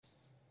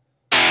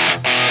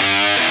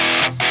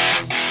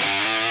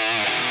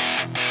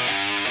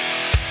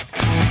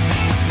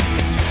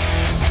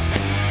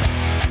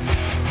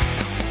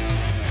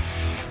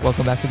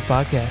Welcome back to the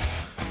podcast.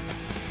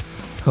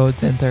 Code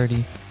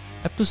 1030.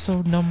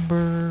 Episode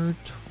number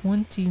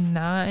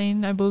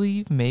 29, I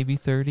believe. Maybe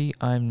 30.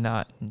 I'm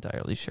not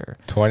entirely sure.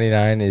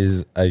 29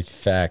 is a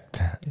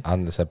fact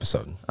on this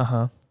episode.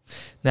 Uh-huh.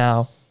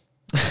 Now,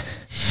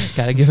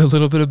 gotta give a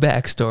little bit of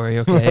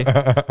backstory,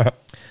 okay?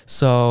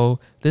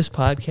 So, this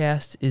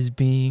podcast is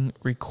being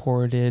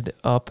recorded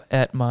up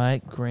at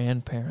my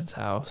grandparents'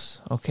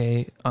 house,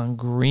 okay, on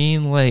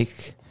Green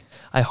Lake.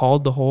 I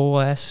hauled the whole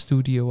ass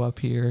studio up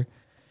here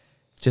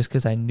just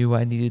because I knew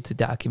I needed to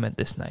document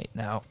this night.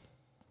 Now,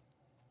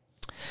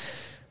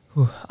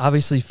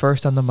 obviously,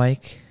 first on the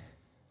mic,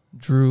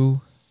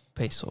 Drew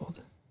Paysold,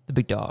 the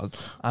big dog,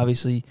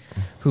 obviously,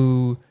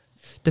 who,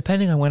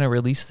 depending on when I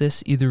release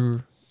this,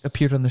 either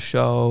appeared on the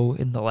show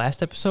in the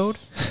last episode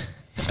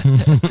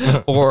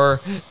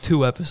or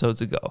 2 episodes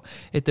ago.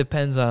 It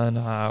depends on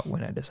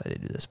when I decide to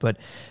do this. But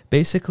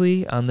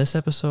basically, on this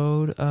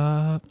episode,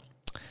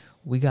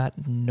 we got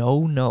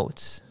no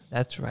notes.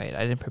 That's right.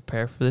 I didn't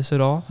prepare for this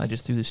at all. I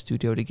just threw the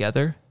studio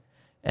together.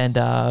 And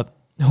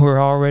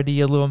we're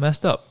already a little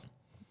messed up.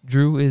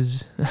 Drew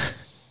is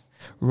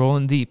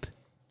rolling deep.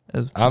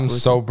 I'm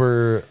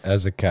sober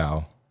as a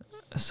cow.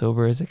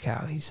 Sober as a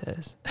cow, he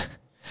says.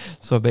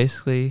 So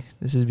basically,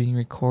 this is being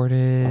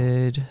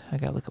recorded. I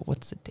gotta look at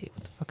what's the date.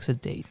 What the fuck's the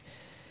date?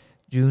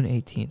 June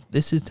 18th.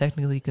 This is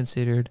technically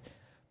considered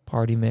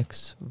Party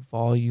Mix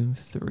Volume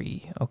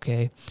 3,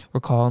 okay? We're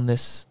calling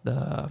this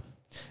the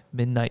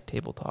Midnight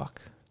Table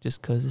Talk,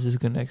 just because this is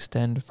going to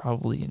extend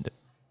probably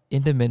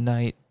into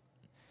midnight,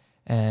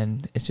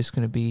 and it's just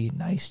going to be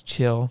nice,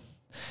 chill,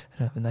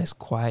 and have a nice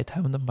quiet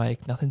time on the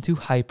mic, nothing too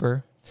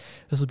hyper.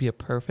 This will be a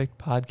perfect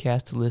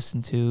podcast to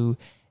listen to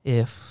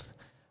if,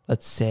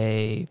 let's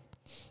say,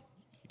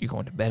 you're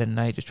going to bed at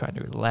night, just trying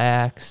to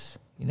relax,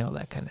 you know,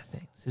 that kind of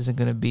thing. This isn't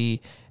going to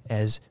be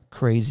as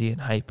crazy and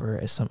hyper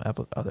as some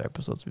other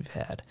episodes we've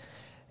had.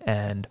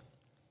 And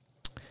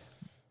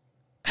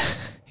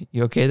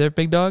you okay there,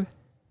 big dog?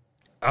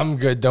 I'm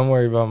good. Don't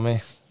worry about me.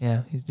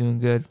 Yeah, he's doing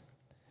good.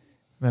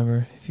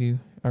 Remember, if you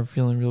are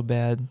feeling real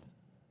bad,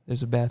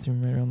 there's a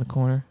bathroom right around the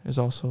corner. There's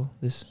also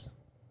this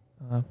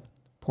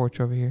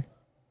porch over here.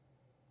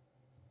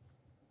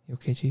 You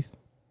okay, Chief?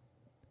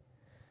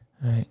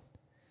 All right.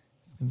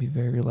 It's going to be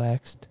very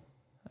relaxed.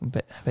 I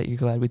bet you're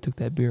glad we took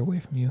that beer away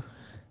from you.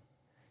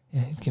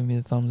 Yeah, he's giving me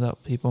the thumbs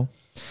up, people.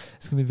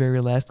 It's going to be very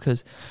relaxed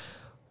because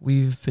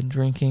we've been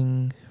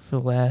drinking for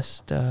the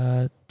last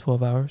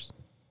 12 hours.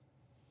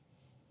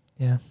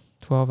 Yeah,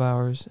 12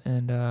 hours.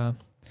 And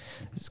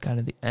this is kind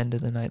of the end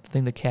of the night. The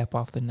thing to cap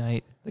off the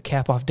night. The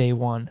cap off day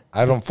 1.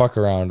 I don't fuck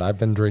around. I've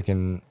been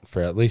drinking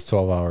for at least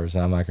 12 hours,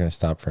 and I'm not going to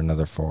stop for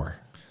another 4.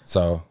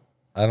 So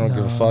I don't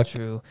give a fuck.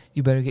 True.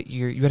 You better get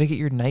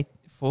your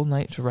full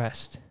night's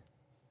rest.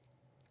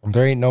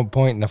 There ain't no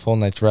point in a full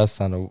night's rest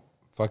on a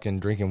fucking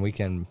drinking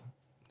weekend.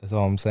 That's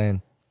all I'm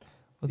saying.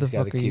 What the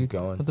fuck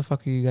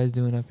are you guys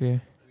doing up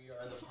here? We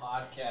are the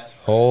podcast.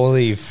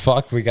 Holy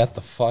fuck, we got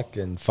the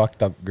fucking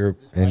fucked up group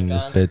in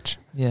this bitch.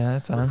 Yeah,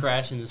 that's We're on.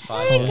 crashing this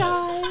podcast. Hey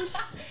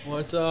guys.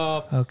 What's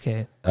up?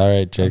 Okay. All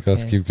right, Jake,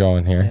 let's Okay. keep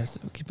going here. Yes,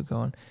 we'll keep it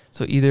going.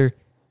 So either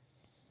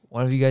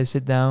one of you guys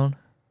sit down,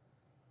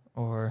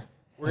 or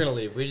We're gonna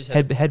leave. We just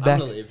Head I'm back.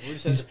 Gonna leave. We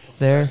just He's had to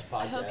there. crash the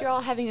I hope podcast. you're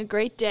all having a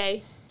great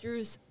day.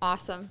 Drew's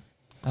awesome.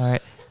 all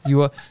right,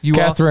 you all.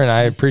 Catherine,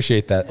 I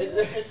appreciate that.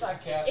 It's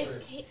not Catherine.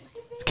 It's Kate.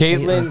 It's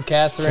Caitlin,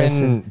 Catherine,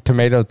 Listen.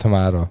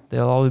 tomato.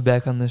 They'll all be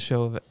back on the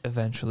show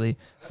eventually.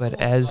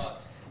 But as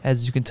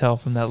you can tell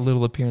from that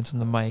little appearance on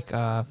the mic,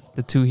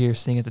 the two here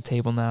sitting at the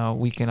table now,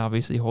 we can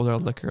obviously hold our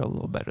liquor a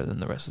little better than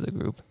the rest of the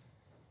group.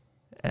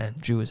 And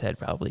Drew has had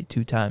probably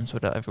 2 times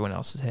what everyone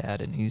else has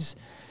had, and he's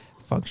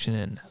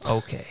functioning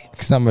okay.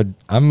 Because I'm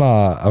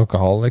a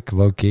alcoholic,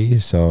 low key.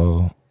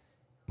 So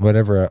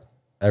whatever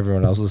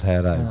everyone else has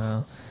had,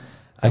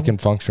 I can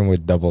function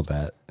with double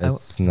that.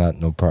 It's not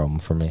no problem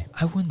for me.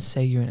 I wouldn't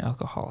say you're an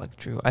alcoholic,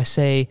 Drew. I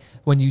say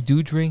when you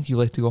do drink, you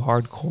like to go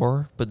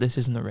hardcore, but this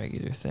isn't a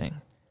regular thing.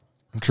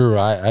 True,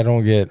 I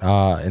don't get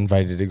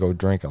invited to go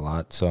drink a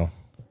lot, so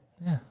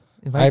Yeah.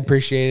 I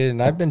appreciate it,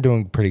 and I've been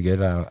doing pretty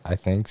good, I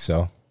think,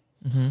 so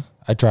Mm-hmm.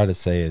 I try to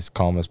stay as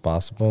calm as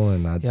possible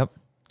and not Yep.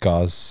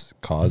 cause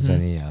Mhm.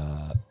 any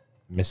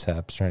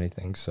mishaps or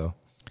anything, so.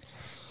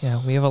 Yeah,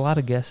 we have a lot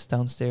of guests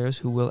downstairs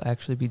who will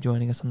actually be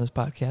joining us on this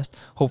podcast.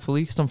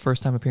 Hopefully, some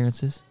first-time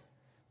appearances.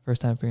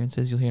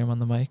 You'll hear them on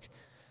the mic.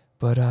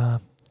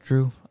 But,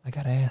 Drew, I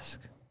got to ask,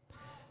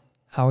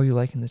 how are you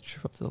liking this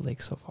trip up to the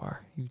lake so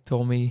far? You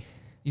told me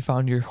you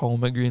found your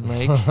home at Green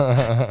Lake,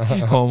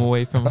 home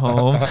away from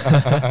home.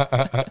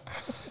 I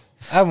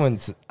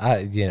wouldn't,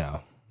 you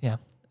know,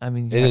 I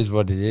mean, it is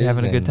what it is. you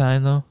having a good and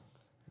time, though?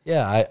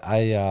 Yeah,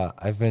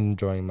 I've been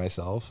enjoying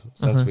myself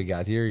since Uh-huh. we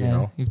got here, you Yeah,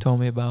 know. you've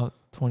told me about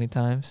 20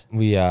 times.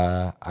 We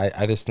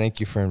I just thank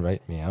you for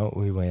inviting me out.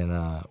 We went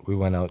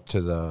out to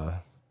the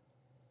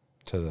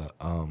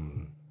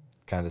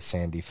kind of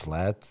sandy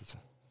flats.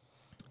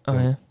 Oh,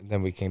 yeah?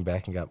 Then we came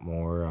back and got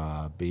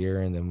more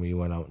beer, and then we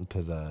went out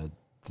into the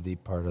the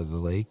deep part of the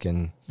lake,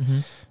 and Mm-hmm.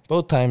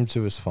 both times it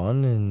was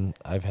fun, and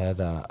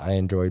I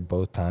enjoyed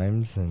both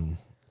times, and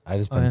I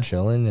just been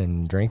chilling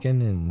and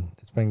drinking, and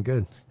it's been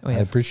good. I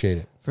appreciate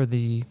it. For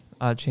the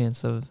odd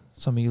chance of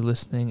some of you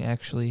listening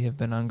actually have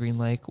been on Green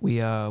Lake, we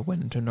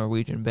went into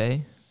Norwegian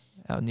Bay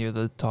out near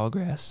the tall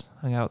grass,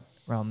 hung out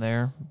around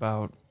there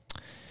about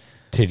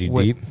Titty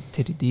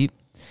deep.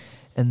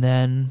 And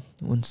then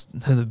once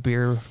the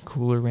beer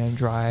cooler ran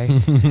dry,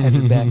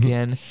 headed back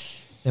in.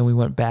 Then we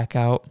went back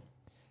out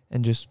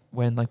and just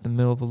went in like the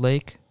middle of the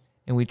lake,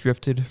 and we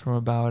drifted from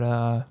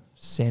about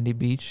Sandy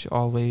Beach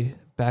all the way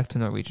back to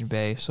Norwegian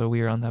Bay. So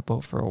we were on that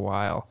boat for a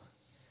while.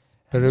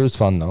 But it was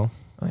fun though.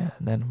 Oh yeah,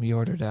 and then we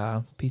ordered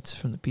pizza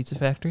from the pizza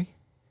factory,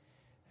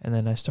 and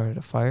then I started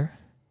a fire,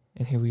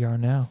 and here we are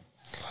now.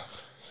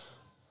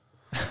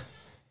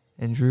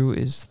 And Drew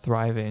is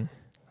thriving.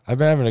 I've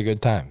been having a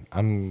good time.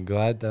 I'm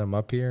glad that I'm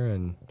up here,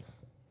 and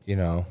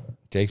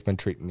Jake's been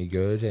treating me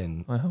good,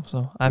 and I hope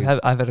so. I've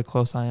had a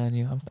close eye on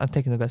you. I'm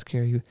taking the best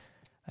care of you.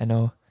 I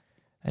know.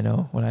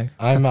 When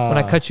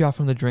I cut you off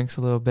from the drinks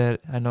a little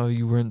bit, I know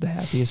you weren't the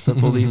happiest, but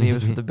believe me, it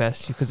was for the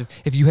best. Because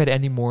if you had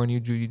any more in you,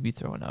 Drew, you'd be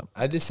throwing up.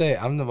 I just say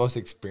I'm the most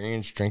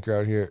experienced drinker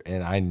out here,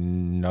 and I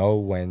know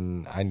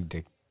when I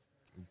need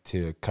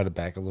to cut it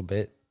back a little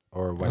bit,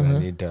 or when I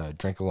need to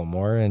drink a little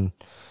more. And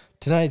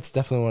tonight's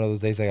definitely one of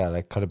those days I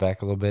gotta cut it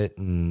back a little bit,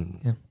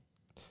 and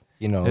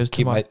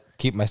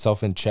keep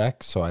myself in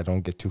check so I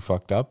don't get too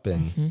fucked up,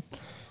 and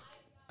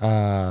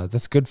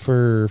that's good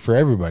for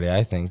everybody,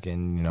 I think.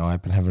 And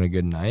I've been having a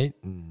good night,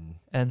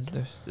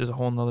 and there's a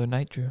whole nother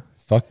night, Drew.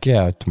 Fuck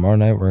yeah! Tomorrow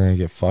night we're gonna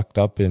get fucked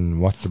up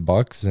and watch the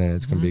Bucks, and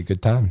it's gonna be a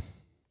good time.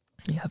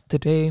 Yeah,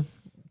 today's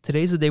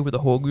the day where the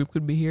whole group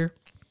could be here,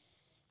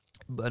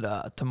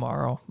 but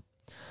tomorrow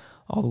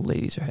all the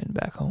ladies are heading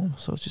back home,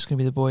 so it's just gonna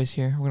be the boys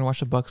here. We're gonna watch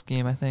the Bucks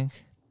game, I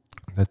think.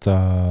 That's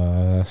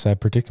a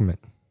sad predicament.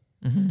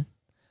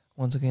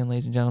 Once again,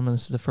 ladies and gentlemen,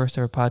 this is the first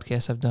ever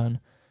podcast I've done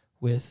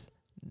with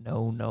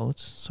no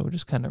notes, so we're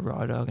just kind of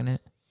raw dogging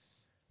it,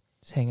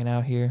 just hanging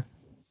out here.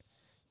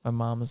 My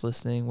mom is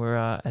listening. We're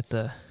at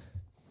the.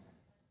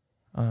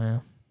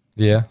 Oh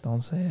yeah.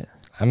 Don't say it.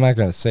 I'm not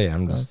gonna say it.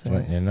 I'm just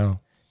letting you know.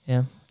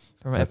 Yeah.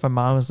 If my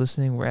mom is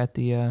listening, we're at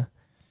the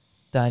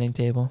dining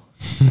table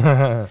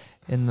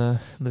in the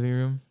living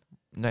room,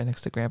 right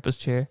next to Grandpa's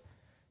chair,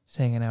 just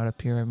hanging out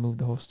up here. I moved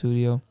the whole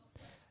studio,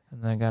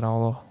 and then I got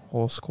all the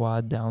whole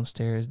squad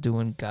downstairs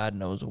doing God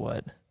knows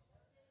what.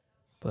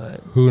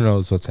 But who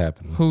knows what's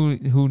happening?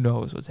 Who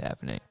knows what's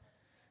happening?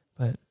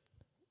 But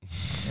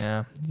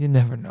yeah, you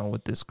never know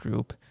with this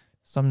group.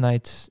 Some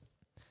nights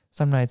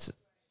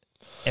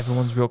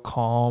everyone's real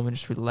calm and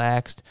just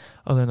relaxed.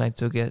 Other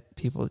nights you'll get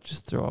people that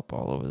just throw up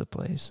all over the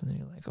place, and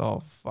you're like,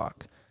 oh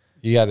fuck.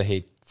 You gotta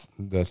hate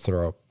the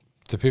throw up.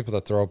 The people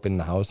that throw up in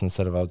the house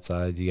instead of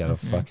outside, you gotta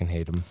fucking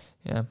hate them.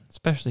 Yeah,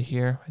 especially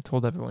here. I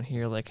told everyone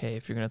here, like, hey,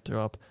 if you're gonna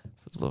throw up,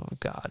 for the love of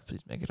God,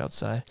 please make it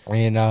outside.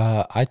 And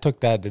I took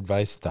that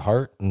advice to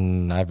heart,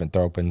 and I haven't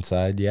thrown up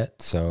inside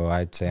yet, so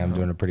I'd say I'm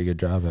doing a pretty good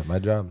job at my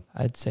job.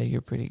 I'd say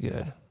you're pretty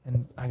good.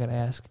 And I gotta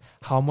ask,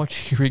 how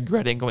much are you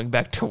regretting going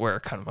back to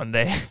work on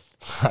Monday?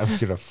 I'm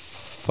gonna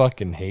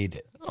fucking hate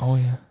it. Oh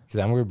yeah. Because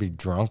I'm gonna be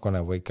drunk when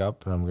I wake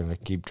up, and I'm gonna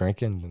keep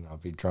drinking, and I'll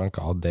be drunk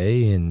all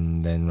day,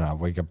 and then I'll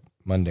wake up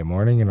Monday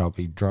morning, and I'll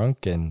be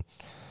drunk, and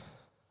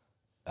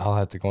I'll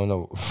have to go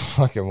into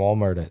fucking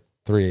Walmart at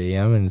 3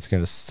 a.m. and it's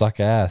gonna suck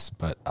ass,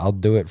 but I'll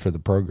do it for the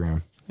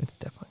program. It's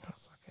definitely gonna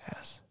suck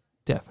ass.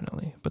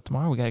 Definitely. But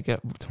tomorrow we gotta get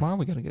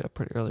up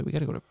pretty early. We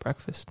gotta go to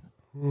breakfast.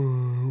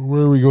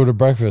 Where we go to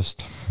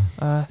breakfast?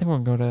 I think we're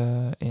gonna go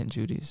to Aunt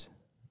Judy's.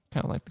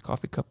 Kind of like the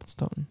coffee cup in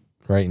Stoughton.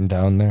 Right in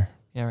down there.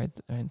 Yeah, right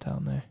in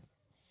town there.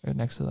 Right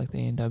next to like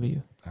the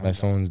A&W. My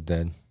phone's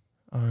dead.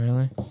 Oh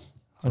really?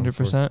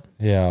 100%?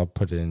 Yeah, I'll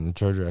put it in the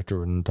charger after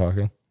we're done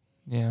talking.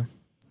 Yeah,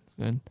 it's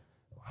good.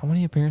 How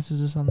many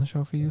appearances is on the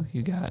show for you?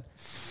 You got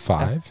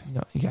 5?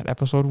 No, you got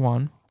episode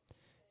 1.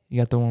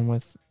 You got the one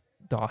with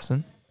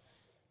Dawson.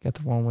 You got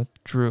the one with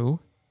Drew.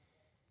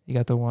 You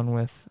got the one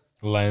with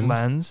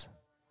Lens.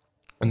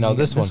 No,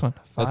 this one. 5.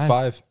 That's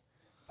 5.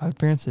 5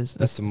 appearances.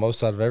 That's the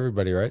most out of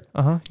everybody, right?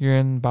 You're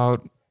in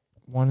about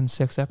 1 in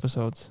 6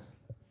 episodes.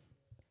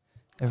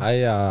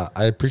 I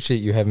appreciate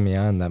you having me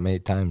on that many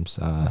times.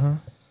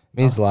 It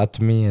means a lot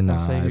to me, and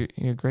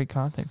you're a great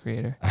content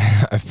creator.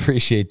 I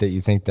appreciate that you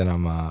think that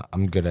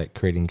I'm good at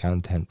creating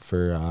content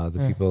for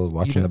the people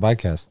watching the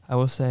podcast. I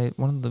will say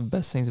one of the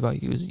best things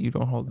about you is that you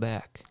don't hold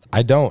back.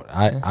 I don't.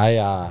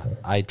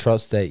 I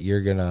trust that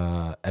you're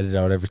gonna edit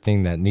out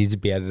everything that needs to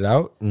be edited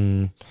out,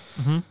 and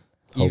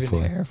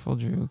hopefully. Careful,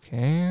 Drew.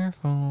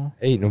 Careful.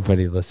 Ain't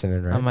nobody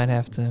listening, right? I might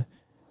have to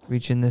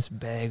reach in this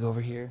bag over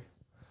here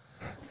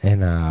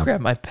and grab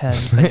my pen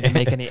and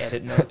make any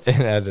edit notes.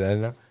 And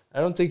edit. I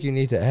don't think you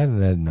need to add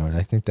an edit note.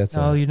 I think that's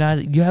you're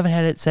not. You haven't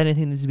had it said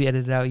anything needs to be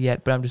edited out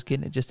yet, but I'm just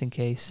getting it just in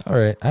case. All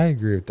right, I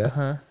agree with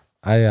that.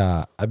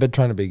 I've been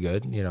trying to be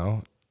good.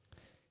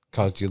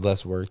 Caused you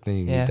less work than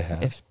you need to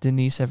have. If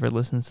Denise ever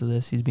listens to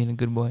this, he's being a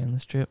good boy on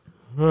this trip.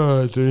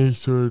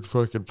 Denise would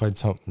fucking find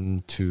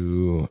something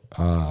to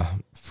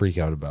freak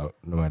out about,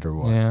 no matter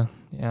what.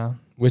 Yeah.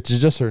 Which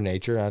is just her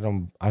nature. I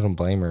don't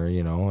blame her.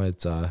 You know,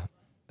 it's a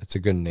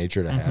good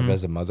nature to have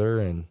as a mother,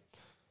 and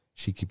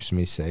she keeps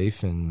me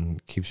safe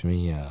and keeps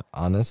me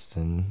honest,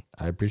 and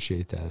I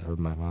appreciate that of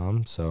my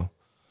mom. So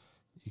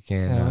you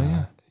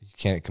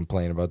can't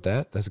complain about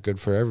that. That's good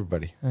for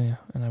everybody. Oh, yeah.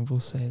 And I will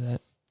say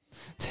that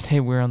today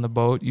we were on the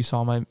boat. You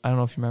saw I don't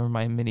know if you remember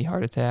my mini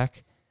heart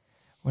attack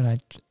when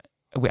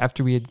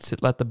after we had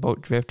let the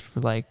boat drift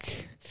for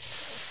like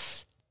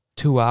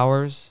 2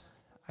 hours.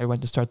 I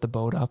went to start the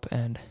boat up,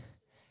 and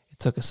it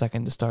took a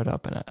second to start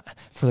up. And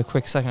for the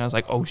quick second, I was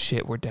like, "Oh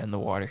shit, we're dead in the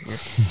water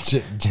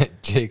here."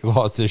 Jake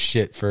lost his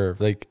shit for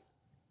like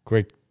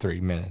quick 3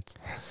 minutes.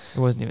 It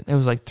wasn't even. It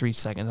was like 3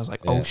 seconds. I was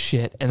like, Yeah. "Oh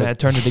shit!" And then I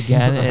turned it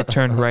again, and it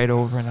turned right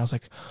over, and I was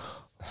like,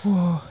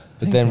 "Whoa."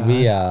 But then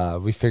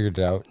we figured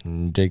it out,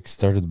 and Jake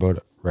started the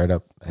boat right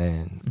up,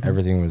 and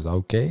everything was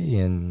okay,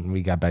 and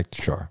we got back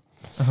to shore.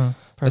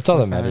 That's all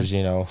that matters,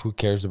 you know. Who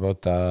cares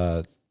about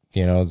the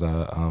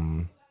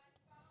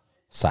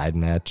side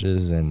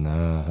matches and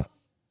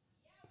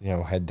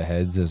head to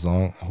heads? As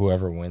long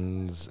whoever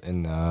wins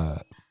in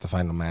the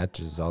final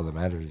match is all that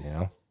matters, you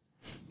know.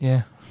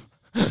 Yeah.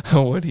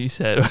 What he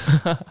said.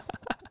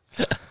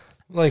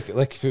 Like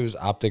if it was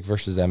Optic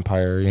versus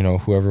Empire, you know,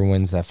 whoever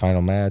wins that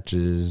final match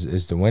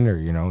is the winner,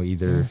 you know.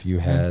 Either if you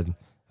had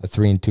a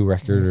 3-2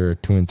 record or a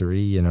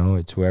 2-3, you know,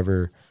 it's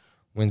whoever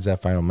wins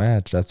that final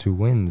match, that's who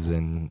wins,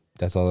 and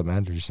that's all that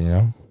matters, you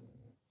know.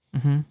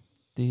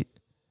 He's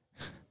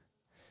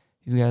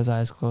got his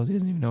eyes closed. He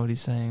doesn't even know what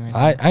he's saying right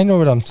now. I know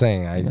what I'm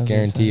saying. I knows what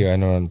guarantee he's you I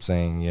know what I'm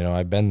saying. You know,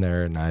 I've been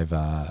there and I've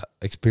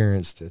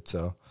experienced it,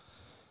 so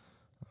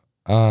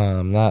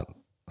I'm not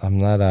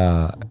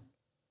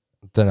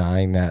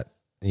denying that,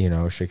 you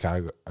know,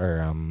 Chicago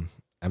or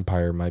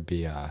Empire might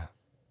be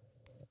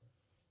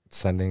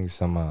sending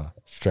some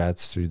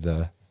strats through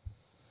the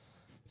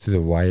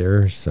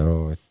wire,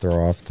 so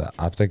throw off the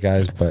Optic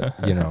guys, but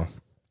you know,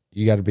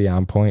 you got to be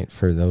on point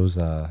for those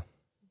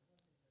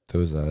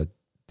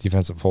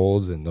defensive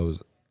holds and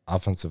those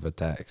offensive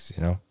attacks,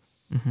 you know.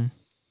 All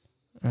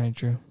right,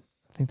 Drew.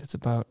 I think that's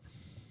about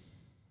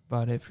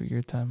it for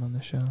your time on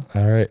the show.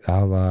 All right,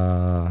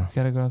 I'll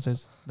Gotta go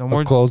downstairs. No I'll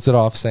more. close it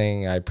off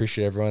saying I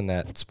appreciate everyone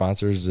that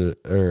sponsors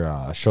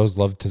or shows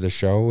love to the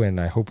show,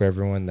 and I hope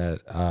everyone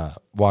that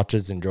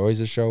watches enjoys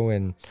the show,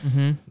 and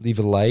leave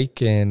a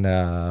like and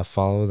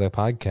follow the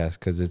podcast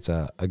because it's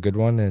a good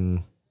one,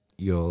 and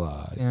you'll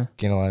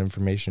gain a lot of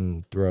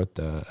information throughout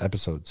the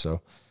episode.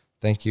 So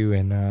thank you,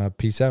 and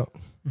peace out.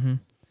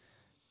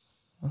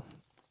 Well,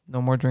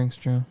 no more drinks,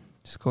 Drew.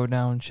 Just go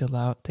down, chill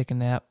out, take a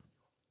nap.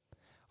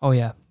 Oh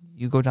yeah,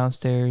 you go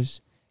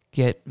downstairs,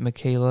 get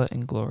Michaela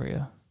and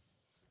Gloria.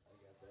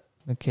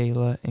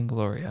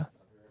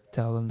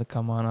 Tell them to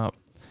come on up.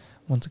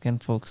 Once again,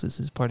 folks, this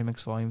is Party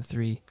Mix Volume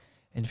 3.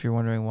 And if you're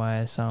wondering why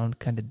I sound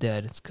kind of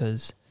dead, it's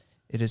because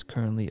it is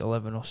currently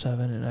 11:07,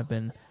 and I've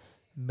been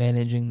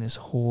managing this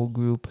whole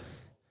group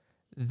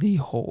the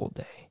whole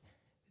day.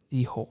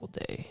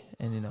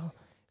 And, you know,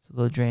 it's a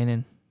little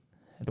draining.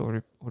 I had to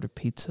order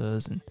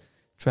pizzas and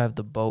drive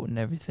the boat and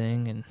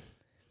everything, and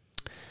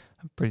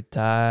I'm pretty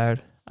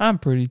tired.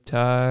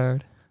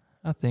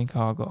 I think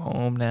I'll go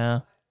home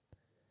now.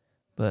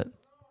 But,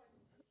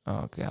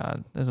 oh,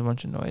 God, there's a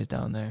bunch of noise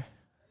down there.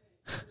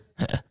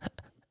 But,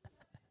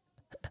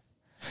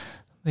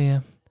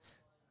 yeah,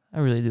 I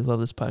really do love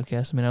this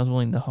podcast. I mean, I was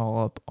willing to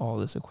haul up all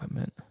this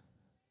equipment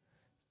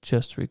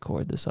just to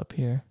record this up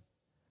here.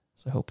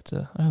 So I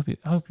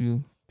hope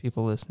you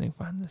people listening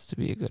find this to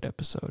be a good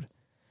episode.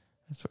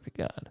 I swear to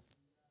God.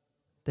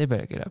 They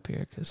better get up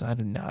here because I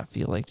do not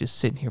feel like just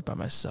sitting here by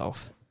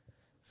myself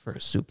for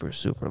a super,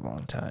 super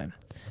long time.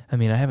 I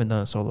mean, I haven't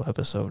done a solo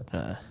episode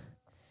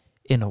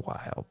in a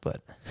while,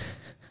 but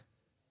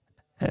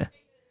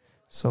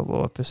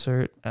solo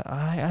episode.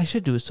 I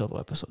should do a solo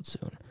episode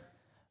soon.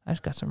 I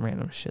just got some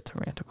random shit to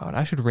rant about.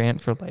 I should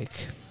rant for like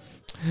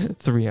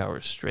 3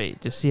 hours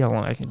straight. Just see how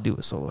long I can do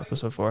a solo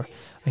episode for.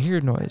 I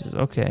hear noises.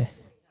 Okay.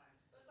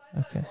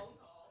 Sorry,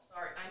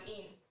 I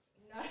mean,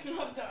 not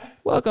enough time.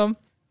 Welcome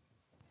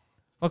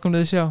to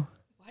the show.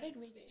 Why did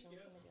we get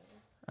chosen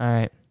together? All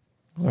right,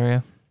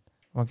 Gloria,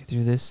 walk you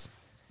through this.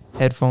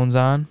 Headphones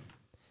on.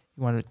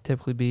 You want it to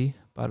typically be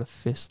about a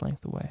fist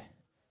length away.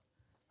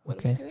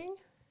 What am I Okay. doing?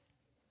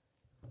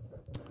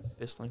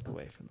 Fist length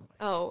away from the mic.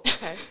 Oh,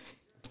 okay.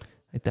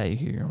 Like that, you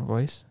hear your own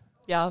voice.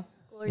 Yeah.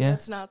 Gloria, Yeah.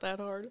 it's not that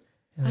hard.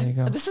 And there you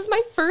go. This is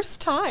my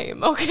first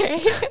time. Okay.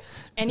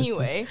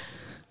 Anyway,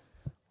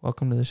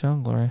 Welcome to the show,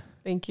 Gloria.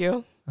 Thank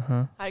you.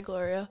 hi,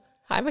 Gloria.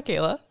 Hi,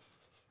 Michaela.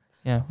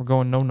 Yeah, we're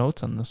going no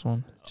notes on this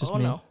one. Just oh,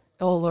 me. no.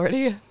 Oh,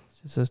 Lordy.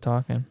 It's just us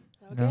talking.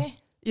 know? Okay.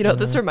 You know what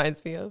this Yeah.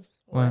 reminds me of?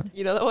 What?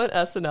 You know that one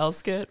SNL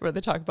skit where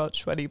they talk about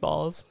sweaty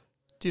balls?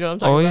 Do you know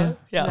what I'm talking about?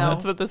 Yeah, No.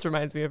 that's what this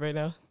reminds me of right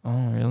now.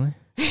 Oh, really?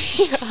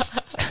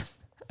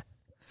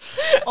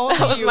 Only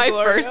That was you, my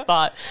Gloria. first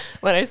thought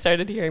when I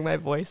started hearing my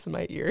voice in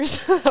my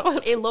ears. That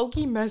was- It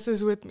low-key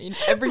messes with me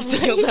every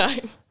single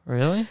time.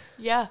 Really?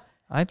 Yeah.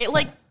 I It,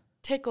 like,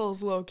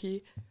 tickles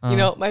Loki. You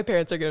know, my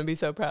parents are going to be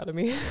so proud of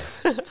me.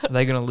 are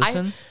they gonna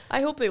listen?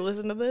 I hope they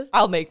listen to this.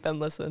 I'll make them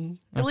listen.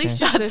 At Okay. least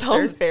your That sister.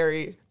 sounds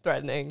very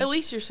threatening. At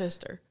least your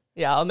sister.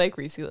 Yeah, I'll make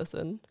Reese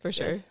listen for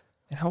sure.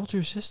 And how old's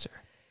your sister?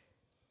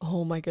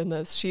 Oh my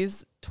goodness,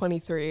 she's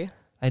 23.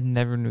 I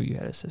never knew you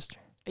had a sister.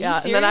 Are Yeah,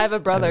 you and then I have a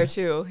serious? brother Yeah.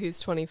 too. He's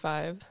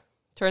 25,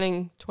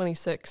 turning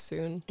 26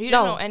 soon. You no,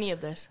 don't know any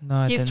of this. No,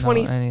 I he's didn't know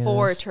any of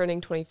 24, this.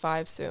 turning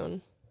 25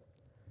 soon.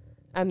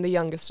 I'm the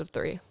youngest of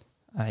 3.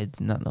 I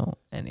did not know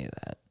any of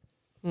that.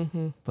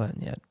 Mm-hmm. But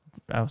yeah,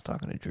 I was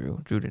talking to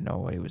Drew. Drew didn't know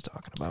what he was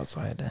talking about,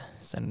 so I had to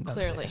send him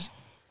downstairs. Clearly.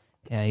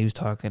 Yeah, he was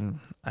talking.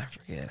 I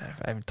forget.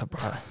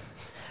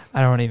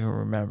 I don't even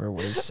remember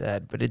what he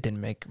said, but it didn't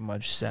make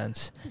much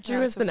sense. Drew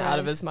Not has been out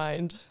of surprised. his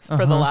mind for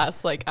the Uh-huh.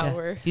 last Yeah.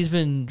 hour. He's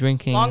been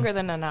drinking Longer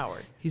than an hour.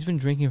 He's been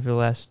drinking for the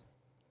last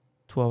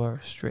 12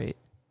 hours straight.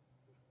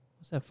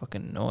 What's that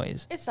fucking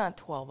noise? It's not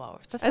 12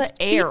 hours. That's, That's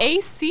the air. the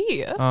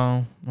AC.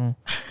 Oh, no.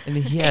 And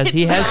he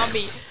It's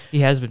zombie.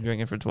 has been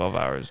drinking for 12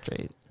 hours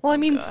straight. Well, I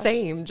mean, gosh.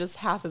 same, just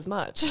half as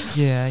much.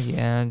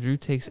 Yeah. Drew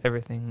takes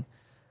everything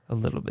a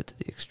little bit to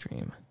the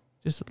extreme.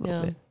 Just a little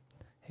Yeah. bit.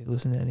 Have you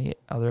listened to any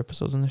other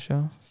episodes on the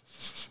show?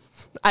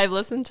 I've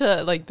listened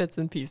to like bits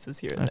and pieces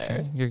here and Okay,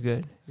 there. you're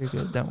good. You're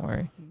good. Don't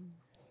worry.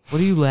 What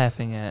are you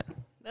laughing at?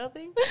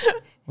 Nothing.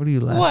 What are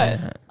you laughing What?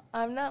 at?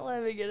 I'm not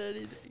laughing at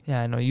anything.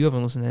 Yeah, I know you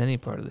haven't listened to any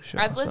part of the show.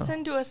 I've so-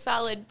 listened to a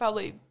solid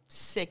probably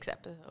 6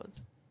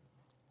 episodes.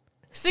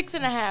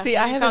 6.5. See, if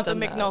I you haven't count the done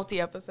that. McNulty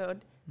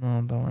episode.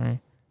 No, don't worry.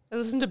 I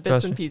listened to bits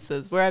Trust and me.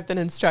 pieces where I've been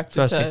instructed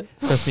Trust to. me.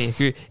 Trust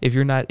me. If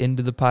you're not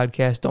into the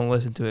podcast, don't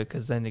listen to it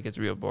because then it gets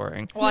real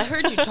boring. Well, I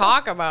heard you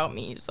talk about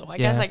me, so I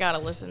guess Yeah. I gotta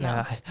listen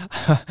now.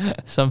 Yeah.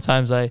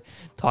 Sometimes I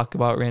talk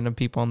about random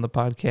people on the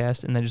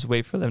podcast and then just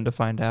wait for them to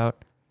find out.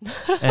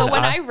 So And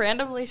when I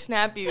randomly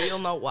snap you, you'll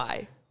know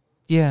why.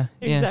 yeah,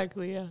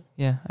 Exactly, yeah.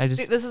 yeah. I See,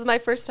 just this is my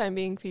first time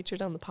being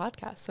featured on the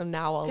podcast, so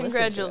now I'll listen to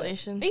it.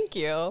 Congratulations. Thank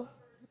you.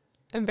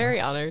 I'm very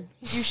honored.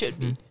 You should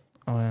be.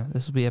 oh yeah,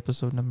 this will be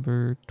episode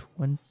number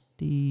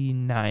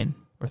 29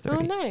 or 30.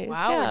 Oh, nice.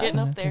 Wow, yeah. we're getting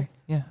up there.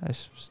 Yeah, I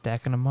was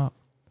stacking them up.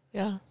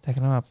 Yeah.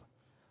 Stacking them up.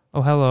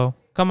 Oh, hello.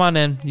 Come on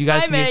in. You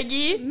guys Hi, can get-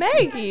 Maggie.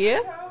 Maggie.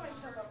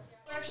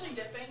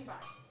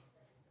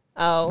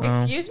 Oh, Oh.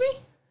 Excuse me?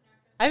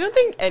 I don't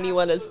think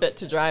anyone is fit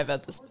to drive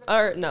at this.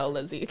 Or no,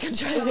 Lizzie, you can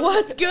drive.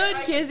 What's good,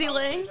 Kizzy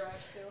Lane?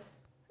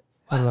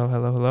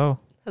 Hello.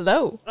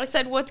 Hello. I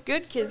said, what's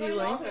good, Kizzy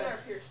Lane?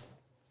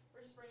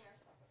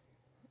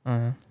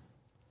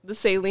 The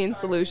saline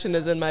solution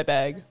is in my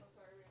bag.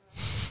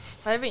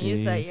 I haven't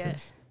used that yet.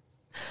 Jesus.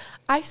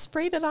 I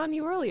sprayed it on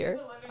you earlier.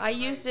 I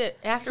used it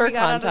after For we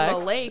got out of context,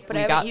 the lake, but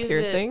we I got haven't used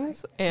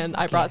piercings, and I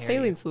Can't brought hear you.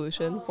 saline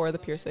solution for the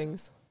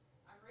piercings.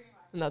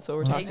 And that's what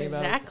we're it. talking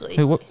about.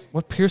 Exactly. Wait,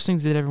 what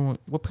piercings did everyone?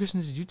 What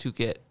piercings did you two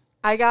get?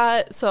 I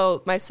got,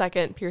 so my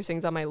second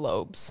piercings on my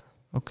lobes.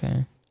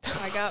 Okay.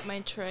 I got my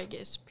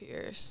tragus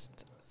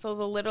pierced. So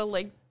the little,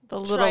 like, The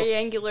little,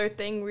 triangular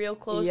thing real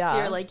close to Yeah.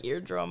 your, like,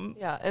 eardrum,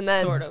 yeah, and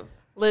then sort of.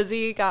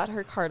 Lizzie got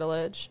her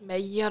cartilage.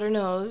 Maggie got her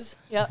nose.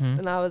 Yep,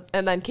 Mhm.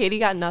 and then Katie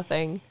got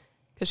nothing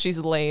because she's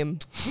lame.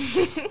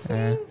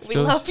 Yeah. We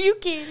She'll- love you,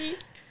 Katie.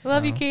 I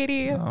love you, No.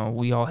 Katie. Oh,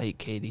 we all hate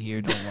Katie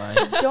here. Don't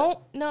lie. Don't,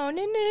 no.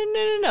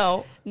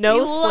 No We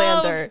love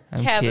slander.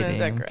 I'm Catherine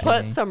kidding, I'm Zucker. kidding.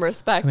 Put some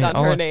respect I mean, on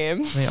all her I-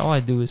 name. I mean, all I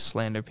do is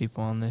slander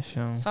people on this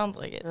show. Sounds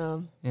like it.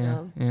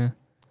 Yeah.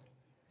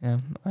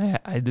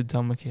 I did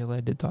tell Michaela I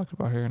did talk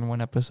about her in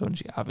one episode, and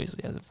she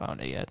obviously hasn't found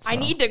it yet. I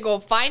so- need to go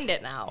find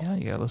it now. Yeah,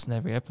 you gotta listen to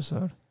every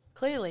episode.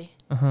 Clearly.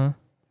 Uh huh. I'm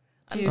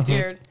Do you-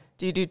 scared.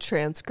 Do you do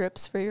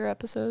transcripts for your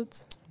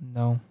episodes?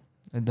 No,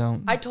 I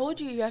don't. I told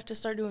you have to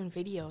start doing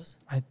videos.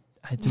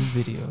 I do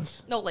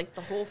videos. No, like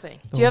the whole thing.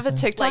 The Do you have whole a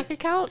thing. TikTok Like-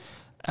 account?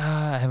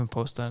 I haven't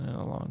posted on it in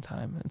a long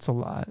time. It's a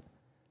lot.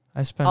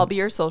 I spend. I'll be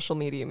your social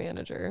media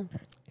manager.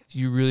 If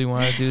you really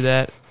want to do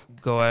that,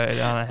 go ahead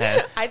on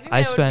ahead. I think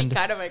I that would spend- be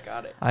kind of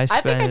iconic. I I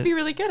spend. think I'd be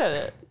really good at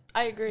it.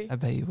 I agree. I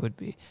bet you would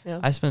be. Yeah.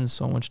 I spend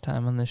so much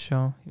time on this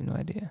show. You have no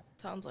idea.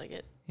 Sounds like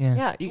it. Yeah.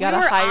 Yeah, you We gotta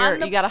were hire. on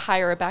the- You gotta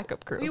hire a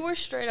backup crew. We were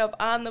straight up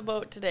on the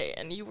boat today,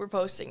 and you were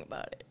posting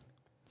about it.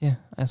 Yeah,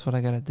 that's what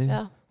I gotta do.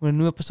 Yeah. When a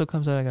new episode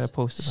comes out, I gotta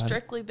post about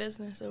Strictly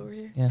business over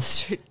here. it. Yeah.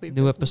 Strictly New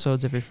business.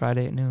 episodes every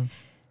Friday at noon.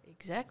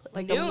 Exactly.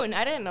 Like Like a- Noon.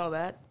 I didn't know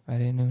that.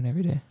 Friday at noon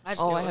every day. I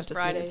just Oh, knew I it have was to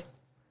Fridays. sneeze.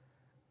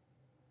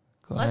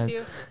 Go Bless ahead.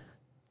 you.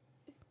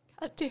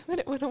 God damn it!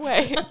 It went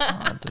away.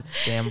 Oh, it's a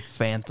damn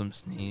phantom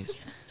sneeze.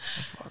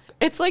 Oh, fuck.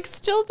 It's like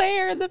still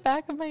there in the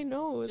back of my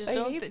nose. Just I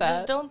don't, hate just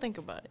that. don't think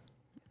about it.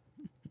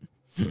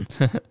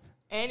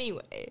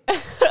 Anyway,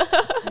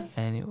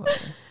 Anyway.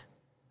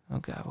 Oh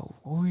god,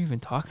 what were we even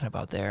talking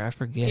about there? I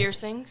forget.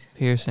 piercings.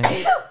 Piercing.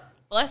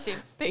 Bless you.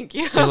 Thank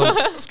you.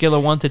 Scale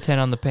of 1 to 10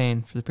 on the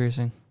pain for the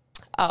piercing.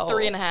 Oh,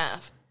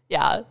 3.5.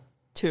 Yeah,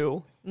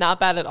 2. Not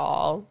bad at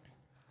all.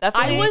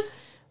 Definitely. I was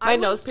my I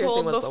nose was piercing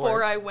told was the before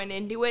worst. I went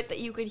into it that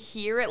you could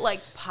hear it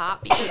like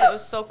pop because it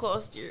was so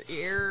close to your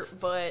ear,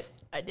 but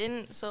I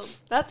didn't, so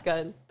That's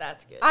good.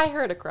 that's good. I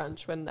heard a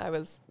crunch when I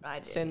was I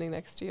did. standing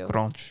next to you.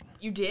 Crunch.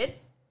 You did?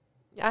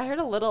 Yeah, I heard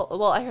a little.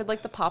 Well, I heard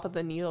like the pop of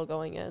the needle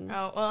going in.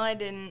 Oh, well, I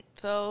didn't.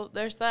 So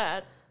there's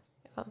that.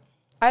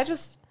 I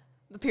just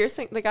the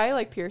piercing. The guy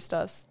like pierced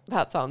us.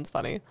 That sounds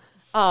funny.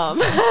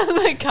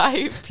 The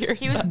guy who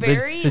pierced. He was us.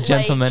 very The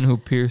gentleman who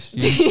pierced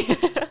you.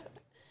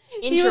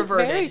 He was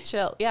very introverted.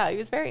 chill. Yeah, he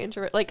was very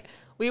introverted. Like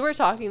we were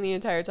talking the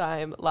entire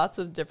time, lots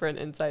of different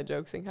inside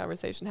jokes and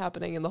conversation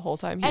happening, and the whole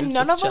time he And was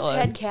none of just us chilling.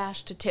 had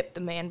cash to tip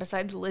the man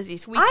besides Lizzie.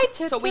 So I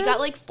so tipped we him. got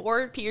like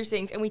 4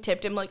 piercings and we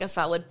tipped him like a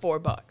solid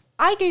 $4.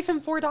 I gave him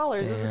 $4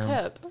 as a Damn.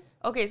 tip.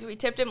 Okay, so we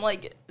tipped him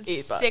like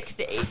 $8. $6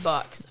 to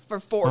 $8 for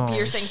 4 Oh,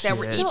 piercings that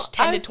were shit. each No,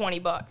 10 I to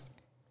was- $20.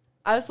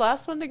 I was the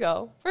last one to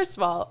go. First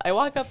of all, I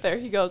walk up there.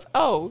 He goes,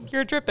 "Oh,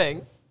 you're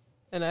dripping,"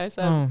 and I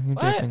said, Oh, you're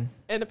 "What?" dripping.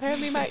 And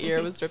apparently my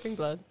ear was dripping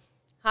blood.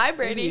 Hi, And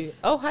Brady. he-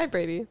 oh, hi,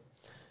 Brady.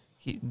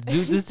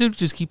 This dude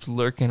just keeps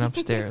lurking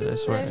upstairs. I I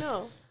swear.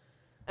 know.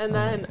 And Oh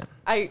my then God.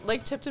 I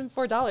like tipped him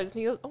 $4, and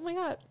he goes, "Oh my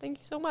god, thank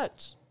you so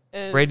much."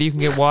 And Brady, you can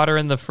get water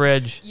in the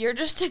fridge. You're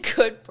just a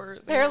good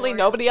person. apparently Lord.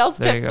 nobody else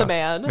There you tipped the go.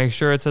 man. Make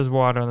sure it says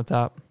water on the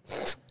top.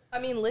 I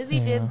mean, Lizzie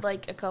Yeah. did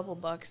like a couple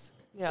bucks.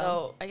 Yeah.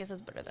 So I guess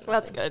that's better than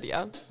That's nothing. good,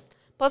 yeah.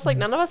 Plus, like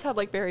none of us had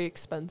like very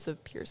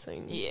expensive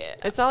piercings. Yeah.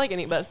 It's not like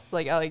any of us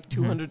like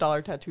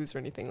 $200 tattoos or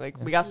anything. Like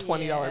we got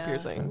 $20 Yeah.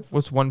 piercings.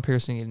 What's one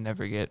piercing you'd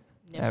never get?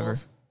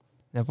 Nipples.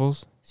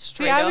 Nipples?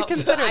 Straight I would up.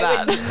 consider I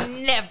that.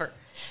 would never.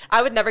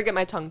 I would never get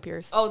my tongue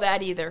pierced. Oh,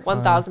 that either.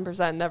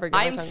 1000% never get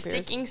my I'm tongue pierced.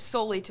 sticking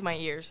solely to my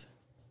ears.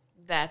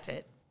 That's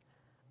it.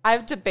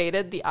 I've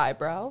debated the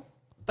eyebrow,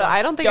 but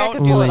I don't think I Don't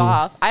could pull do it it.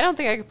 off. I don't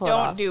think I could pull it Don't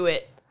off. do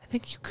it. I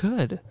think you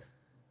could.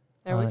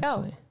 There we go.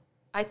 honestly.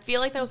 I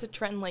feel like that was a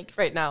trend like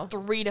Right now.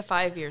 3 to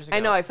 5 years ago. I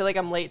know. I feel like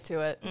I'm late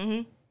to it.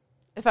 Mm-hmm.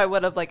 If I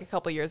would have like a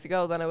couple years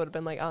ago, then I would have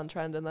been like on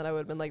trend, and then I would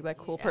have been like that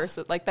cool Yeah.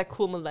 person, like that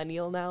cool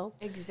millennial now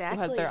who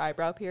Exactly. has their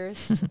eyebrow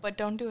pierced. But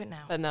don't do it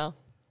now. But no,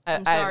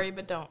 I'm sorry,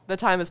 but don't. The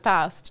time has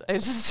passed. I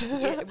just.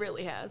 Yeah, it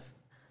really has.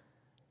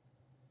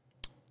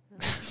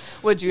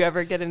 Would you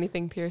ever get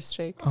anything pierced,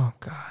 Jake? Oh,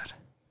 God.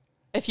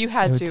 If you It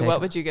had would to, take what a-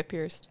 would you get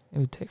pierced? It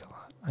would take a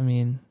lot. I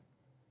mean,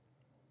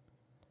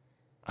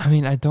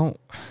 I don't.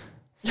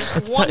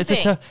 Just one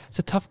thing. It's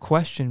a tough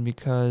question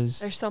because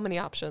There's so many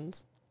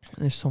options: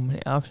 there's so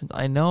many options.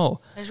 I know.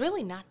 There's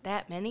really not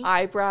that many.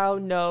 eyebrow,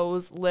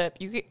 nose, lip.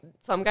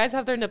 Some guys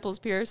have their nipples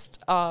pierced.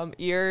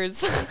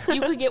 Ears.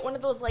 You could get one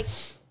of those like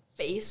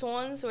face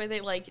ones where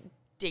they like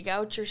dig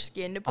out your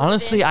skin to put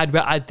Honestly, it in.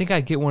 I think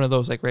I'd get one of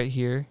those like right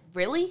here.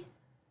 Really?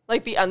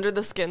 Like the under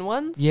the skin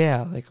ones.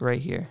 Yeah, like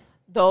right here.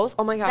 Those.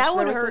 Oh my gosh. That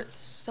would there was hurt this-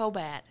 so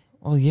bad.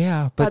 Well,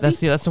 yeah, but That'd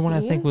be that's the one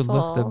I think would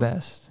look the painful.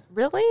 best.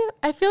 Really?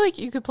 I feel like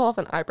you could pull off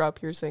an eyebrow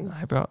piercing.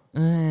 Eyebrow.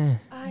 I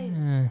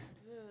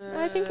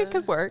think it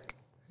could work.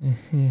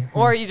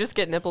 Or you just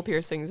get nipple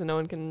piercings and no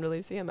one can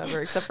really see them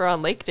ever, except for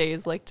on lake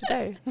days like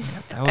today.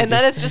 And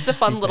then it's just a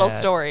fun be little bad.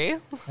 story.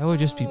 That would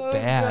just be Oh,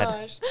 bad.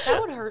 gosh. That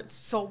would hurt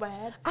so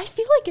bad. I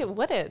feel like it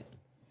wouldn't.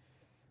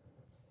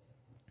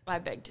 I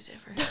beg to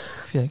differ. I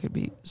feel like it'd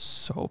be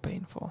so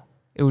painful.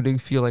 It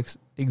would feel like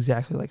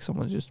exactly like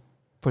someone's just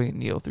putting a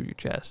needle through your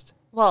chest.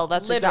 Well,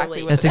 that's Literally.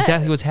 exactly what That's it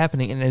exactly is. what's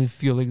happening, and it'd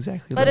feel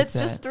exactly But like it's that.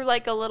 just through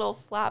like a little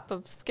flap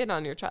of skin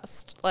on your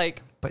chest.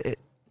 Like, But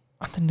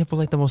aren't the nipples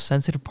like the most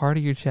sensitive part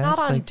of your chest? not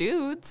on Like,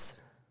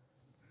 dudes.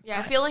 Yeah,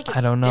 I feel like I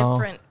it's don't know.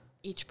 different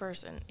each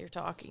person you're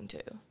talking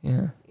to.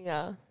 yeah.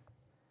 Yeah.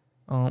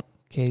 Oh,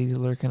 Katie's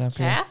lurking up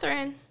here.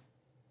 Catherine.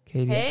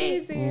 Katie's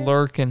Hey.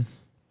 lurking.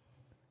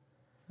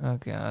 Oh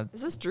God,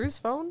 Is this Drew's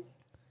phone?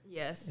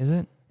 Yes. is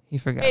it? He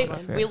forgot. Hey,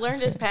 about we it. learned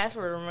That's his right.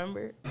 password,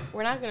 remember?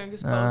 We're not going to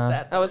expose Oh,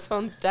 that. though. his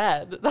phone's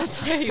dead.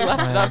 That's why he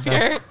left it up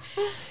here.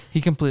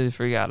 He completely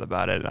forgot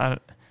about it.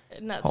 Not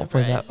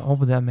Hopefully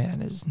surprised. that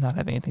man is not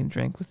having anything to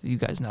drink with you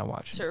guys not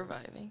watching.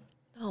 Surviving.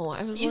 No,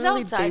 I was He's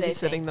literally outside, I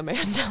babysitting think. the man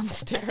I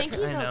downstairs. think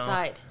he's I know.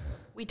 outside.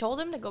 We told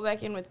him to go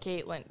back in with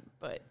Caitlin,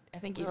 but I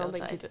think he's I don't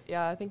think he outside. did.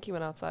 Yeah, I think he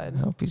went outside. I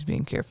hope he's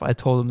being careful. I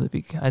told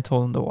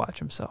him to watch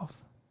himself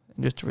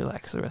and just to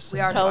relax the rest of We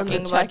the are Tell him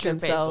talking to about check your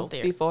basal himself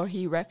theory. before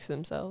he wrecks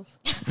himself.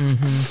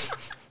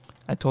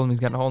 I told him he's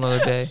got a whole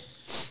nother day.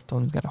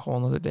 Told him he's got a whole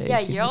nother day. Yeah,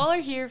 If he- y'all are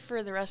here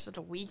for the rest of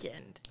the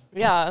weekend.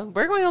 Yeah,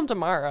 we're going home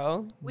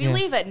tomorrow. We Yeah.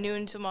 leave at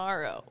noon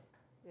tomorrow,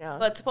 Yeah,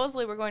 but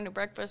supposedly we're going to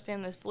breakfast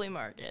in this flea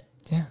market.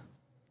 Yeah.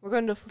 we're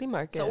going to a flea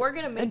market. So we're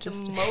gonna make the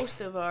Interesting.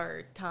 most of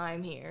our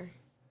time here.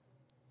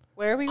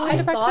 Where are we going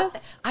to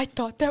breakfast? I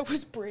thought that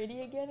was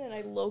Brady again, and I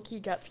low key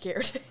got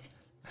scared.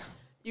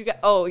 You got.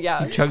 Oh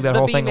yeah, You chug that the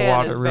whole bee thing of man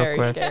water is real very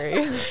quick.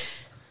 scary.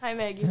 Hi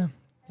Maggie. Yeah.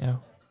 Yeah.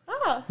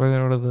 Ah, We're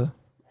gonna go to the.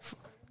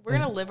 We're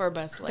gonna live our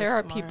best life. there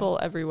are tomorrow. people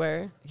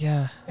everywhere.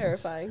 Yeah. it's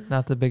Terrifying.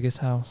 Not the biggest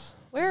house.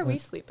 Where are we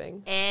What?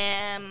 sleeping?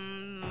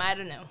 I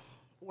don't know.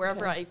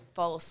 Wherever Okay. I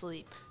fall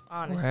asleep,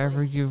 honestly.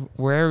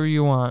 Wherever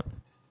you want.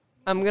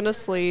 I'm gonna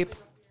sleep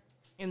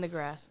In the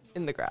grass.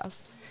 in the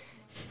grass.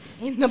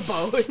 In the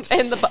boat.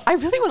 And I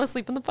really want to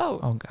sleep in the boat.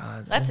 Oh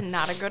God. That's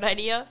not a good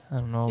idea. I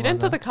don't know. You about didn't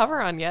put the that.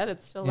 cover on yet.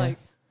 It's still Yeah. like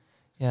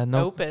Yeah.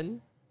 No.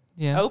 open,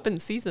 Yeah. open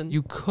season.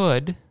 You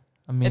could.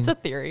 I mean, it's a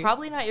theory.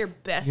 Probably not your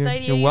best you're,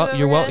 idea. you're,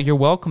 You're you're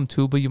welcome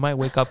to, but you might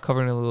wake up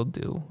covered in a little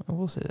dew. I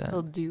will say that.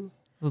 It'll do.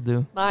 Will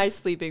do. My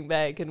sleeping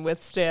bag can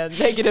withstand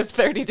negative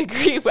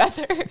 30-degree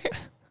weather.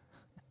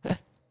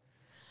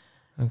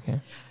 Okay.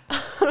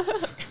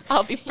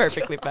 I'll be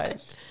perfectly fine.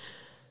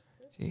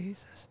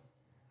 Jesus.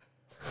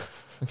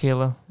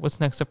 Michaela, what's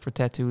next up for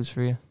tattoos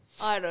for you?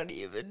 I don't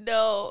even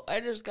know. I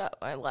just got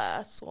my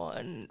last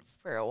one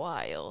for a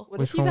while. What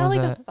Which if you one got was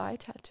like that? a thigh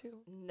tattoo?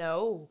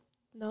 No.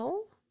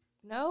 No?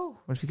 No.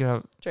 What if you get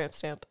a Tramp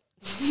stamp.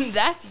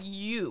 That's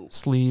you.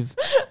 sleeve?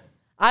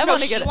 I No,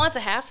 want to she get. wants a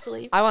half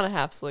sleeve. I want a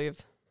half sleeve.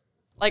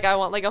 Like I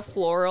want like a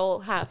floral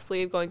half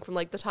sleeve going from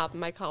like the top of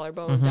my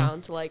collarbone Mhm.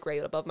 down to like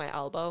right above my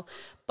elbow.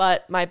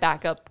 But my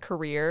backup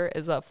career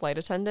is a flight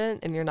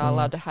attendant, and you're not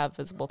allowed to have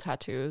visible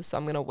tattoos. So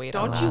I'm gonna wait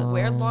on Don't that. you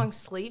wear Oh. long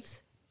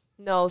sleeves?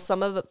 No, some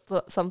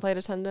flight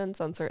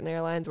attendants on certain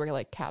airlines wear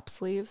like cap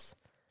sleeves,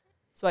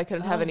 so I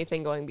couldn't have Oh.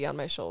 anything going beyond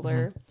my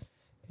shoulder.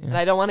 Yeah. And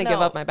I don't want to give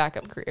No. up my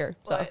backup career.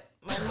 So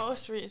But my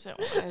most recent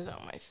one is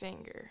on my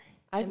finger.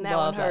 I And that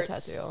love one that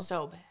hurts tattoo.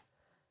 so bad.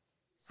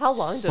 How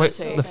long did Wait,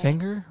 it take? the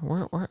finger?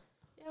 Where?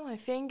 Yeah, my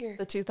finger.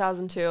 The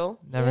 2002.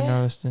 Never Yeah.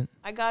 noticed it.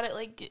 I got it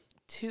like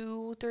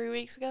 2-3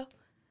 weeks ago.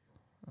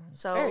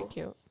 So Very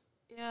cute.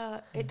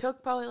 yeah, it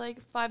took probably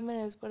like 5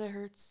 minutes, but it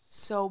hurts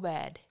so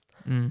bad.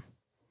 Mm.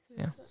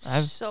 Yeah.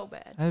 I've- So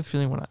bad. I have a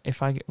feeling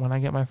when I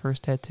get my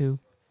first tattoo,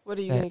 What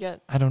are you that- gonna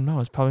get? I don't know.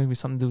 It's probably gonna be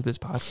something to do with this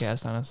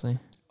podcast, honestly.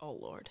 Oh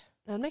Lord.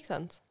 That makes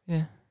sense.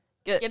 Yeah.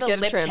 Get Get a a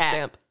lip tramp tat.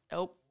 stamp.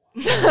 Nope.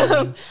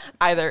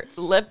 Either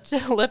lip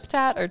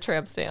tat or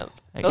tramp stamp.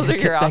 I- Those are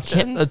your that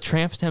can't- options. A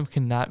tramp stamp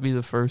cannot be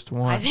the first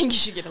one. I think you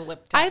should get a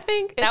lip I tat.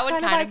 think That would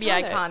kind of be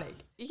iconic. iconic.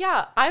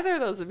 Yeah, either of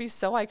those would be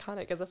so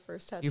iconic as a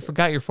first tattoo. You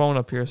forgot your phone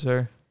up here,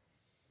 sir.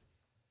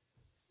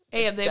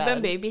 Hey, have It's they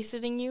been dead.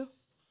 babysitting you?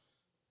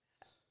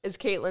 Is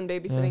Caitlin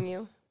babysitting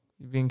you?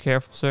 You being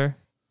careful, sir.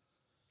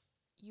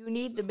 You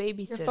need the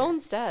babysitter. Your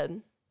phone's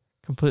dead.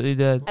 Completely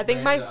dead. I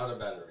think my out of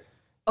battery.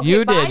 Okay,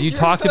 You bye, did. You Drew.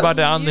 talked about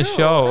it on the You.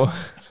 show.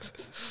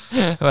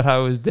 About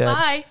how it was dead.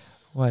 Bye.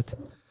 What?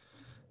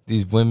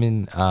 These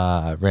women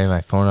ran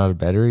my phone out of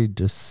battery,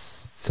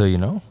 just so you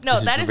know. No,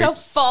 This that is a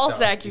false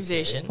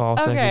accusation.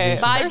 False okay.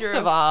 accusation. Bye, First Drew.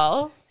 of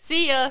all,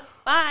 See ya.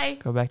 Bye.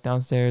 Go back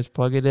downstairs.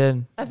 Plug it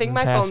in. I think and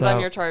my pass phone's on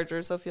out. your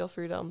charger, so feel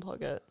free to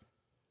unplug it.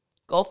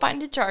 Go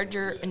find a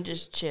charger and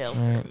just chill for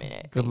a Alright.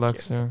 minute. Good Thank luck,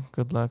 you. sir.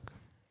 Good luck.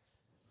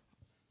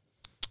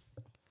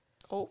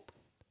 Oh,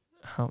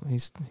 Oh,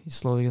 he's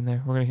slowly in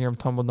there. We're gonna hear him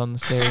tumble down the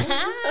stairs.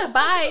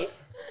 Bye.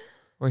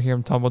 We're gonna hear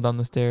him tumble down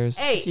the stairs.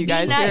 Hey, if you be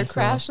guys hear a nice.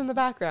 crash in the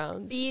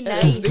background, Be it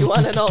nice. is the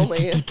one and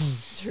only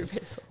Drew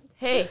Basil.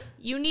 Hey,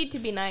 you need to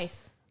be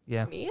nice.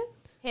 Yeah. Me?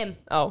 Him.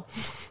 Oh,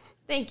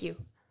 Thank you.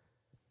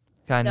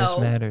 Kindness No.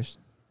 matters.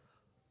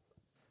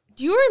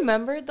 Do you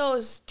remember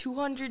those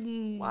 200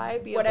 and Why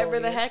be a whatever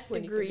the bully heck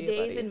when you can degree be a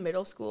days buddy? in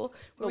middle school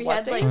where The we what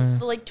had like days?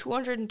 the, like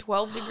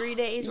 212 degree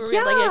days where we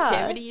had like Yeah.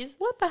 activities?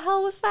 what the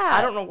hell was that?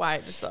 I don't know why I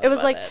just thought It was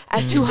about like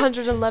that. at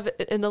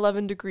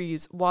 211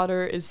 degrees,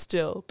 water is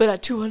still, but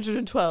at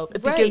 212,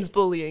 it Right. begins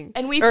bullying.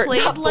 And we Or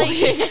played not like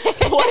bullying,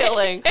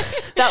 boiling.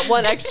 That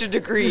one extra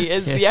degree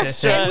is the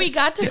extra. and we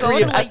got to go degree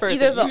to of like effort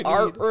either that the you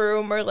art need.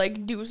 room or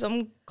like do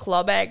some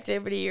club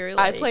activity or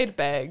like I played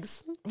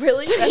bags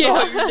really that's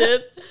all you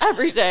did.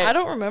 every day. I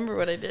don't remember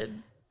what I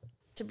did,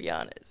 to be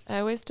honest. I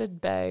always did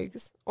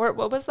bags. Or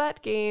what was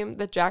that game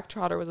that Jack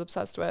Trotter was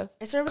obsessed with?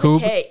 I started Coob?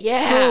 with a K.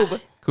 Yeah.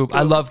 Coob. Coop.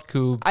 I loved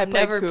Coob. I played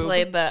Never Coob.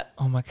 played that.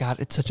 Oh my god,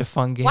 it's such a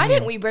fun game. Why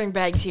didn't we bring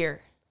bags here?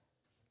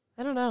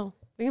 I don't know.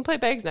 We can play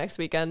bags next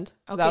weekend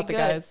Okay, without the good.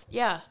 guys.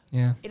 Yeah,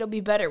 Yeah. it'll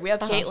be better. We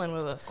have Uh-huh. Caitlin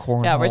with us.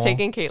 Cornhole. Yeah, we're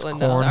taking Caitlin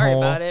now. Cornhole. Sorry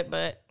about it,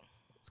 but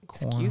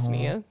Excuse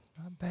me. Cornhole.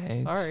 Not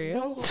bags. Sorry. you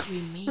know what we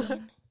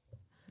mean.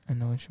 I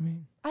know what you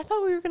mean. I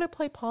thought we were going to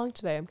play Pong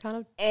today. I'm kind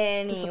of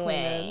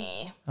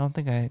Anyway, I don't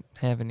think I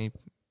have any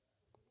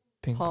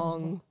ping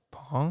Pong.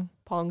 Pong?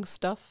 Pong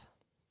stuff.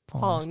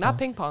 Pong. Pong, not stuff.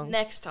 ping pong.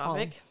 next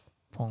topic.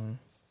 Pong.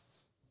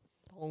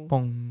 Pong.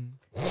 Pong.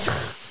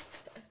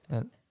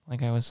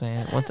 Like I was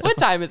saying, What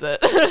time is it?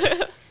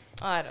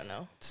 I don't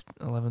know. It's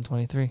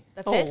 11:23.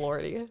 That's oh, it.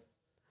 lordy.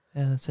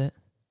 Yeah, that's it.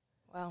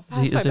 Wow. Past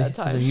my Is there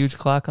bedtime. a huge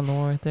clock on the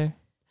wall right there?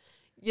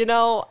 You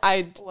know,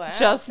 I Wow,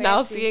 just now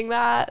fancy. seeing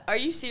that, Are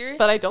you serious?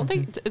 but I don't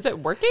think, is it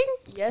working?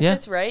 yes, Yeah.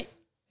 it's right.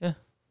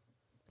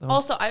 Oh,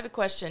 Also, I have a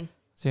question.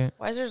 see,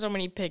 Why is there so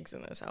many pigs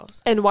in this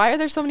house? And why are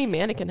there so many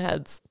mannequin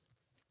heads?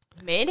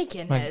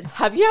 Mannequin My- heads.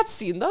 Have you not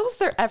seen those?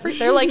 They're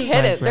like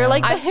hidden. They're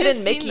like the I've hidden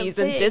just seen the Mickeys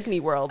in pigs. Disney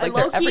World. I Like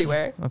they're low-key-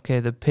 everywhere. Okay,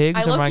 the pigs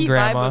I are my low-key vibe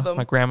grandma. with 'em.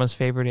 My grandma's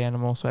favorite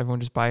animal, so everyone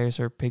just buys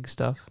her pig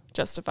stuff.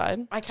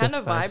 Justified. I kind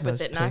of Justifies vibe with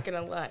those it, not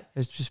gonna lie.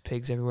 There's just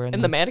pigs everywhere.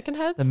 And the mannequin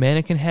heads? the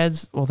mannequin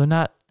heads, well, they're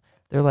not.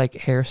 They're like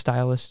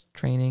hairstylist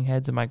training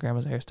heads, and my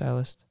grandma's a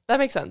hairstylist. That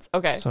makes sense.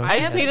 Okay. So I it's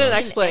just just needed an like-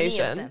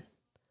 explanation.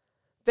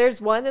 There's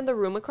one in the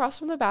room across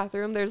from the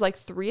bathroom. There's like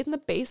 3 in the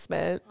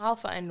basement. I'll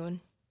find one.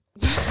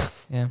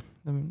 Yeah,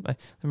 they're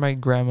my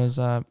grandma's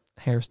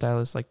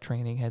hairstylist like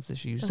training heads that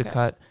she used to Okay.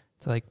 cut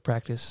to like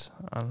practice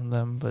on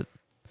them, but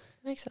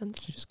Makes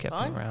sense. she just kept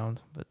Fun. them around.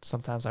 But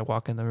sometimes I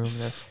walk in the room,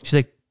 and she's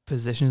like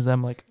positions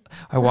them. Like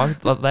I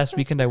walked last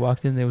weekend. I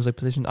walked in. There was like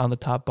positioned on the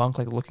top bunk,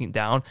 like looking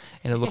down,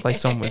 and it looked like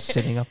someone was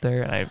sitting up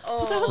there, and I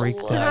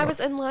freaked When I out. was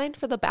in line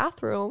for the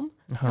bathroom,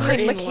 Uh-huh. like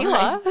In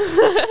Michaela,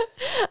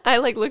 I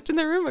like looked in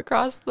the room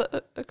across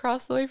the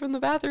way from the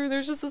bathroom.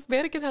 There's just this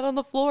mannequin head on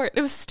the floor.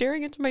 It was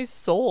staring into my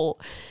soul,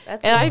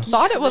 That's and I low-key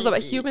thought it was a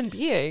creepy. human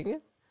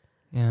being.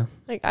 Yeah.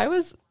 Like I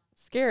was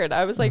scared.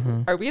 I was like,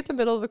 Mhm. "Are we at the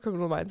middle of a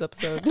Criminal Minds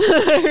episode?"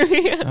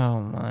 Oh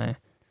my.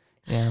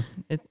 Yeah.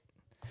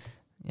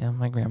 Yeah.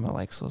 My grandma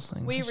likes those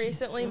things. We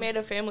recently made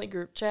a family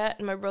group chat,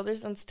 and my brother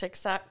sends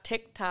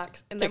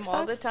TikToks in them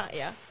all the TikToks? time.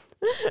 Yeah,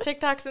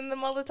 TikToks in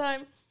them all the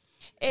time.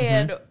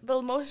 And the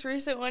most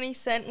recent one he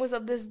sent was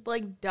of this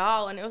like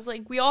doll, and it was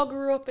like we all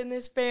grew up in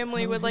this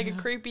family with like a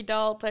creepy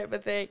doll type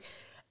of thing,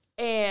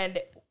 and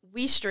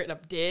we straight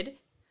up did.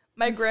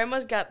 My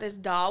grandma's got this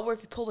doll where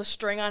if you pull the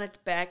string on its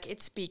back,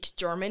 it speaks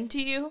German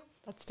to you.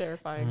 That's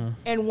terrifying. Mm-hmm.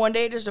 And one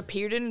day it just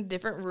appeared in a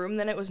different room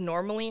than it was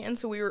normally in,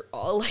 so we were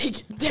all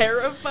like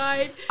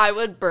terrified. I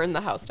would burn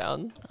the house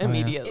down yeah.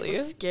 immediately. It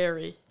was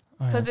scary.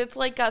 Oh, yeah. Because it's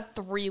like got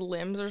 3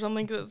 limbs or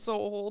something because it's so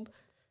old.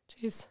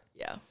 Jeez.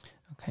 Yeah.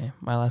 Okay.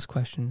 My last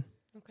question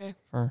Okay.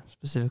 for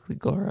specifically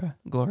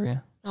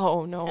Gloria.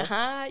 Oh no.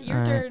 Uh-huh, your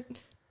All right. turn.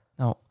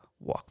 Now,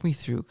 walk me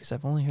through because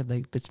I've only heard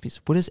like bits and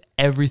pieces. What is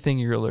everything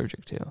you're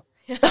allergic to?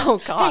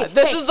 Oh God.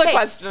 This is the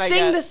question I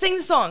get. Sing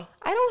the song.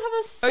 I don't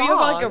have a song. Or you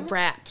have like a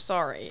rap,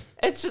 sorry.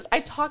 It's just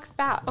I talk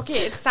fast. Okay,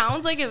 it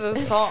sounds like it's a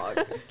song.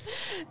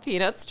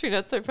 Peanuts, tree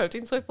nuts, soy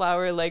protein, soy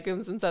flour,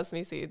 legumes, and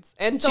sesame seeds,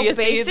 and So chia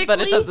seeds, but it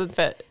basically- doesn't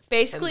fit.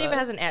 Basically, if And it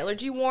has an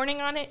allergy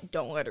warning on it,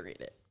 don't let her eat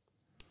it.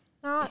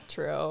 Not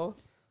true.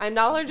 I'm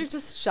not allergic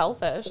to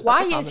shellfish. That's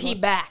Why a is common he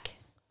one. back?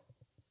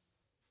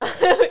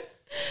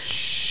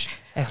 Shh.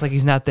 Act like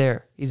he's not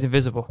there. He's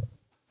invisible.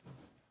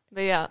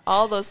 But yeah,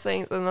 all those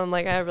things, and then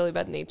like I have really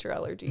bad nature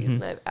allergies, Mhm.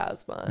 and I have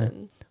asthma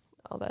and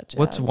all that. Jazz.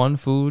 What's one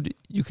food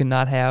you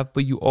cannot have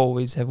but you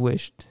always have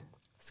wished?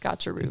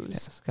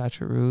 Scotcheroos?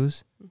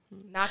 Scotcheroos.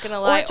 Not gonna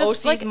lie, just,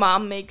 OC's like-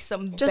 mom makes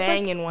some just, like,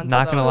 banging ones.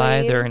 Not of gonna those. lie,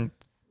 Plain- they're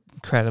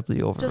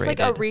incredibly overrated. Just like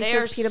a They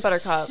are Reese's peanut butter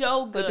cup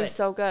so would be good.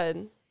 so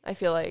good. I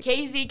feel like,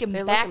 KZ can They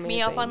look back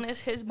me up amazing. on this.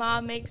 His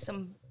mom makes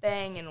some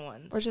banging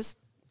ones. or just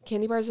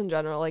candy bars in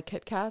general, like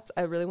Kit Kats.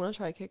 I really want to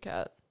try a Kit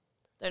Kat.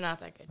 They're not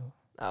that good.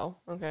 Oh,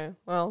 okay.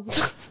 Well,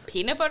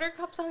 Peanut butter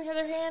cups, on the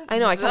other hand, I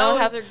know, I kinda those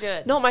have- are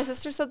good. no, my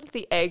sister said that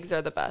the eggs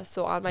are the best.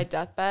 So on my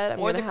deathbed, I'm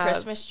Or gonna the have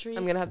Christmas trees.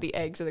 I'm gonna have the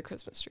eggs or the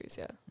Christmas trees.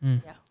 Yeah.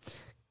 Mm. Yeah.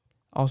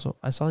 Also,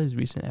 I saw these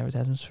recent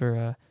advertisements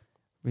for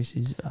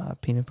Reese's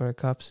peanut butter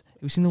cups.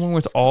 Have you seen the one where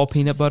it's all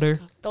peanut butter?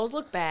 Those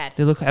look bad.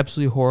 They look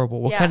absolutely horrible.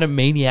 What Yeah. kind of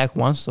maniac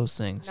wants those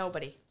things?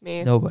 Nobody.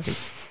 Me. Nobody.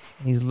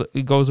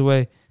 He goes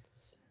away.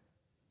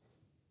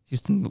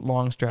 Just in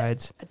long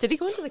strides. Did he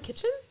go into the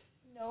kitchen?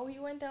 No, he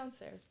went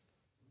downstairs.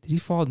 Did he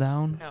fall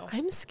down? No.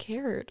 I'm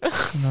scared.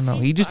 No.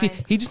 He's He just fine.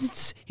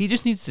 he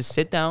just needs to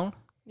sit down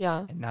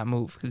yeah. and not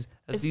move. Because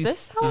Is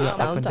this how I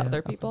sound to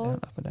other people?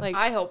 Like, Like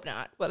I hope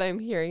not. what I'm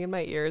hearing in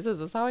my ears? Is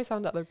this how I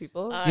sound to other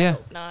people? I Yeah.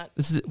 hope not.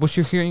 this is what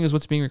you're hearing is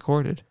what's being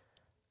recorded.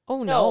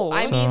 oh No, no.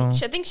 I mean,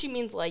 So- I think she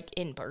means like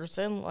in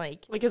person.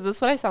 Like like, is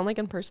this what I sound like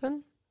in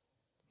person?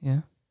 Yeah.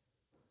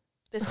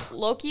 this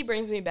low-key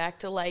brings me back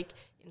to like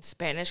in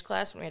Spanish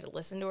class when we had to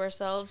listen to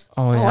ourselves.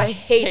 Oh yeah. I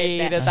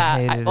hated that. that.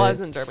 I hated I was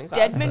it. in German class.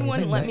 Deadman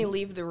wouldn't let Like- me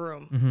leave the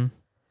room. Mm-hmm.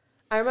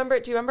 I remember.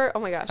 Do you remember? Oh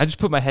my gosh. I just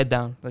put my head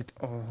down. Like,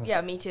 oh.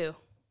 Yeah, me too.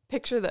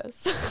 Picture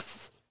this.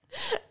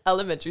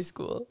 Elementary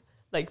school,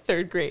 like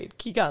 3rd grade,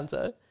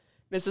 Kiganza.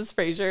 Mrs.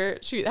 Fraser,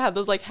 she had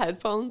those like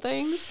headphone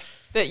things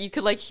that you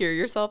could like hear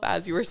yourself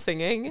as you were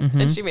singing,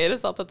 Mhm. and she made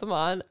us all put them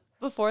on.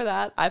 Before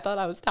that, I thought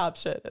I was top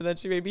shit, and then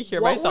she made me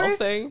hear What myself were-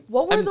 sing.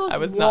 What were and those I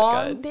was not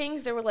long good.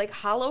 things? They were like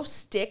hollow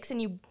sticks,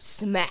 and you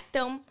smacked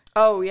them.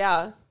 Oh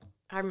yeah,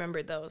 I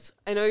remember those.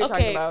 I know what you're Okay,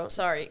 talking about.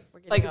 sorry. We're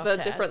getting Like off the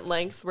task. different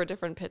lengths were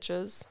different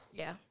pitches.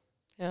 Yeah.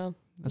 Yeah,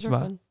 That's those are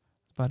about fun.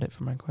 about it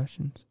for my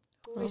questions.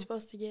 Who are we Oh.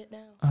 supposed to get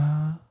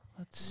now?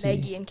 Let's see.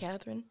 Maggie and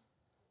Catherine.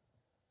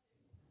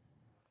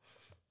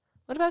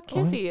 What about Oh,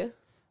 yeah. Kizzy?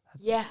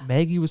 Yeah.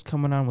 Maggie was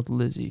coming on with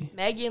Lizzie.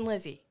 Maggie and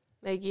Lizzie.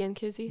 Maggie and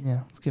Kizzy.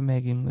 Yeah, let's get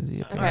Maggie and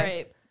Lizzie up Okay. here. All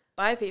right.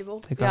 Bye, people.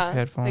 Take off your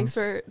headphones. Thanks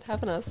for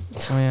having us.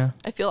 Oh yeah,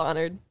 I feel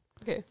honored.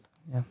 yeah.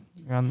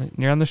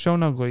 You're on the show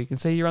now, Gloria. You can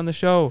say you're on the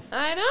show.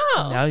 I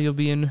know. Now you'll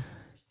be in.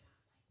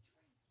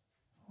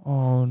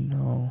 Oh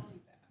no,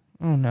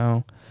 oh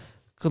no.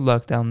 Good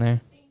luck down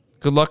there.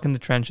 Good luck in the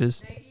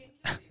trenches.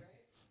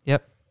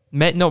 Yep.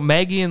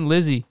 Maggie and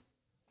Lizzie.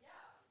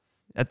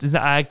 That's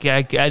not, I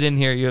didn't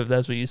hear you if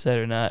that's what you said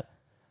or not.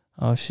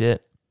 Oh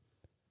shit.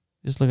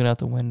 Just looking out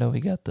the window, we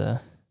got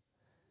the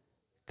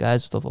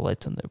guys with all the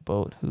lights on their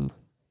boat who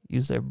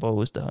use their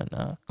bows to hunt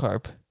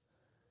carp.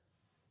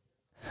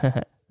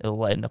 It'll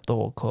lighten up the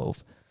whole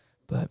cove.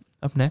 But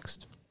up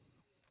next,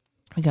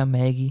 we got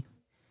Maggie,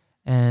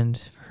 and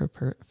her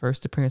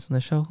first appearance on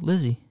the show,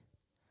 Lizzie.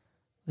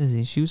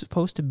 She was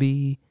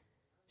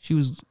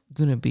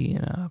gonna be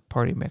in a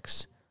Party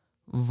Mix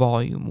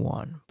Volume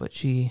 1, but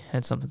she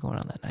had something going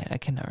on that night. I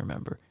cannot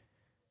remember.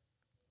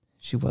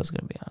 She was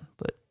gonna be on,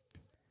 but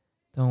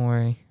don't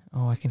worry,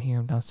 Oh, I can hear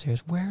him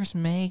downstairs. Where's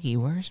Maggie?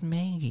 Where's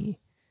Maggie?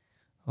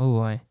 Oh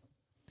boy.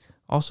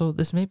 Also,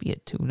 this may be a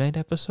 2-night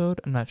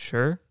episode. I'm not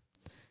sure.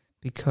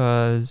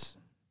 Because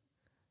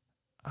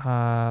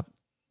I'm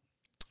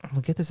going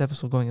to get this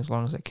episode going as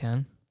long as I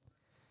can.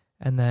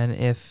 And then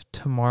if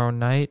tomorrow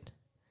night,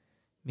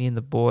 me and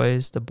the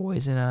boys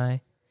and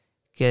I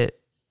get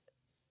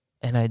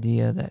an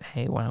idea that,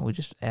 hey, why don't we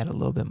just add a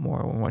little bit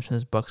more when we're watching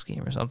this Bucks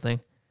game or something,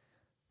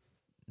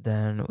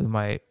 then we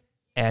might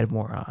add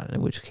more on,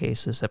 in which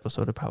case this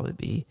episode would probably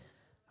be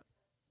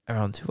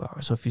around 2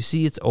 hours. So if you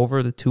see it's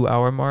over the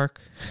 2-hour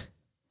mark,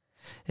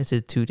 it's a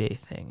 2-day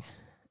thing.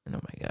 And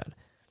oh my God.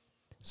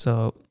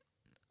 So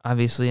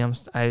obviously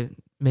I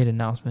made an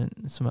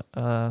announcement some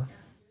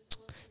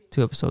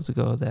 2 episodes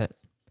ago that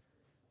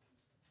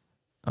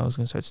I was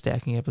going to start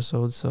stacking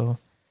episodes. So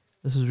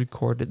this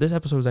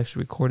episode was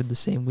actually recorded the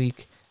same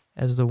week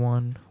as the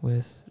one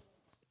with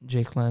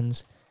Jake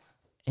Lenz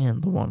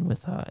and the one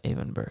with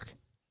Avon Burke.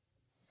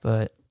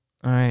 But,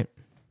 all right.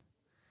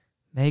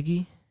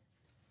 Maggie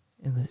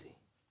and Lizzie.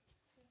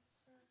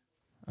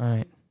 All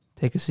right.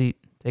 Take a seat.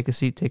 Take a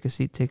seat. Take a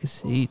seat. Take a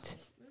seat.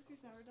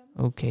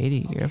 Oh,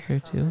 Katie, you're up here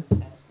too.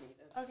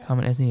 Okay.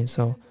 Comment as needed.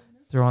 So,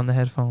 throw on the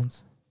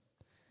headphones.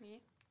 Me?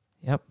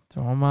 Yep,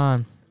 throw them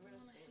on.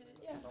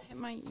 Hit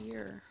my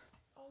ear.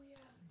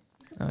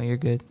 Oh, you're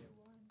good.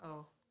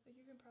 Oh.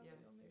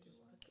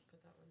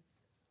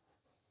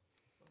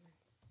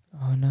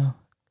 Oh no.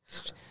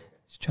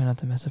 She's trying not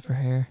to mess up her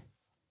hair.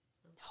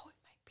 No, it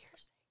might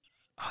pierce.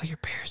 Oh, you're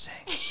piercing.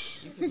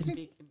 You can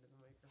speak into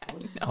the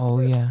microphone. Oh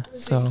yeah.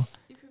 So,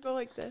 You could go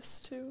like this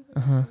too.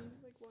 uh-huh.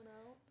 Like one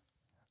out.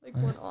 Like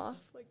Right. one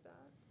off, like that.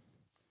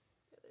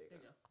 Yeah, there you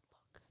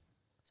go.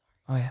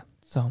 Oh yeah.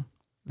 So,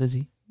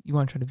 Lizzie, you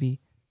want to try to be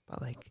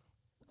about like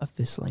a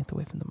fist length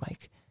away from the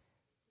mic.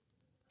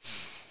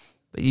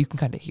 But you can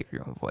kind of hear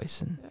your own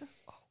voice and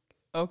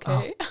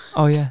Okay.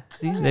 oh yeah.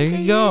 See, there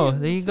you go. Okay,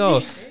 There you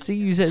go. See,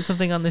 you said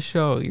something on the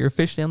show. You're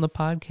officially on the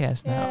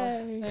podcast now.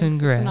 Yay. Thanks,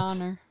 Congrats. It's an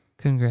honor.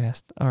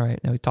 Congrats. All right.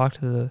 Now we talked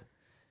to the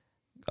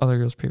other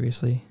girls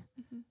previously.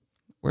 Mhm.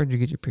 Where did you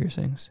get your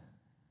piercings?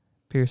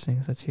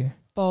 Piercings. Let's hear.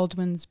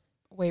 Baldwin's,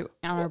 wait,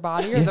 on our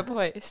body or Yeah. the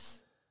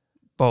place?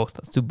 Both.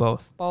 Let's do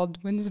both.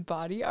 Baldwin's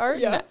Body Art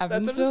Yeah, in that's what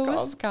it's Evansville,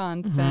 called.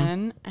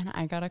 Wisconsin. And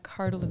I got a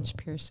cartilage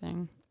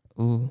piercing.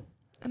 Ooh.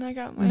 And I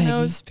got my Maggie.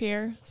 nose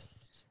pierced.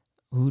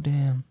 Ooh,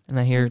 damn. And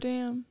I Oh, hear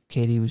damn.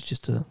 Katie was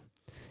just a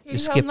Katie You held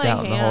skipped my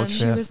out in the whole hand.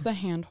 She trip. was the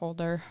hand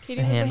holder.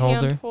 Katie A was hand the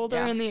holder? hand holder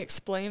Yeah. and the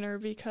explainer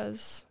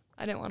because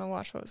I didn't want to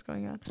watch what was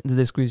going on. Did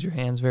they squeeze your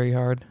hands very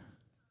hard?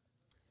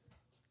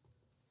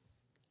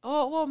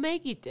 Oh, well,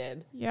 Maggie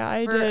did. Yeah,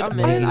 I For did. a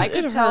minute, minute, I it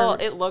could tell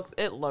hurt. it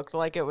looked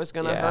like it was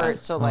gonna Yeah.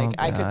 hurt. So Oh, like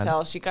I could God.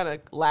 tell she kind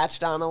of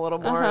latched on a little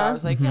more. And I Uh-huh.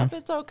 was like, Mhm. yep,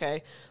 it's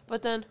okay.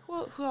 But then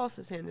who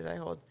else's hand did I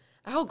hold?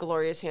 I held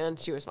Gloria's hand.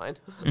 She was fine.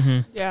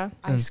 Mm-hmm. Yeah.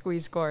 I Mm.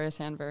 squeezed Gloria's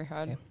hand very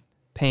hard. Okay.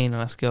 Pain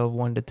on a scale of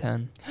 1 to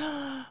 10.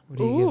 What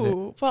do you give it?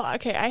 Ooh. Well,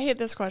 okay, I hate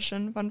this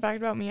question. Fun fact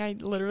about me, I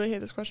literally hate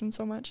this question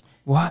so much.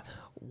 What?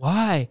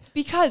 Why?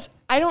 Because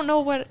I don't know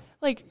what,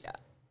 like,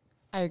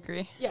 I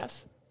agree.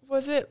 yes.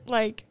 Was it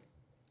like,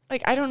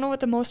 I don't know what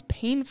the most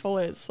painful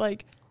is.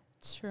 Like,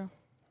 It's true.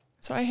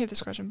 so I hate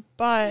this question.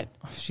 But,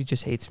 She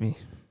just hates me.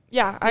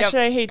 yeah,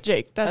 actually, I hate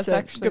Jake. That's it.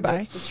 actually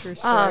Goodbye. the true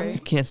story.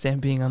 Can't stand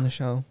being on the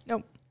show.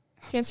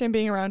 Can't stand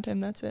being around him.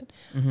 That's it.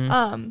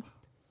 Mm-hmm.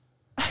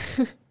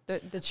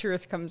 The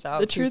truth comes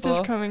out. The truth is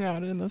people. coming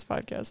out in this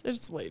podcast.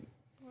 It's late.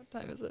 What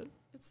time is it?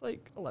 It's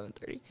like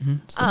 11:30.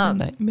 It's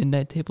the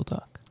midnight table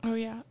talk. Oh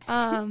yeah.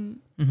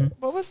 Mm-hmm.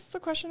 What was the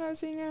question I was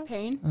being asked?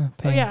 Pain. Pain,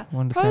 Oh yeah,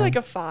 1 to probably 10. like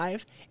a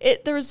 5.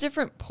 There was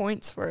different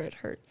points where it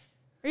hurt.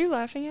 Are you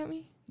laughing at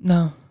me?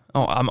 No.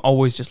 Oh, I'm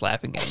always just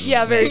laughing at you.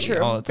 Yeah, very Maggie,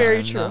 true. all the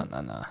Very time.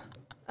 true.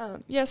 No.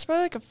 Yeah, it's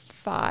probably like a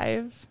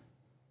 5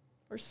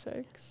 or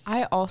 6.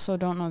 I also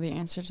don't know the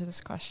answer to this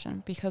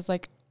question because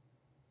like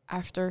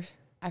after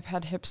I've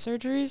had hip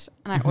surgeries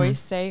and Mhm.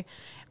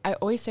 I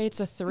always say it's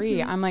a 3.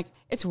 Mhm. I'm like,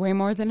 it's way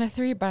more than a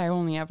 3, but I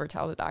only ever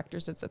tell the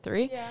doctors it's a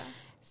 3. Yeah.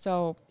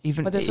 So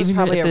Even, But this was even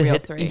probably at a the real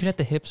hip, 3. Even at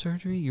the hip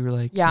surgery, you were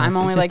like, yeah, I'm "It's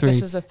only a like, 3."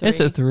 this is a 3. It's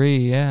a 3,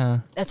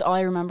 yeah. That's all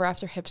I remember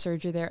after hip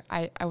surgery there.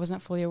 I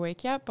wasn't fully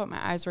awake yet, but my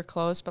eyes were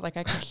closed, but like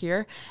I could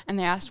hear. And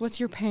they asked, what's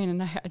your pain?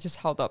 And I just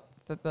held up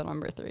the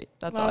number 3.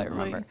 That's all I Lovely.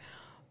 remember.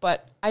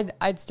 But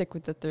I'd stick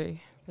with the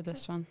 3 for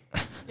this one.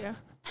 Yeah.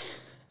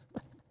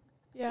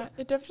 Yeah,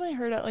 it definitely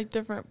hurt at like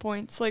different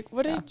points. Like,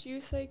 what Yeah. did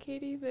you say,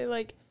 Katie? They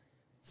like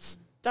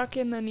stuck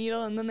in the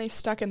needle and then they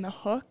stuck in the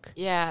hook.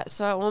 Yeah,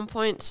 so at one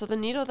point, so the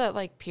needle that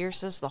like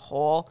pierces the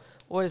hole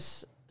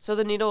was, so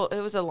the needle, it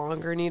was a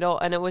longer needle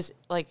and it was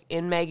like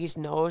in Maggie's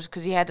nose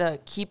because he had to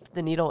keep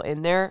the needle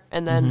in there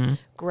and then Mhm.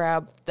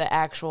 grab the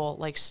actual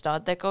like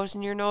stud that goes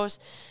in your nose.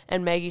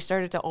 And Maggie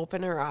started to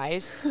open her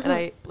eyes and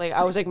I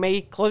was like,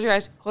 Maggie, close your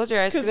eyes because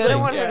I 'Cause, didn't like,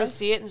 want her yeah. to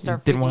see it and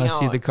start Didn't freaking want to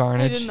see out. the I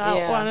carnage. did not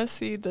Yeah. want to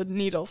see the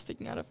needle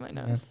sticking out of my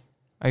Yeah. nose.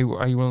 Are you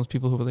one of those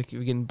people who like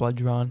you're getting blood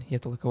drawn, you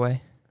have to look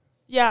away?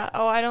 Yeah.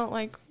 Oh, I don't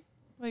like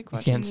You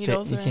watching can't stare.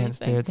 needles You or can't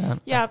anything. stare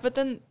down. Yeah, but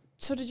then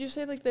So did you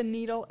say like the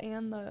needle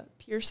and the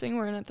piercing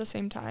were in at the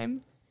same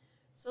time?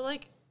 So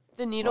like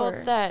the needle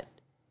Or- that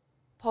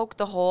poked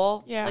the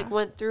hole, Yeah. like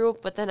went through,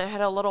 but then it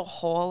had a little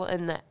hole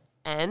in the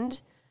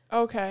end.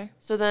 Okay.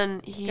 So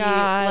then he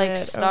Got like it,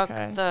 stuck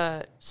okay.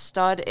 the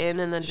stud in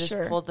and then just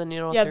Sure. pulled the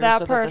needle Yeah, through that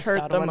so part that the hurt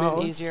stud the went in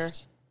most. easier.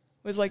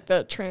 Was like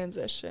the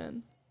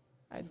transition,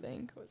 I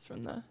think, was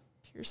from the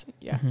piercing.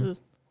 Yeah. Mhm. Ugh.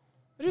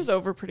 It was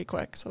over pretty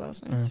quick, so that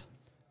was nice.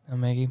 Now,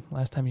 Maggie,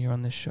 last time you were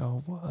on this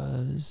show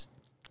was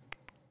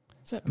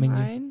Is it I mean,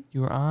 mine?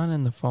 you were on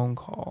in the phone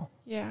call.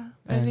 Yeah.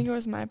 I And- think it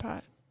was my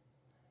pot.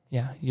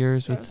 Yeah,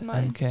 yours That with was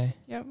mine. MK.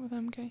 Yep, with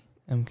MK.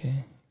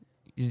 MK.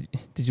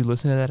 Did you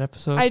listen to that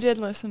episode? I did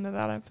listen to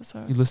that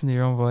episode. You listened to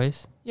your own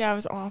voice? Yeah, it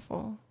was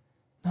awful.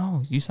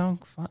 No, you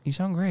sound fine. You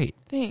sound great.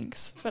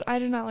 Thanks, but I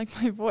did not like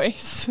my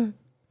voice.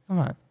 Come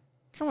on,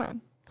 Come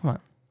on. come on.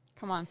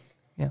 Come on.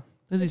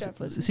 Lizzie, job,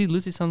 Lizzie. see,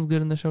 Lizzie sounds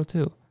good in the show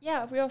too.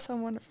 Yeah, we all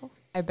sound wonderful.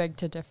 I beg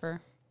to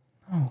differ.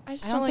 Oh, I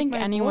just I don't, don't think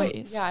like my anyone.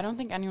 voice. Yeah, I don't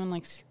think anyone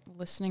likes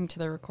listening to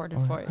the recorded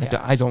oh, voice.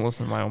 I don't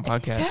listen to my own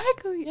podcast.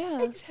 Exactly. Yeah.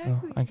 No,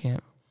 Exactly.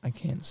 I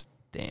can't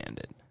stand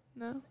it.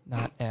 No.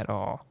 Not at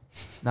all.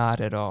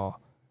 Not at all.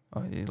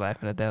 Oh, you're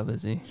laughing at that,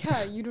 Lizzie?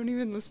 Yeah, you don't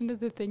even listen to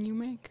the thing you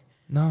make.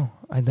 No,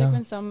 I It's like don't.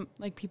 when some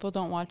like people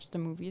don't watch the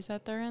movies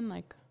that they're in.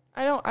 Like,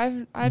 I don't. I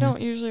Mhm.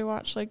 don't usually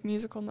watch like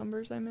musical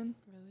numbers I'm in.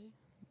 really?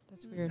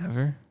 That's weird.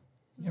 Ever?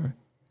 Never.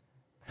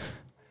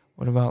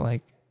 What about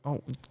like?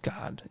 Oh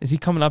God, is he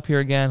coming up here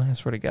again? I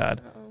swear to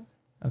God.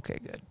 Uh-oh. Okay,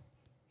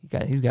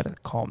 good. He's got to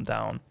calm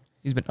down.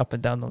 He's been up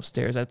and down those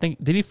stairs. I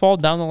think did he fall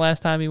down the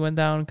last time he went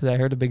down? Because I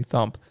heard a big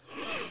thump.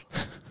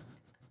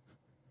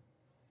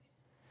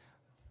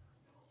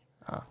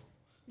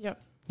 Yep.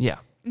 Yeah.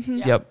 Mhm.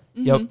 Yeah. Yep.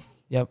 Yep. Mhm.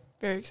 Yep.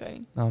 Very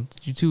exciting.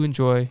 Did you two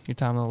enjoy your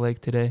time on the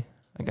lake today?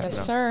 I got Yes,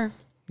 it. sir.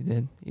 You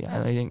did.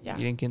 Yeah. Yes. You Yeah.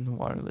 didn't get in the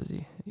water,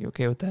 Lizzie. You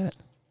okay with that?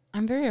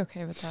 I'm very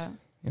okay with that,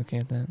 You okay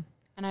with that?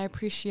 and I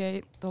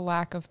appreciate the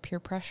lack of peer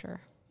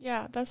pressure.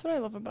 Yeah, that's what I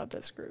love about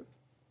this group.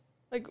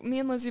 Like me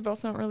and Lizzie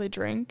both don't really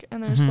drink,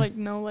 and there's Mhm. like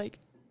no like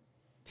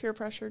peer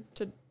pressure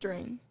to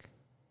drink,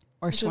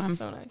 Or which swim. is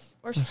so nice.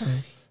 Or swim.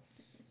 Okay.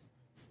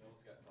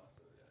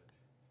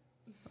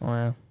 Oh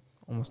yeah,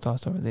 almost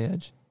tossed over the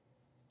edge.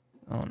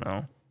 Oh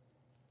no!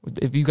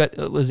 If you got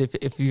Liz,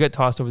 if you got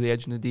tossed over the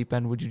edge in the deep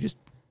end, would you just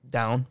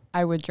down?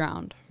 I would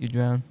drown. You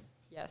drown?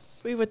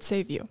 Yes. We would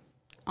save you.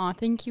 Aw,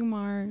 thank you,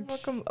 Marge.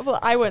 Welcome. Well,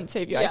 I wouldn't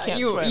save you. I Yeah, can't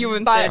you- swim. you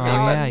wouldn't But save Oh me.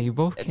 yeah, you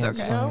both It's can't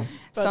okay. swim.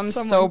 but Some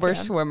someone sober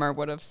can. swimmer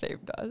would have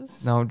saved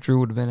us. No, Drew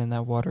would have been in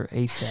that water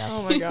ASAP.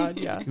 Oh my God.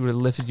 Yeah. He would have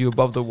lifted you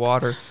above the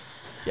water.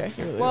 Yeah.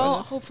 He really Well,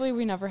 would. hopefully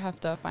we never have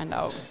to find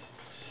out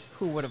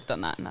who would have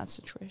done that in that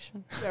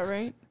situation. Yeah.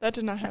 Right. That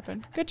did not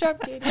happen. Good job,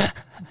 Katie.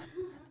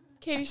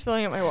 Katie's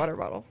filling up my water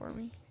bottle for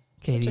me.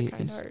 Such Katie a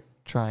kind is heart.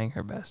 trying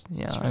her best.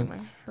 Yeah, Showing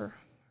her best.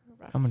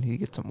 I'm gonna need to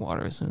get some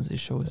water as soon as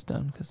this show is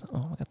done because I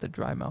got the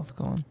dry mouth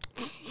going.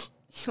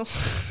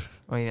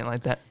 Oh, you didn't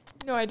like that?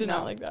 No, I did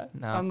not No. like that.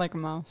 No. Sound like a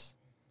mouse.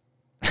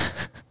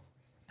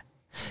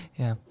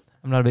 Yeah,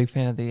 I'm not a big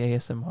fan of the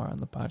ASMR on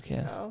the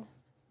podcast. No.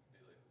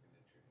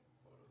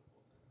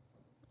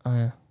 Oh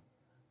yeah.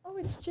 Oh,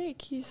 it's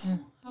Jake. He's, Yeah.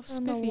 How he's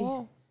on the spiffy.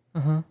 wall.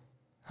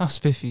 How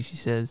spiffy, she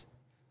says.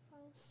 How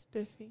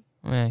spiffy.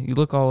 Yeah, you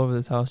look all over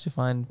this house, you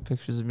find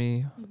pictures of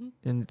me Mm-hmm.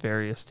 in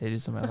various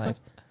stages of my life.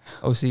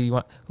 Oh, see, you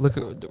want look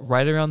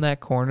right around that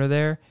corner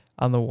there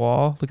on the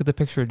wall. Look at the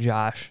picture of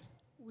Josh.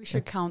 We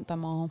should count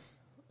them all.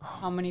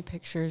 How many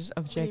pictures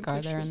of Jake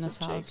are there in this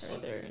house?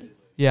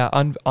 Yeah,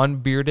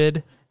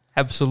 unbearded,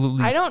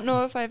 absolutely I don't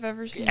know if I've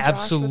ever seen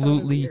Absolutely. Josh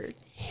without a beard.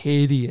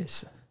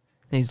 hideous.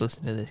 And he's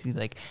listening to this. He's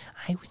like,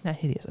 I was not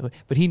hideous,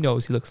 but he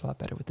knows he looks a lot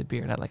better with the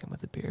beard. I like him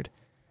with the beard.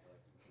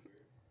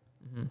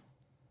 Mm-hmm.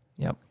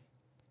 Yep.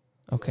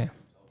 Okay.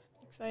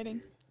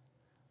 Exciting.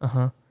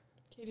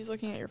 Katie's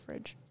looking at your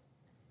fridge.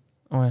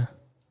 Oh yeah.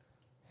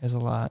 There's a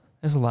lot.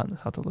 There's a lot in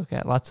this house to look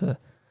at. Lots of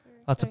Very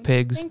Lots of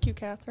exciting. pigs. Thank you,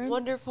 Catherine.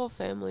 Wonderful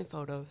family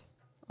photos.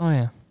 Oh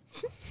yeah.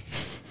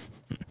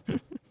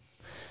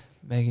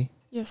 Maggie,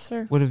 Yes,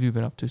 sir. what have you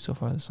been up to so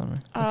far this summer?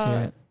 Let's hear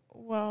it.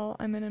 Well,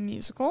 I'm in a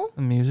musical.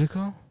 A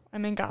musical?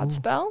 I'm in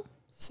Godspell.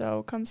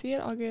 So come see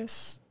it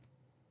August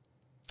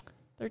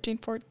 13th,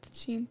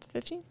 14th,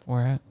 15th.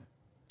 Where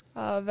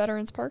at?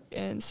 Veterans Park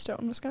in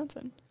Stoughton,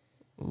 Wisconsin.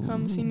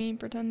 Come see Ooh. me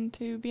pretend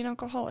to be an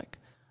alcoholic.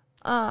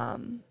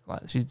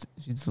 She's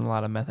doing a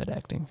lot of method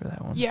acting for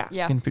that one. Yeah.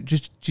 Yeah.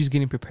 She's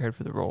getting prepared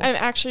for the role. I'm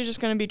actually just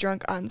going to be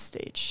drunk on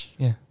stage.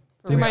 Yeah.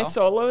 For Do my real.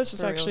 solo is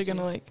just For actually going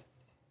to realsies. like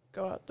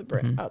go out the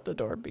Mhm. out the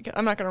door because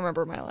I'm not going to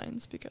remember my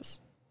lines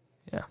because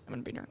Yeah. I'm going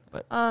to be drunk.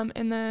 But-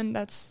 and then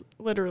that's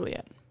literally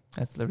it.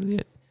 That's literally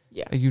it.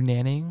 Yeah. Are you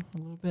nannying a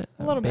little bit?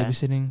 A little bit.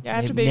 Babysitting? Yeah, I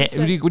have to What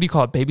babysit. do you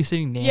call it?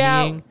 Babysitting? Nannying?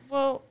 Yeah.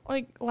 Well,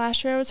 like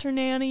last year I was her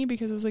nanny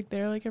because it was like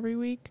there like every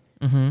week,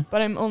 Mm-hmm.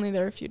 but I'm only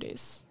there a few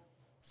days.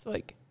 So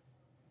like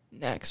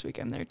next week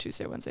I'm there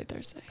Tuesday, Wednesday,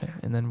 Thursday.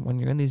 And then when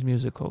you're in these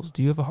musicals,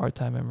 do you have a hard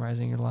time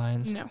memorizing your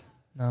lines? No,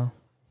 No.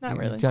 not You-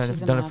 really. You've done,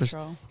 She's a done it for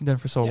natural. you've done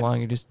it for so Yeah. long.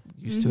 You're just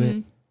used to it.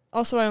 Mhm.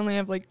 Also, I only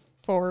have like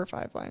 4 or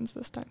 5 lines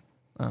this time.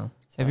 Oh.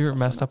 So Have you that's ever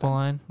also messed not up a bad.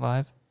 line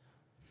live?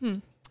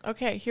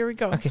 Okay, here we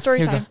go. Okay, Story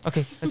here we go. time.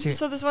 Okay, let's hear it.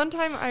 So this one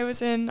time I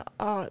was in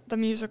the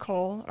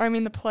musical,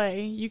 the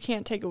play, You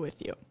Can't Take It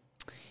With You.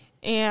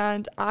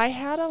 And I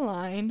had a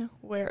line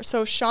where,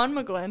 so Sean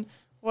McGlynn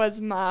was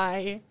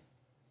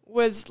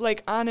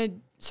like on a,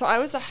 so I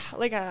was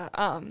like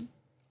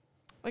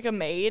a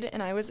maid,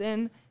 and I was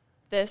in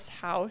this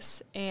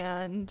house,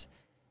 and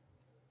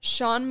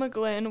Sean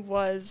McGlynn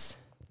was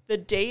the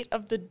date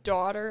of the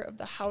daughter of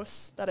the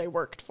house that I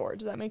worked for.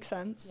 Does that make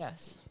sense?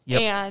 Yes.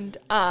 Yep. And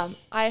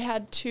I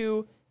had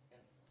to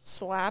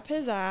slap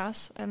his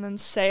ass and then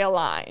say a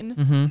line.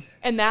 Mm-hmm.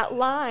 And that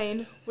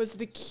line was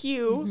the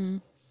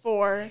cue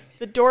for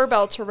the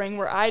doorbell to ring,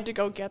 where I had to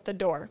go get the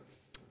door.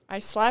 I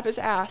slap his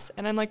ass,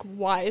 and I'm like,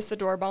 why is the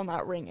doorbell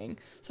not ringing?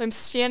 So I'm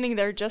standing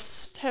there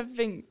just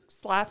having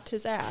slapped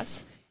his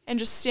ass and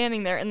just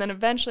standing there. And then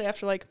eventually,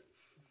 after like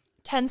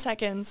 10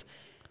 seconds,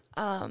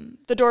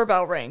 the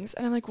doorbell rings.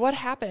 And I'm like, what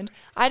happened?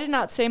 I did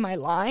not say my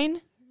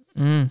line.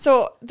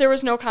 So there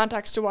was no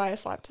context to why I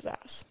slapped his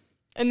ass.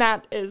 And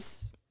that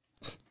is,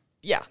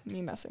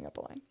 me messing up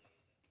a line.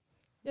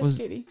 Yes,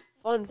 Katie.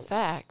 Fun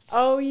fact.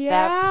 Oh, yeah.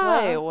 That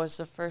play was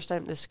the first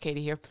time, this is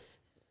Katie here.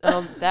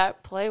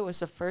 That play was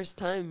the first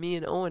time me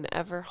and Owen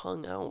ever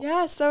hung out.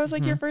 Yes, that was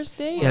like your first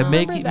date. Yeah, I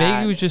remember that.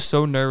 Maggie was just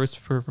so nervous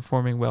for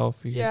performing well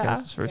for you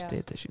guys' first Yeah.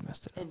 date that she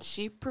messed it up. And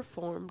she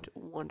performed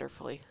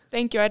wonderfully.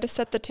 Thank you. I had to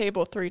set the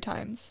table 3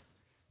 times.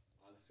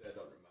 Honestly, I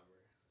don't remember.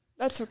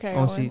 That's okay.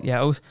 OC,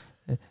 Owen.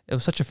 it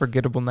was such a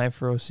forgettable night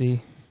for OC.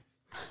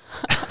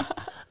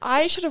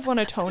 I should have won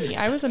a Tony.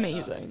 I was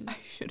amazing. I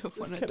should have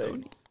Just won a kidding.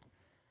 Tony.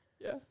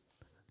 Yeah.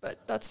 But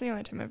that's the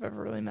only time I've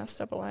ever really messed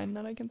up a line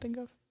that I can think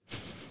of.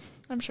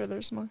 I'm sure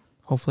there's more.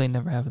 Hopefully it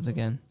never happens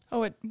again.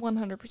 Oh, it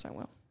 100%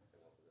 will.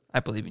 I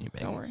believe in you,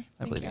 Maggie. Don't worry.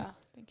 I Thank believe you. you.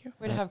 Thank you.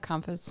 Way to have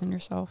confidence in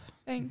yourself.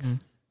 Thanks. Mhm.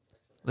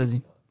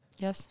 Lizzie,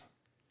 Yes.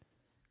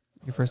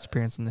 your first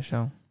appearance in the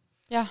show.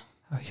 Yeah.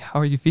 How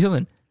are you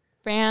feeling?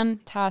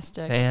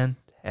 Fantastic.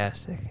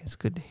 Fantastic. It's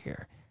good to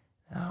hear.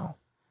 Now,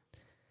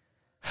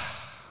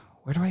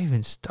 where do I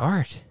even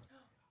start?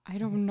 I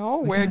don't know.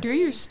 Where do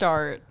you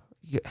start?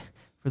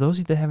 For those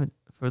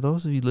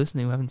of you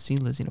listening who haven't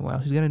seen Lizzie in a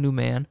while, she's got a new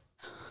man.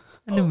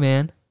 A new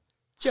man.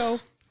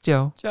 Joe.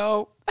 Joe.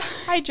 Joe.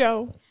 Hi,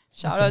 Joe.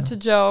 Shout out to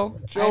Joe.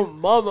 Joe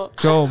Mama.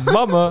 Joe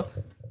Mama.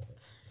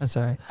 I'm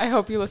sorry. I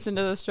hope you listen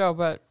to this, Joe,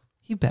 but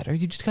He better.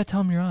 You just got to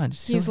tell him you're on.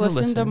 Just he's he'll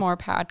listened to listen. more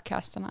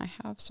podcasts than I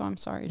have, so I'm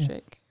sorry, Yeah.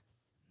 Jake.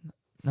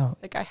 No.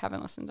 Like, I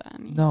haven't listened to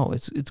any. No,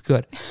 it's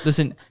good.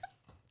 Listen,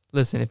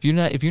 if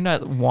you're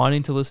not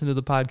wanting to listen to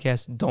the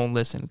podcast, don't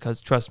listen, because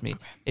trust me,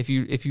 if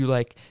you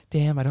like,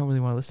 damn, I don't really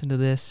want to listen to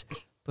this,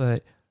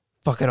 but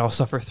fuck it, I'll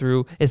suffer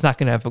through. It's not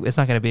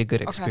gonna be a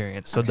good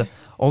experience. So the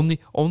only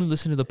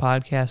listen to the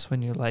podcast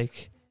when you're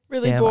like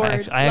Really damn,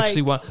 bored. I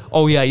actually want.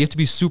 Oh yeah, you have to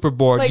be super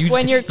bored. Like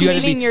when you're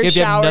cleaning your you have to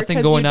have shower nothing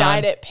because you going on.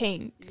 dyed it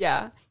pink.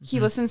 Yeah. He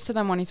listens to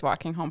them when he's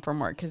walking home from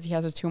work because he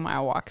has a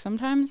 2-mile walk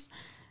sometimes.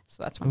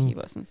 So that's when he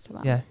listens to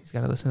them. Yeah, he's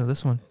got to listen to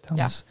this one. Tell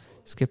him to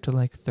skip to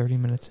like 30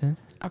 minutes in.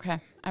 Okay,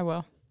 I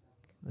will.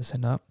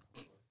 Listen up.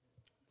 You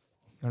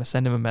want to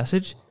send him a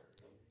message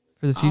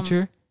for the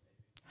future?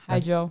 Hi,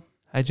 Joe.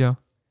 Hi, Joe.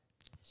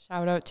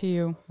 Shout out to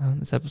you.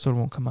 This episode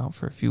won't come out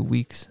for a few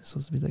weeks, so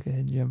this will be like a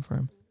hidden gem for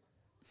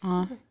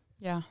him.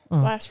 Yeah. Oh.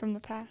 Blast from the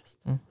past.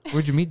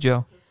 Where'd you meet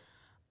Joe?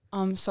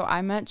 So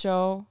I met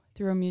Joe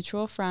through a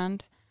mutual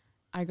friend.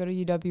 I go to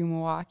UW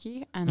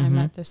Milwaukee, and I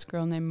met this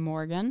girl named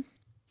Morgan.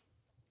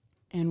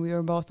 And we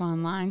were both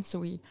online, so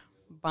we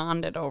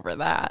bonded over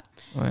that.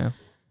 Oh, yeah.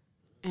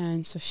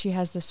 And so she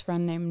has this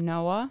friend named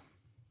Noah,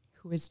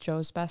 who is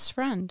Joe's best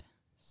friend.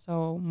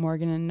 So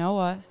Morgan and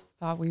Noah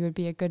thought we would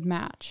be a good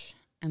match.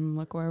 And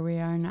look where we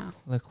are now.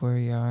 Look where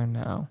you are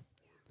now.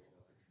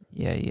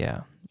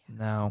 Yeah.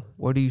 Now,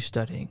 what are you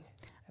studying?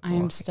 I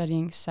am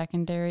studying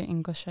secondary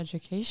English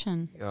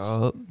education.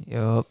 Yup.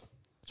 So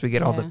we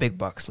get all the big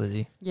bucks,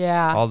 Lizzie.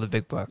 Yeah. All the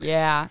big bucks.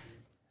 Yeah.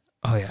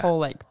 Oh, yeah. Whole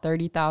like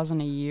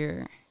 $30,000 a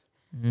year.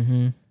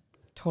 Mm-hmm.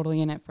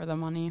 Totally in it for the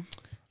money.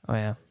 Oh,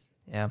 yeah.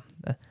 Yeah.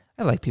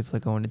 I like people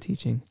that go into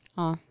teaching.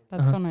 Oh,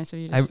 that's so nice of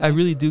you to say. I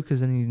really do,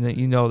 because then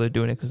you know they're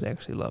doing it because they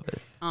actually love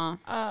it.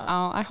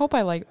 I hope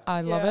I love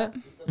it.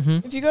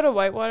 Mm-hmm. If you go to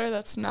Whitewater,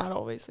 that's not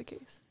always the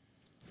case.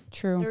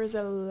 True. There is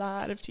a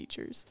lot of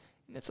teachers,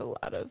 and it's a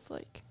lot of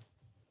like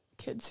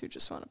kids who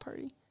just want to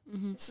party.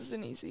 Mm-hmm. This is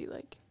an easy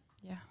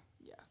Yeah.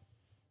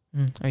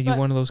 Are you But-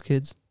 one of those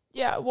kids?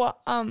 Yeah, well,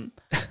 I'm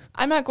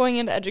not going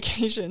into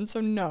education,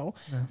 so no.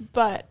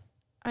 But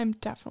I'm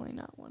definitely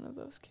not one of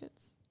those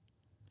kids.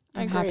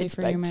 I'm My happy grades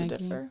for you, beg to Maggie.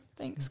 differ.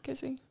 Thanks,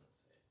 Kissy.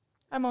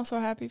 I'm also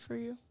happy for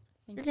you.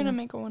 Thank You're gonna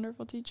make a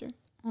wonderful teacher.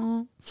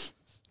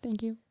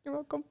 Thank you. You're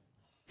welcome.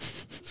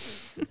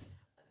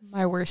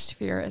 My worst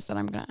fear is that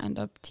I'm going to end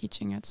up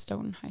teaching at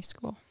Stoughton High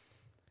School.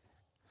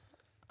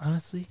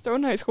 Honestly,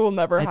 Stoughton High School will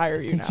never hire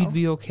I you think now. you'd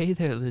be okay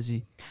there,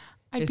 Lizzie.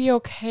 I'd It's- be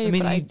okay, I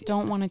mean, but I you-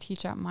 don't want to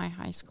teach at my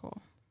high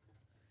school.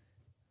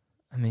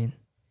 I mean,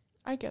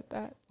 I get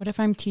that. What if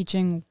I'm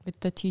teaching with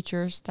the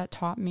teachers that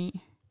taught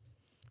me?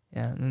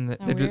 yeah, and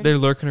that weird? they're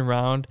lurking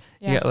around.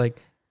 Yeah. Yeah,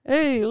 like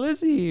Hey,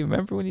 Lizzie,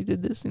 remember when you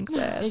did this in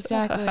class?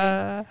 Exactly.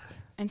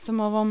 And some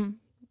of them,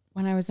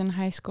 when I was in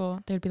high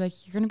school, they'd be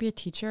like, "You're going to be a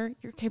teacher?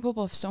 You're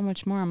capable of so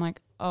much more." I'm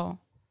like, "Oh,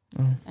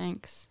 Mm.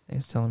 thanks."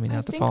 They're telling me I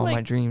not to think, follow my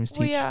like, dreams.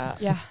 Well, Teach. yeah.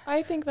 Yeah.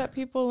 I think that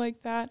people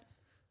like that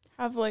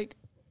have like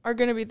are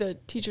gonna be the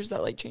teachers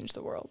that like change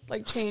the world,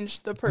 like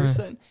change the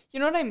person. You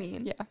know what I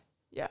mean? Yeah.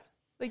 Yeah.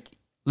 Like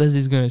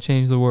Lizzie's gonna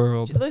change the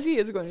world. Lizzie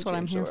is going That's to what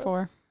I'm change the here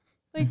world. for.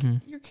 Like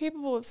Mhm. you're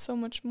capable of so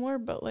much more,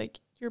 but like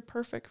you're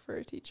perfect for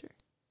a teacher.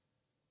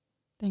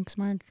 Thanks,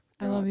 Marge.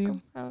 I You're love you.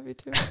 welcome. I love you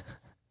too.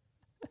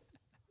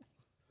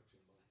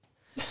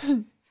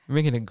 You're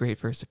making a great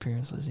first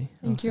appearance, Lizzie.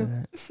 I'll Thank you. say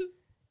that.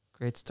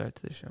 Great start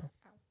to the show.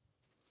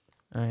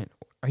 All right.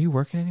 Are you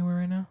working anywhere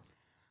right now?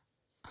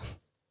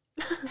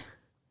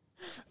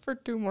 For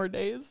 2 more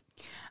days.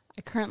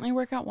 I currently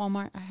work at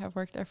Walmart. I have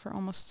worked there for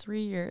almost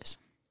 3 years.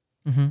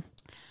 Mm-hmm.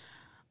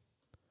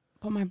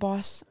 But my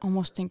boss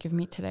almost didn't give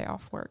me today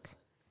off work.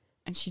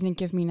 And she didn't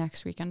give me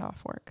next weekend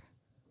off work.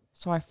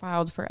 So I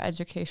filed for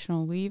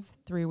educational leave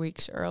 3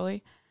 weeks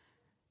early.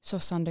 So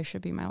Sunday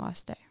should be my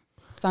last day.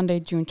 Sunday,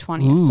 June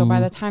 20th. So by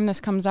Ooh. the time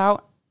this comes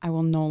out, I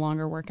will no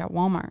longer work at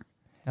Walmart.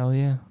 Hell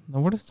yeah. Now,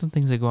 what are some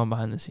things that go on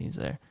behind the scenes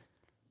there?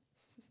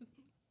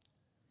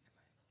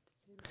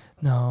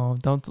 No,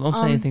 don't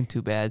say anything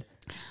too bad.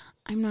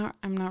 I'm not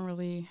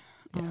really.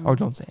 Yeah, or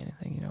don't say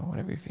anything. You know,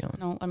 whatever you're feeling.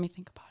 No, let me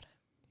think about it.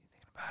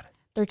 Think about it.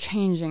 They're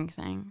changing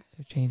things.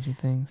 They're changing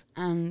things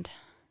And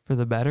for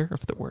the better or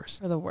for the worse.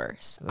 for the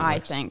worse, For the I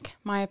worse. think.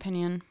 My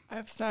opinion. I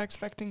was not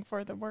expecting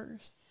for the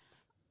worst.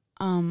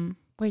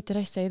 Wait, did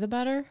I say the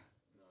better?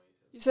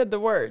 You said the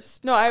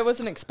worst. No, I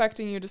wasn't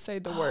expecting you to say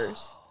the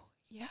worst.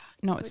 Yeah.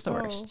 No, It's it's the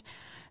like, worst.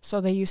 So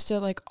they used to,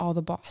 like, all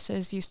the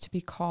bosses used to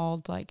be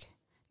called, like,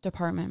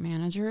 department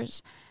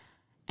managers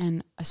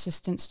and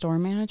assistant store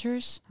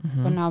managers,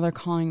 Mhm. but now they're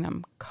calling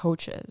them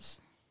coaches.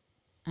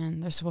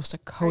 And they're supposed to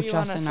Are coach you on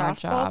us a in our softball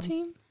job.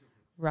 team?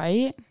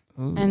 Right?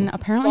 Ooh. And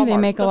apparently they Walmart,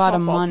 make a the lot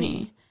of softball money.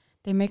 team.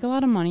 They make a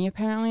lot of money,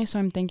 apparently. So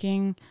I'm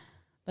thinking,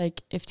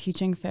 like, if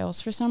teaching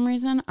fails for some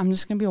reason, I'm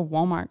just going to be a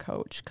Walmart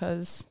coach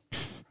because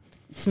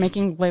it's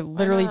making, like,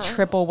 literally not?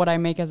 triple what I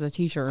make as a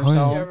teacher. Oh,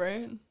 so Yeah,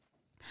 right.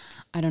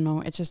 I don't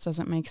know. It just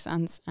doesn't make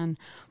sense. And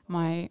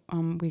my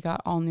we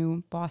got all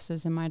new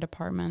bosses in my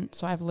department,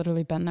 so I've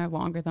literally been there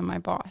longer than my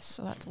boss.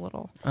 So that's a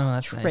little Oh,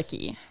 that's nice.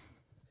 tricky.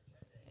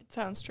 It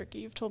sounds tricky.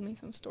 You've told me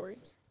some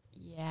stories.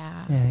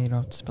 Yeah. Yeah, you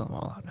don't have to spill them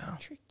all out now.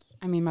 Tricky.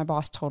 I mean, my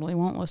boss totally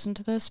won't listen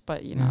to this,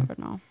 but you Yeah. never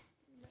know.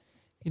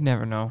 You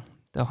never know.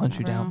 They'll hunt you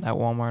Never down. know. That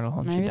Walmart will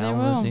hunt Maybe you they down,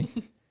 will. Lizzie.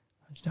 Hunt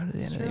you down to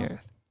the It's end of the true.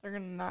 earth. They're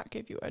going to not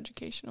give you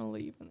educational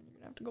leave, and then you're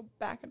going to have to go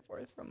back and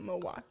forth from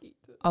Milwaukee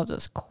to. I'll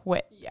just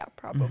quit. Yeah,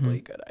 probably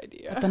Mhm. good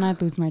idea. But then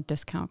I'd lose my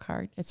discount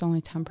card. It's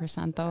only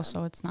 10% though,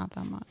 so it's not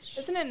that much.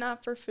 Isn't it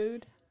not for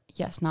food?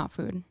 Yes, not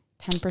food.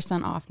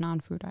 10% off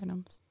non-food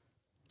items.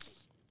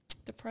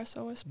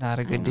 Depresso is. Not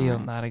a I good know, deal.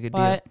 right? Not a good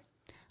But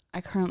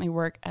I currently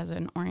work as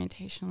an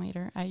orientation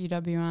leader at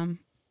UWM,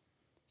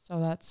 so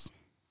that's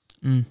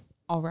deal. Mm.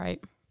 all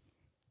right.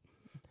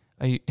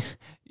 Are you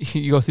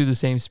you go through the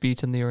same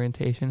speech in the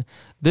orientation.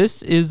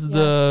 This is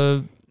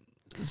the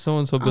so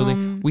and so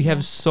building. We have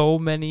yeah. so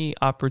many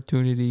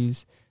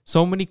opportunities,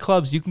 so many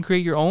clubs. You can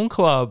create your own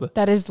club.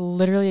 That is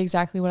literally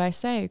exactly what I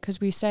say, because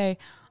we say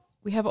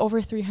we have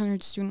over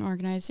 300 student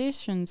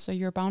organizations, so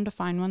you're bound to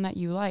find one that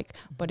you like.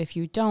 But if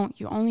you don't,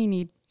 you only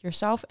need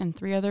yourself and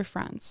 3 other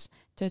friends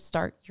to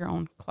start your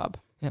own club.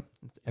 Yep,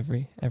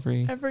 every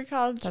Every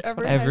college, That's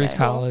every, what I every say. high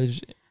school.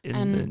 college in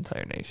And the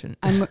entire nation.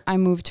 I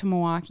moved to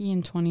Milwaukee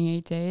in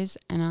 28 days,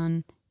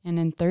 and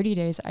in 30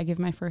 days I give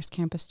my first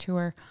campus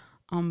tour.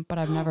 But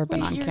I've never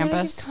been Wait, on you're gonna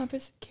give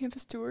campus.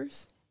 campus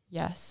tours.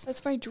 Yes,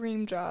 That's my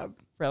dream job.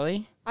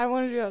 really. I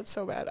want to do that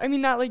so bad. I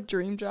mean, not like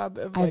dream job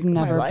of like I've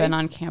never my been life.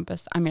 on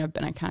campus. I mean, I've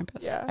been on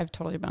campus. Yeah. I've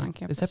totally been on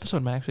campus. This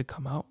episode might actually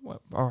come out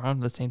around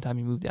the same time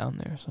you moved down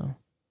there. So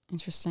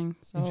Interesting.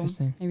 So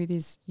interesting. maybe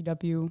these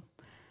UW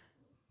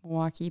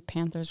Milwaukee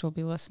Panthers will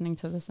be listening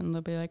to this and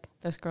they'll be like,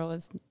 "This girl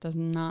does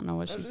not know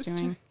what That she's is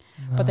doing."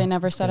 No, But they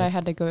never it's said good. I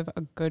had to give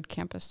a good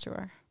campus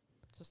tour.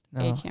 Just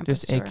No, a campus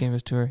just tour. a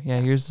campus tour. Yeah,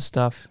 here's the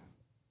stuff.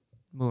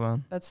 Move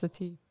on. That's the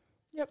T.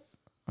 All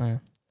right.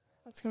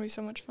 That's gonna be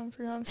so much fun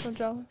for you. I'm so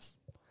jealous.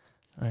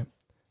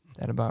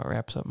 That about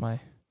wraps up my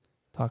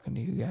talking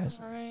to you guys.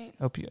 All right.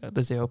 Hope you,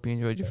 Lizzie. I hope you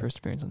enjoyed your first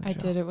appearance on the I show.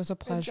 did. It was a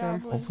Good pleasure.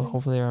 job, Lizzie.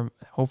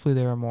 Hopefully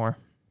there are more.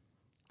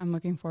 I'm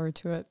looking forward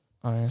to it.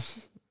 And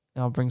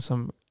I'll bring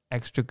some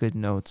extra good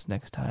notes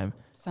next time.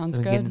 Sounds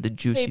So we get into good. the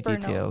juicy Paper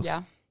notes. details.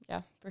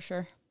 Yeah, for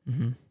sure.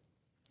 Mm-hmm.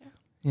 Yeah. I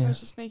Yeah. was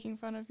just making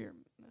fun of your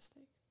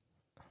mistake.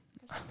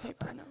 It's a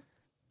paper note.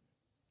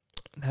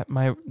 That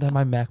my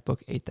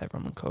MacBook ate that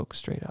rum and coke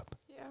straight up.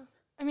 Yeah.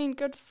 I mean,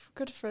 good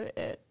for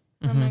it.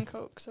 Mhm. Rum and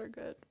cokes are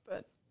good,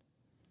 but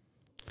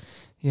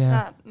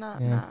Yeah.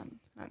 not Yeah.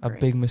 not A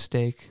great. big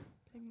mistake.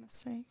 Big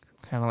mistake.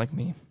 Kind of like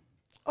me.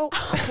 Oh,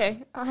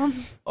 okay.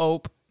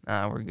 Oh.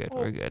 Nah, we're good. Oh.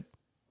 We're good.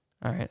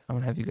 All right. I'm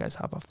gonna have you guys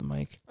hop off the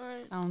mic. All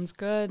right. Sounds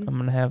good. I'm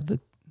gonna have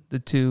the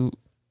two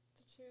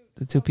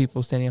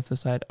people standing up to the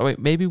side. Oh wait,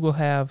 maybe we'll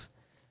have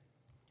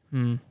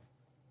Yeah.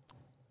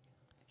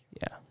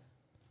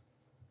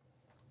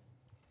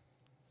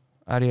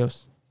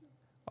 Adios.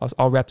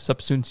 I'll wrap this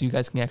up soon so you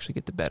guys can actually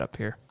get to bed up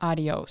here.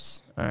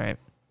 Adios. All right.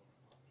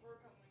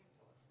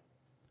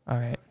 All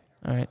right.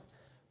 All right.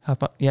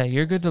 Hop on. Yeah,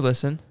 you're good to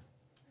listen.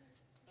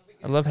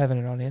 I love having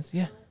an audience.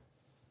 Yeah.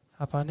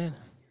 Hop on in.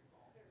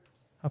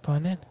 Hop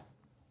on in.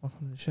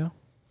 Welcome to the show.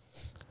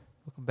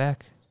 Welcome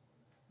back.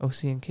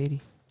 OC and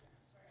Katie.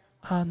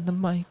 On the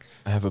mic.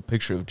 I have a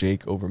picture of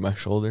Jake over my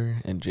shoulder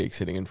and Jake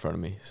sitting in front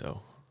of me,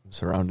 so I'm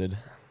surrounded.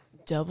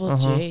 Double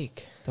Uh-huh.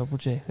 Jake. Double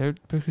J. There are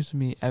pictures of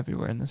me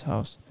everywhere in this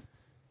house.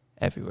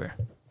 Everywhere.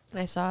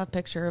 I saw a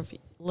picture of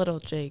little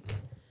Jake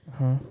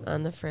Uh-huh.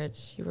 on the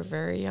fridge. You were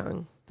very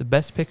young. The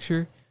best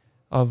picture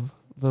of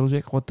Little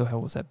Jake. What the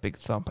hell was that big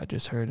thump I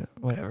just heard?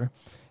 Whatever.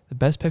 The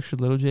best picture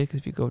of Little Jake is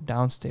if you go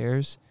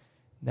downstairs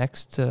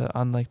next to,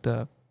 on like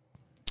the,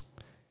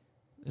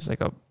 there's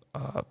like a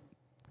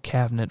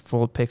cabinet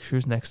full of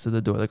pictures next to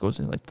the door that goes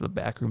in like to the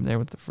back room there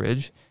with the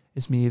fridge.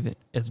 It's me,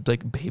 it's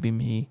like baby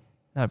me,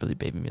 not really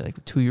baby me,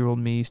 like 2-year-old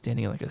me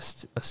standing in like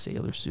a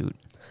sailor suit,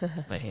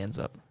 my hands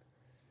up.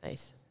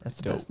 Nice. That's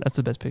the Dope. best. That's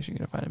the best picture you're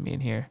gonna find of me in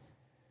here.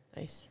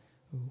 Nice.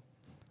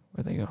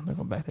 Where they go? They're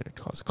going back there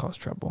to cause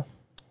trouble.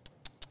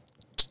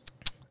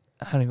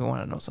 I don't even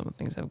want to know some of the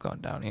things that have gone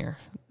down here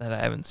that I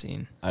haven't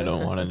seen. I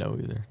don't want to know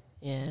either.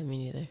 Yeah,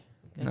 me neither.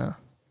 Good. No.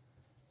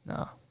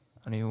 I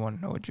don't even want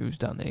to know what Drew's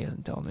done that he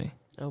hasn't told me.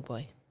 Oh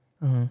boy.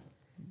 Uh-huh.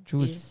 Drew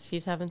was,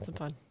 He's having some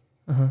fun.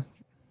 uh-huh.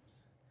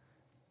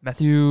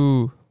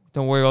 Matthew,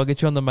 don't worry, I'll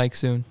get you on the mic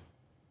soon.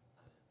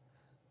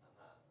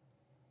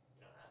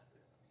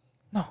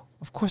 No,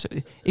 of course.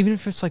 Even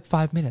if it's like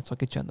 5 minutes, I'll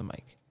get you on the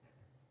mic.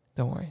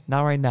 Don't worry.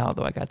 Not right now,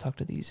 though. I gotta talk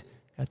to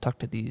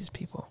these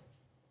people.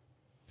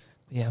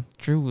 Yeah,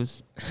 Drew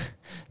was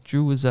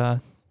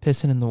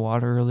pissing in the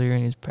water earlier,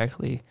 and he's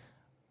practically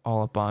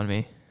all up on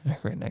me,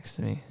 like right next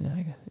to me. Yeah,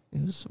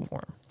 it was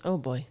warm. Oh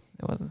boy.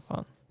 It wasn't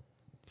fun.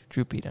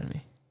 Drew peed on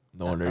me.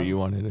 No wonder you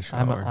wanted a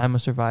shower. I'm a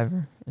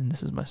survivor, and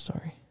this is my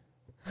story.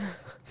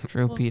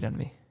 Drew peed on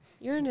me.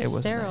 You're in It a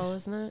wasn't sterile, nice.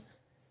 isn't it?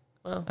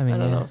 Well, I mean, I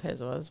don't yeah. know if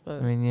his was,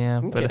 but I mean, yeah,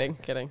 I'm but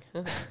kidding.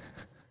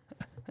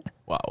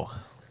 Wow.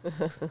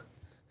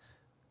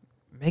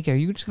 Maggie, are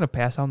you just gonna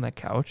pass out on that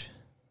couch?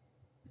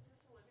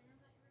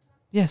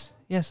 Yes.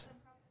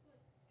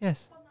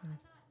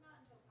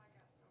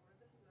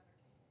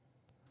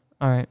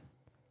 All right.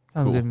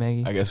 Sounds Cool. good,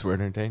 Maggie. I guess we're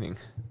entertaining.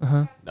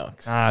 Uh-huh.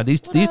 Nux.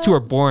 These two are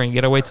boring. You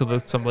gotta wait till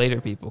some later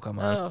people come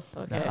on. Oh,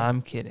 okay. No,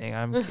 I'm kidding.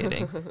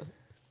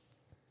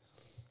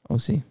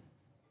 OC.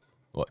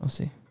 What?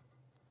 OC.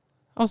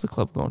 How's the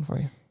club going for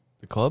you?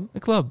 The club? The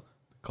club.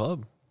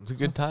 Club. It was a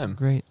good time.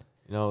 Great.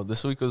 You know,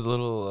 this week was a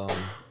little,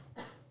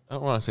 I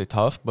don't want to say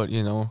tough, but,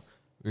 you know,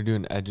 we were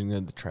doing edging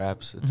of the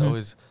traps. It's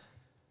Mhm.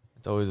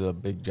 always a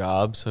big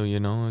job. So, you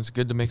know, it's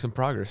good to make some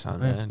progress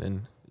on Right. that.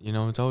 And, you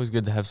know, it's always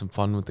good to have some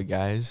fun with the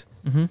guys.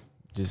 Mm-hmm.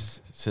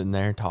 Just sitting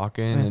there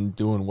talking Right. and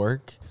doing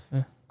work,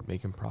 Yeah.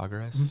 making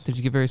progress. Did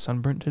you get very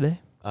sunburnt today?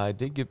 I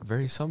did get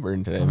very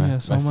sunburned today. Oh, my yeah,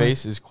 so my am I.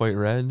 face is quite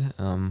red.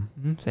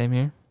 Same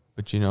here.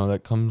 But, you know,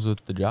 that comes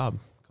with the job.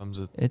 Comes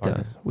with It part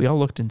of- does. We all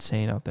looked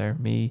insane out there.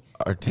 Me.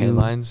 Our tan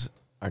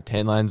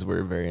lines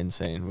were very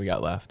insane. We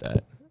got laughed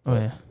at. Oh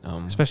yeah.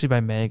 Um, Especially by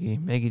Maggie.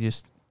 Maggie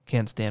just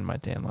can't stand my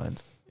tan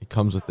lines. It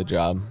comes with the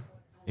job.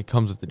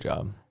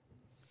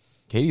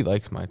 Katie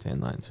likes my tan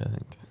lines, I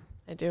think.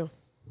 I do.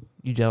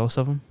 You jealous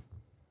of them?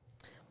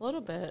 A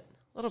little bit.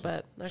 Not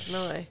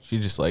gonna lie. She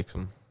just likes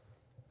them.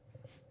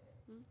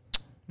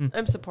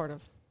 I'm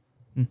supportive.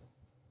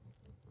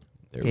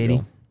 There Katie? we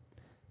go.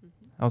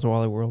 How's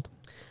Wally World?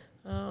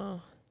 Oh,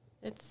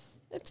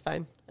 it's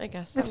fine. I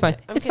guess. It's fine.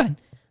 It's fine.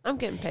 I'm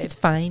getting paid. It's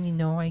fine. You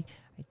know, I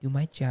do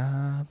my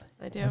job.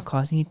 I do. I'm not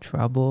causing you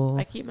trouble.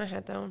 I keep my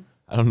head down.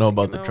 I don't know I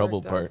about get the my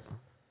trouble work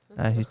done.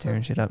 part. She's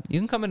tearing shit up. You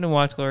can come in and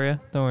watch,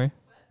 Gloria. Don't worry.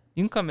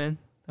 You can come in.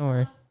 Don't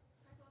worry.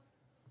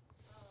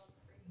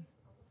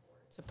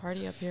 It's a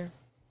party up here.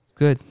 It's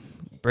good.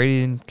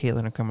 Brady and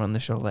Caitlin are coming on the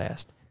show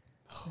last.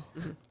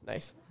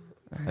 Nice.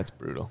 That's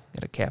brutal.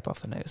 Got to cap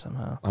off the night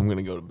somehow. I'm going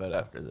to go to bed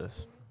after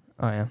this.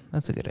 Oh, yeah.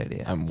 That's a good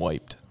idea. I'm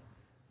wiped.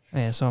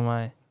 Yeah, so am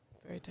I.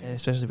 Very And tired.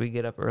 especially if we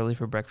get up early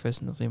for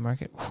breakfast in the flea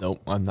market.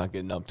 Nope, I'm not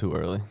getting up too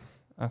early.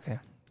 Okay.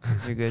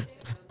 You're good.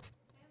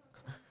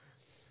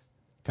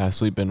 Gotta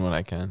sleep in when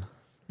I can.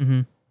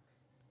 Mm-hmm.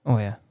 Oh,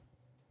 yeah.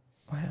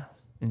 Oh, yeah.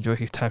 Enjoy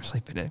your time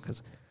sleeping in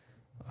because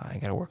I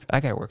got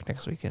to work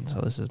next weekend,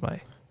 so this is my...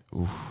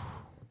 Oof.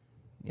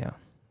 Yeah.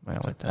 My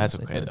only time That's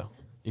sleeping okay, in. though.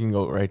 You can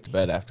go right to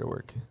bed after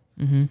work.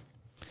 Mm-hmm.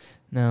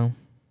 No.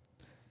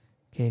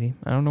 Katie,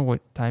 I don't know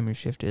what time your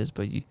shift is,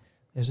 but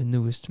there's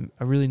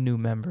a really new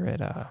member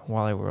at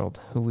Wally World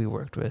who we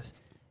worked with.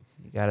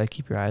 You got to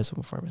keep your eyes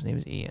open for him. His name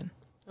is Ian.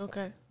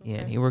 Okay.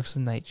 Ian, he works the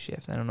night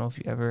shift. I don't know if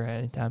you ever had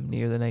any time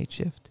near the night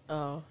shift.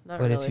 Oh, not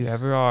But really. if you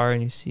ever are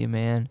and you see a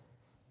man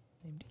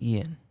named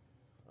Ian,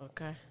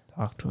 Okay.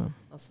 talk to him.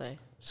 I'll say.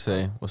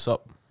 Say, what's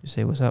up? Just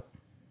say what's up.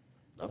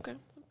 Okay.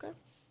 Okay.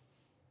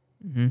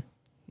 Mm-hmm.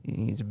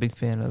 He's a big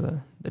fan of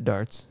the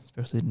darts,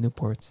 especially the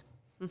Newports.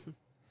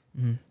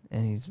 And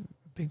he's a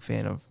big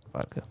fan of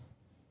vodka.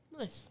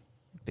 Nice.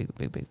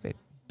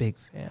 Big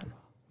fan.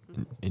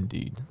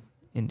 Indeed.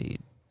 Indeed.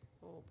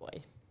 Oh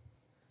boy.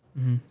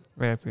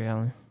 Right up your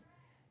alley.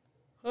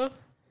 Huh?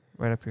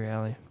 Right up your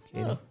alley,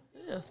 Katie. Oh,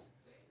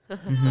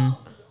 yeah.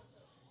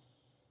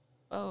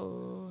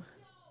 Oh.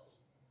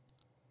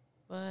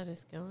 What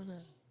is going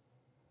on?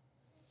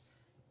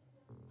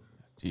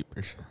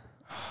 Jeepers.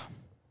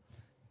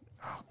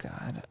 Oh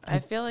God, I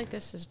feel like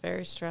this is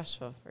very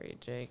stressful for you,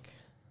 Jake.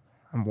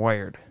 I'm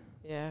wired.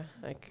 Yeah,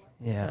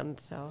 Yeah. can't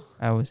tell.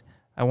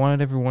 I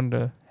wanted everyone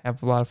to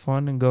have a lot of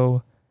fun and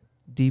go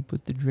deep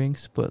with the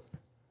drinks, but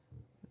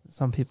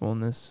some people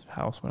in this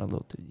house went a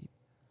little too deep.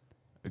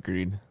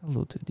 Agreed. A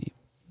little too deep.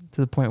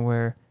 To the point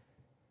where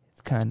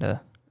it's kind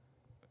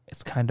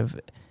of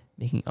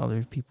making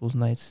other people's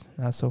nights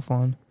not so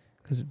fun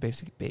because it's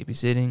basically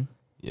babysitting,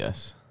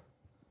 Yes.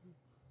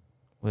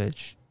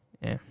 which,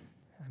 yeah,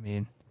 I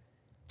mean,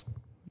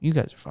 you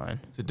guys are fine.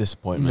 It's a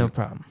disappointment. No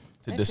problem.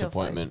 It's a I feel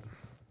disappointment.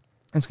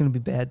 It's going to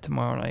be bad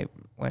tomorrow night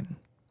when,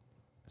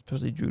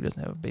 especially Drew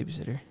doesn't have a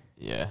babysitter.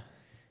 Yeah.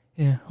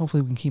 Yeah,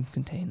 hopefully we can keep him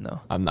contained, though.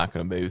 I'm not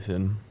going to babysit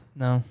him.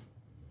 No,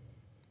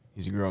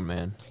 He's a grown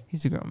man.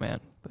 he's a grown man,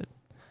 but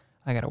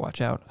I got to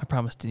watch out. I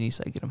promised Denise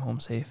I'd get him home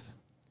safe.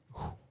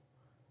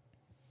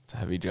 It's a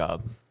heavy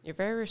job. You're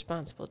very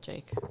responsible,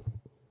 Jake.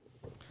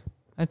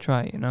 I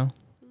try, you know.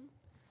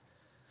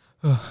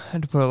 I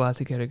had to put a lot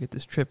together to get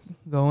this trip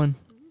going.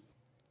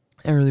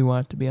 I really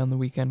wanted to be on the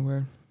weekend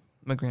where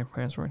my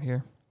grandparents weren't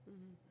here.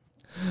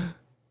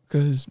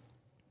 Because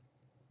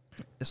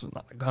this was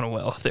not gonna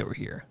well if they were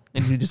here.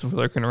 And you just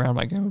lurking around.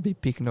 My grandma would be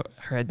peeking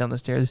her head down the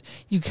stairs.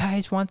 You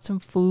guys want some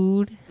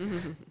food?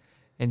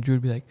 And Drew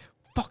would be like,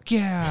 fuck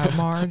yeah,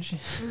 Marge.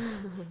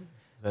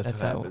 That's That's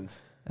what how- happens.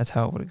 That's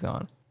how it would have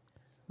gone.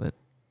 But,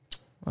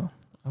 well,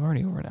 I'm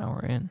already over an hour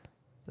in.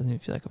 Doesn't even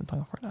feel like I've been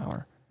talking for an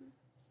hour.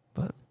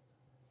 But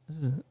this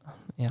is,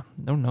 yeah,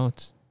 no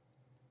notes.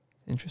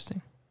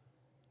 Interesting.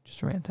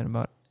 Just ranting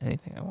about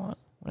anything I want,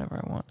 whenever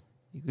I want.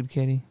 You good,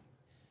 Katie?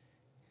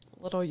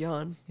 Little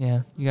yawn.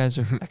 Yeah, you guys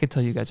are, I could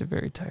tell you guys are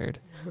very tired.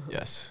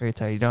 Yes. Very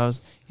tired. You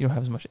don't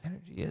have as much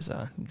energy as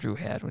Drew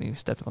had when he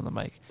stepped on the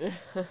mic. It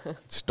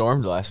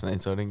stormed last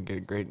night, so I didn't get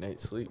a great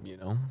night's sleep, you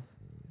know?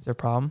 Is there a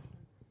problem?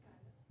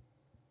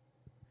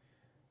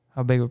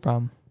 How big of a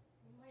problem?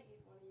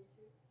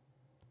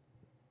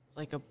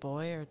 Like a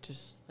boy or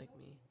just like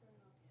me?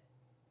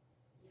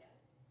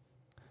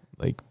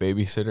 Like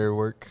babysitter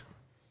work.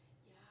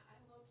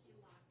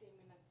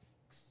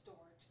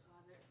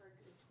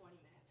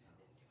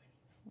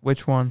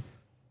 Which one?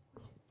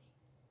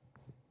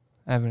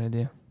 I have an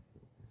idea.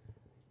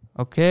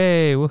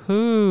 Okay,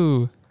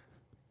 woohoo!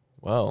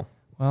 Well,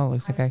 Well,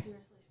 looks like I.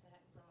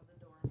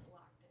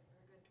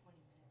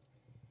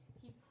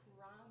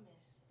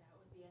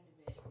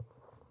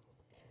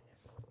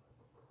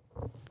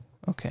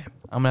 Okay,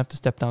 I'm gonna have to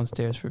step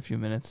downstairs for a few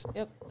minutes.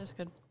 Yep, that's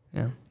good.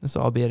 Yeah, this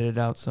will all be edited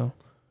out, so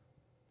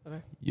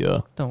yeah.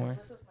 don't worry.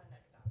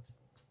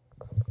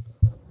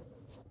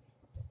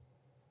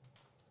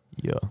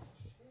 Yeah.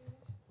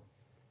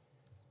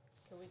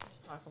 Can we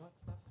just talk about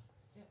stuff?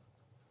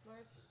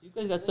 You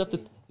guys got stuff to.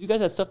 You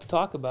guys have stuff to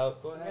talk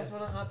about. Go You guys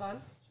want to hop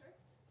on? Sure.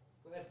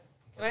 Go ahead.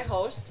 Can I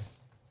host?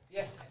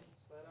 Yeah.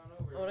 Slide on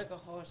over. I want to go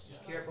host.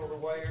 Just careful of the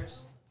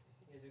wires.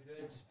 You guys are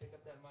good. Just pick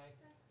up that mic.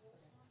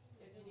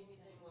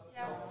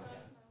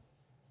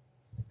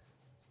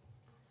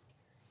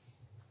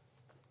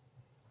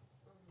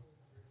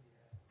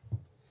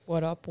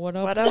 What up? What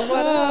up? What up?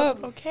 What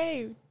up?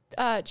 Okay.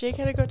 Jake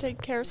had to go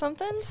take care of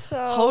something,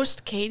 so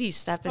Host Katie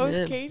stepping host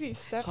in. Katie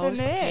stepping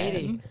Host in.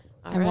 Katie.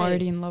 All I'm right.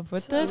 already in love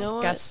with So- this You know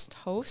what? guest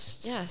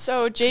host. Yes.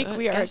 So Jake, good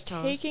we are guest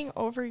host. taking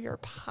over your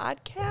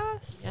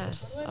podcast.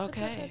 Yes.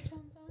 Okay.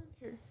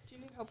 Here, do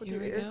you need help with Here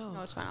your we ear? go.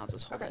 No, it's fine. I'll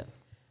just hold Okay. it.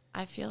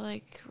 I feel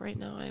like right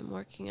now I'm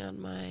working on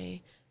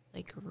my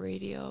like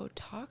radio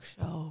talk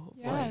show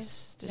Yes.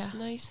 voice. Just Yeah.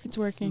 nice. It's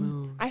and working.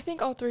 smooth. I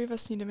think all three of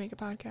us need to make a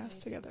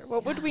podcast together.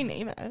 What would we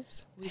name it?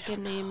 We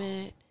can name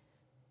it.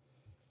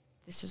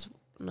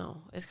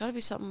 It's got to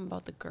be something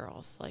about the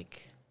girls.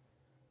 Like,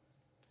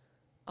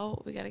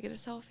 oh, we got to get a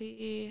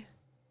selfie.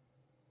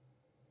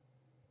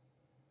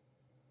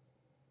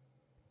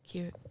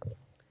 Cute.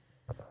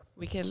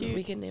 We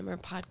can name our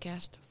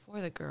podcast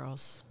For the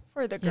Girls.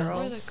 For the Yes.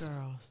 girls. For the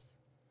girls.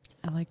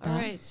 I like that. All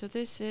right, so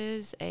this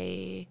is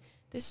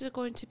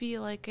going to be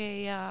like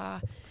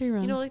a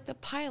Pre-run. you know, like the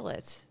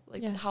pilot,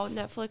 like how Yes.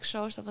 Netflix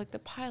shows have like the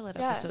pilot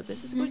Yes. episode.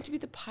 This is Mhm. going to be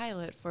the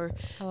pilot for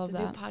I love the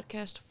that. new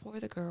podcast For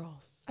the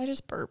Girls. I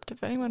just burped.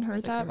 If anyone heard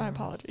the that, my girls.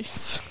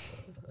 apologies.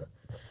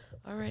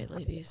 All right,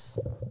 ladies.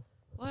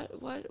 What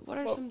are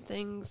Well- some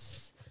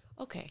things?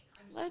 Okay,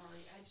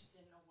 let's.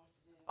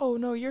 Oh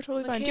no, you're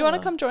totally fine. Do you want to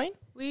Michaela. come join?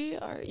 We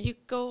are. You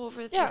go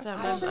over Yeah, with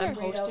them. go over I'm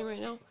there. hosting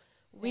right now.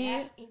 We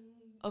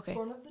okay.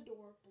 Front of the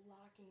door,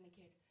 blocking the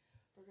kid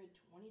for a good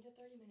 20 to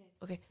 30 minutes.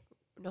 Okay,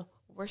 no,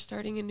 we're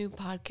starting a new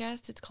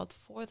podcast. It's called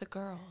For the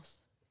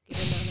Girls. Give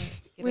it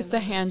another. With the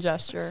hand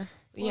gesture.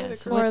 Yeah, the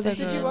so girls. with the Did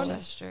you hand want-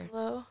 gesture.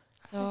 Hello.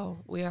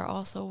 So we are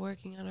also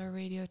working on our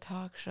radio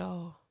talk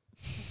show.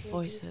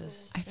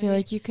 Voices. I feel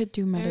like you could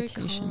do very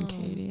meditation, calm.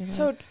 Katie. Like,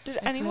 So did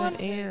I anyone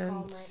could,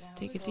 and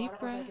take a deep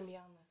breath.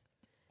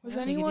 was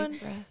Take a deep anyone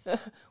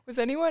breath. was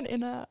anyone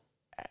in a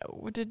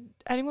did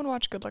anyone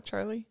watch Good Luck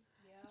Charlie?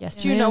 yes,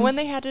 Do you know ma'am. when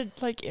they had to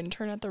like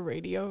intern at the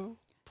radio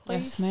place?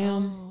 Yes,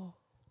 ma'am. Oh.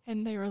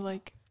 And they were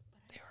like,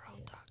 they were all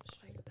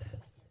talking like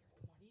this.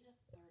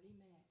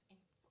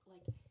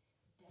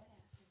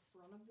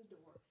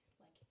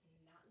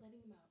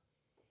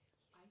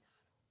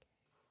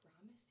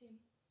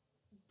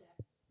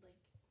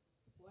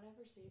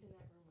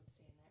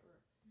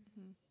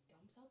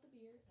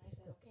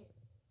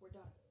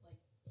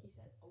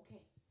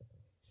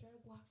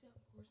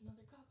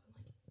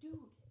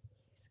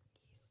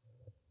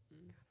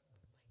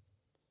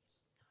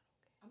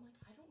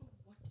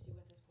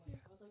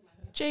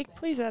 Jake,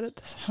 please edit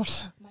this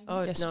out.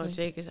 Oh, Yes, no, please.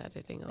 Jake is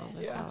editing all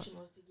this Yeah. out.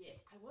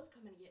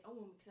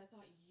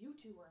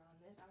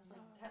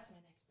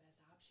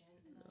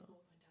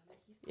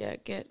 Yeah,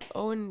 get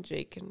Owen and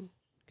Jake can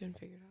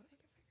figure it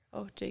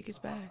out. Oh, Jake is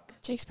back.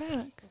 Jake's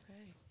back.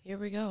 Okay, here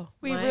we go.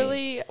 We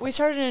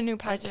started a new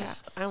I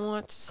podcast I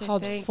want to say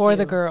Called thank For you.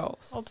 the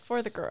Girls. called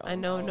For the Girls. I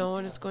know no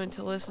one is going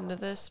to listen to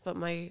this, but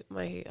my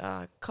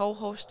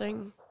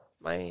co-hosting,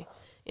 my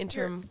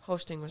interim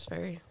hosting was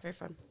very, very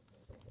fun.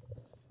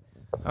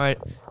 All right.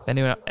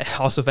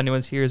 If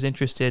anyone's here is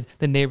interested,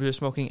 the neighbors are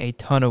smoking a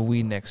ton of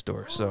weed next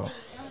door. So,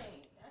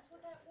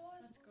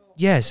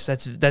 yes,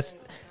 that's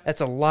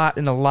a lot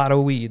and a lot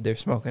of weed they're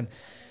smoking.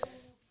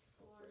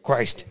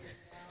 Christ.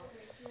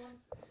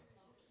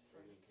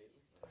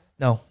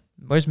 No,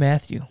 where's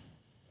Matthew?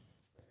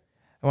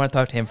 I want to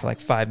talk to him for like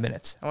 5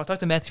 minutes. I want to talk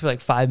to Matthew for like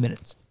 5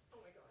 minutes.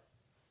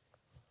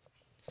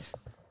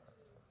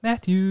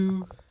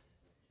 Matthew.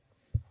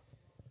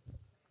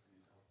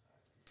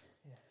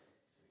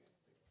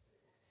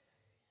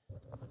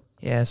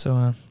 Yeah,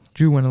 so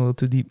Drew went a little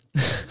too deep.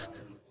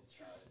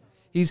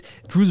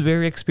 Drew's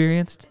very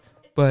experienced,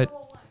 but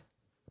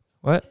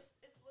what?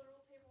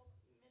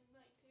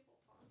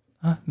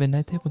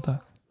 Midnight table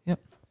talk. Yep.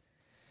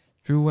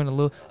 Drew went a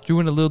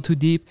little too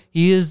deep.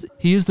 He is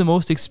the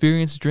most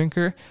experienced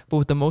drinker, but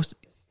with the most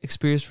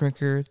experienced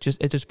drinker, it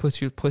just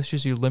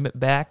pushes your limit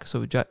back.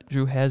 So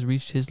Drew has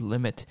reached his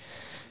limit.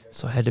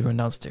 So I had to run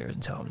downstairs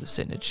and tell him to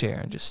sit in a chair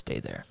and just stay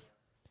there.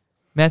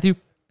 Matthew,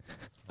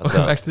 What's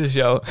welcome up? back to the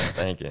show.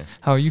 Thank you.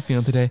 How are you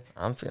feeling today?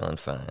 I'm feeling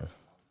fine.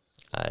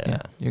 I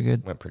Yeah, you're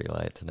good. went pretty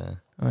light today.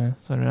 Oh, yeah,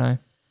 so did I.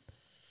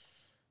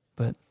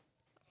 But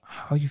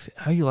how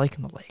you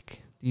liking the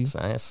lake? Do you It's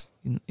nice.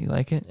 you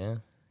like it? Yeah.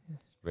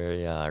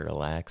 Very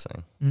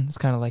relaxing. It's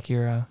kind of like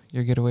your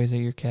getaways at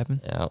your cabin.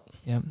 Yeah.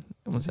 Yeah,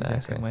 almost the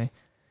exact same Exactly. way.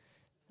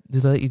 Do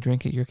they let you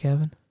drink at your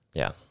cabin?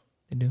 Yeah.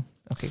 They do.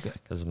 Okay, good.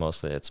 Because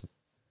mostly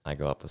I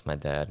go up with my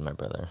dad and my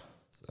brother.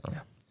 So Yeah.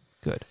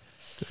 Good.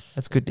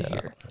 That's good to yeah,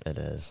 hear. it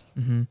is.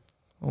 Mm-hmm.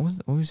 What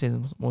would you say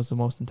was the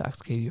most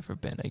intoxicated you've ever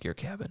been at your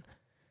cabin?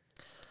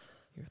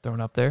 You're throwing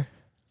up there?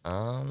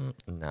 No.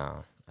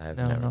 I've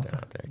No, never no, done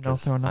it there. No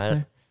 'cause throwing up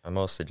there? I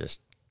mostly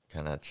just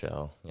kind of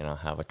chill,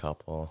 have a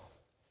couple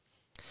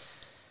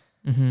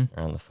Mm-hmm.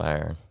 around the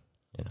fire,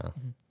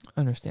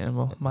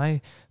 Understandable.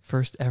 My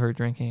first ever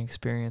drinking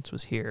experience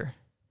was here.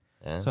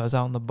 Yeah. So I was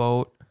out on the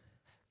boat.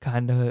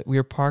 We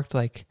were parked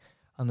like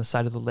on the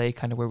side of the lake,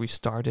 kind of where we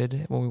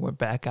started when we went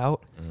back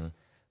out. hmm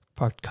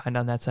Parked kind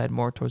of on that side,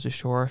 more towards the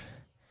shore.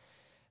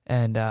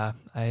 And I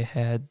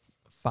had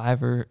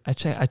I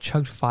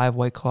chugged 5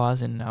 White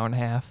Claws in an hour and a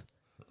half.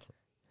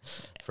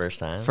 First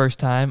time? First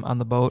time on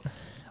the boat,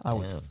 I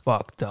was Yeah.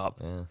 fucked up.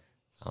 Yeah.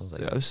 Sounds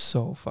like I was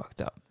so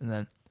fucked up. And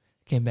then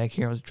came back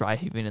here, I was dry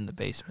heaving in the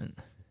basement.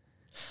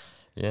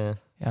 Yeah.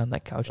 Yeah, on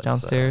that couch That's,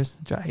 downstairs,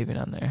 dry heaving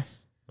on there.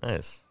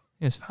 Nice.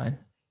 It was fine.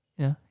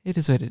 Yeah, it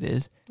is what it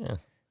is. Yeah.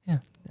 Yeah.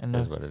 And It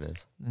is what it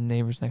is. the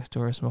neighbors next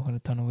door are smoking a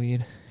ton of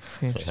weed. If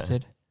you're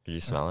interested. Did you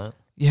smell it?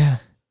 Yeah.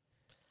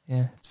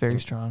 Yeah, it's very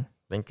Mm. strong.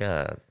 I think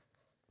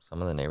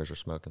some of the neighbors were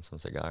smoking some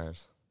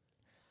cigars.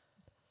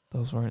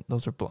 Those were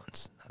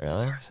blunts. Not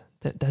Really? cigars.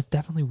 That's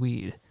definitely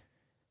weed.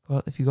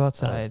 Well, if you go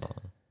outside, I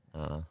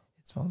don't know.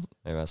 it smells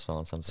Maybe I was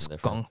smelling something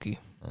different. skunky.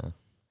 Yeah.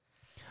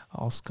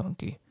 All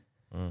skunky.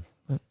 Mm.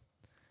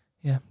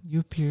 Yeah, you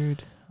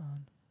appeared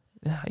on.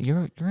 Yeah,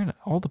 you're in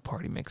all the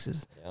party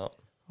mixes. Yep.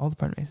 All the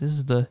party mixes. This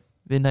is the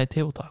midnight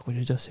table talk, which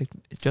is just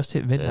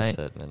hit midnight. It is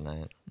at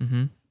midnight.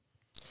 Mm-hmm.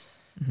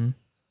 Mm-hmm.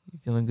 You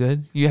feeling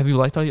good? Have you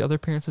liked all the other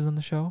appearances on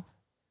the show?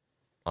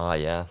 Oh,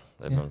 yeah.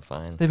 They've Yeah. been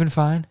fine. They've been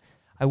fine.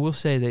 I will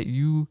say this,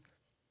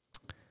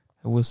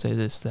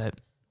 that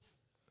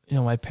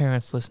my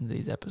parents listen to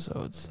these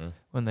episodes Mhm.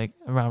 when they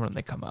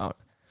come out.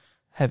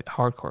 Have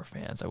hardcore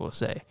fans, I will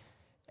say.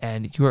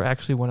 And you are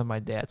actually one of my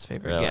dad's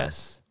favorite Really?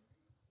 guests.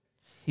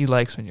 He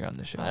likes when you're on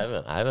the show. I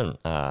haven't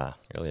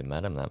really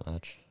met him that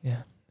much.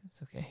 Yeah,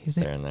 it's okay. His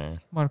There name and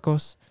there.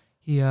 Marcos.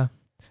 But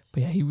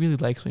yeah, he really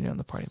likes when you're on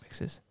the party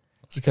mixes.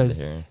 It's Because-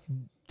 good to hear.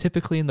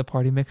 Typically in the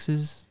party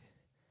mixes,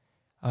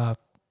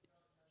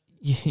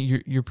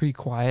 you're pretty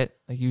quiet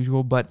like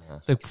usual, but Yeah.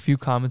 the few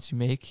comments you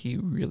make, he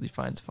really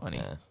finds funny.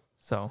 Yeah.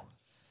 So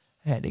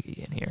I had to get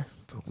you in here.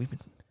 But we've been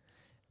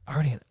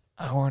already an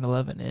hour and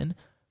 11 in.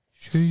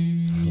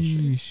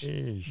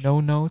 Sheesh. No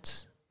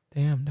notes.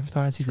 Damn, never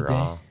thought I'd see the day.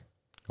 Raw.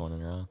 Going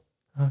in raw.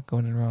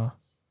 Going in raw.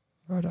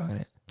 Raw dogging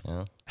it.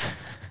 Yeah.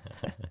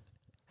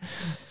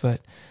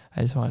 But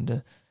I just wanted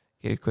to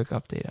get a quick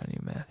update on you,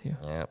 Matthew.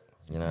 Yep.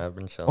 You know, I've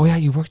been chilling. Oh, yeah,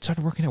 you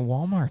started working at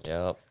Walmart.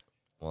 Yep.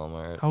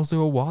 Walmart. How's the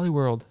old Wally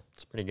World?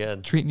 It's pretty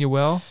good. Treating you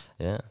well?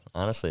 Yeah.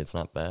 Honestly, it's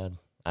not bad.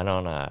 I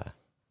don't, I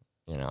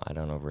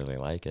don't really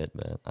like it,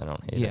 but I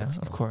don't hate it. Yeah,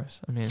 So. of course.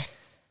 I mean,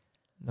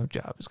 no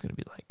job is going to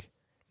be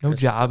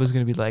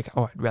like,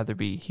 oh, I'd rather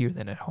be here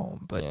than at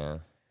home. But, yeah.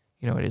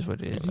 you know, it is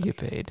what it is. Pretty You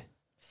get paid.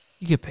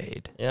 You get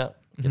paid. Yeah.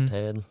 Mhm. Get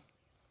paid.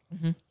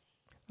 Mm-hmm.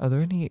 Are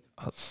there any,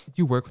 do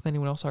you work with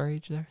anyone else our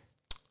age there?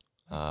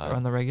 Or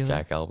on the regular?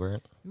 Jack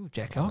Albert. Ooh,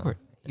 Jack Albert.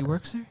 He yeah.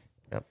 works there?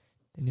 Yep.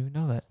 Didn't even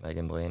know that.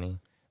 Megan Blaney.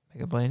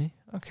 Megan Blaney?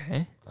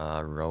 Okay.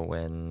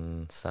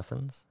 Rowan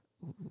Steffens.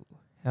 Ooh,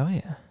 hell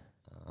yeah.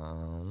 I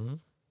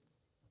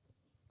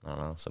don't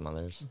know, some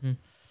others. Mm-hmm.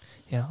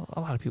 Yeah,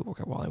 a lot of people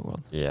work at Wally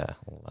World. Yeah,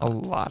 A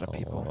lot of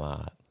people. A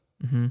lot.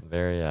 Mm-hmm.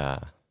 Very,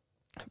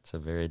 it's a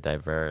very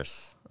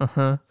diverse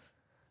Uh-huh.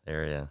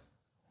 area.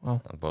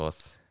 Well.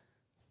 Both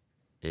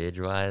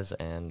age-wise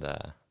and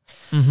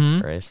Mm-hmm.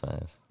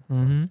 race-wise.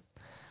 Mm-hmm.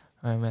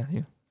 All right,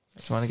 Matthew. I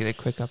just want to get a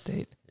quick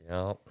update.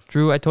 Yep.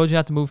 Drew, I told you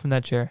not to move from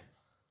that chair.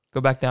 Go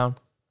back down.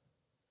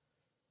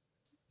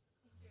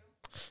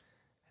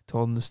 I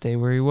told him to stay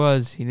where he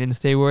was. He didn't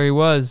stay where he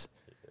was.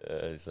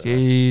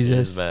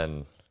 Jesus.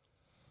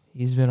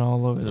 He's been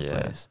all over the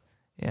place.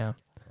 Yeah.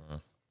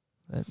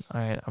 But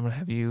all right, I'm gonna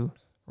have you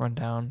run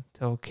down,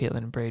 tell Caitlin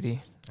and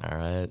Brady. All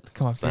right.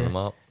 Come up Send here. them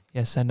up.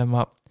 Yeah, send them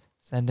up.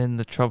 Send in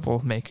the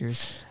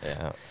troublemakers.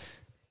 Yeah.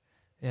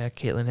 Yeah,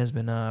 Caitlin has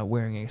been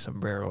wearing a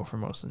sombrero for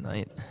most of the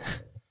night,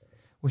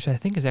 which I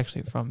think is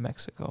actually from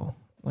Mexico.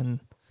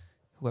 When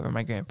whoever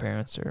my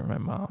grandparents or my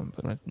mom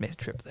made a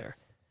trip there.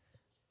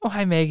 Oh,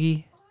 hi,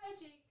 Maggie. Oh, hi,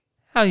 Jake.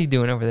 How you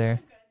doing over there?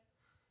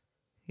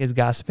 You guys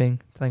gossiping,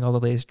 telling all the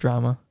latest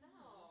drama?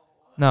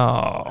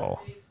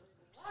 No.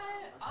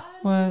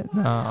 What?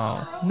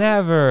 No.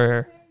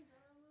 Never.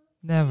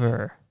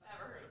 Never.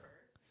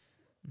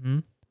 Hmm.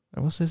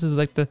 This is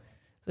like the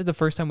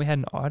first time we had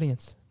an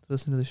audience to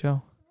listen to the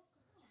show.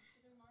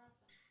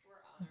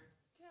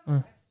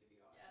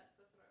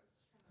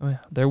 Oh yeah,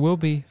 there will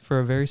be for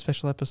a very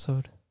special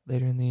episode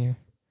later in the year.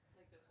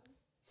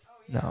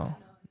 No.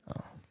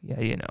 Yeah,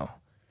 you know.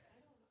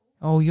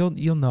 Oh,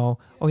 you'll know.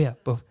 Oh yeah,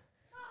 but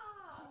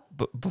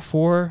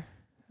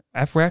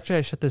after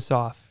I shut this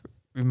off,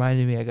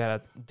 reminded me I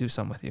gotta do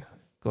something with you,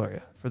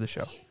 Gloria, for the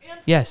show.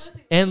 Yes,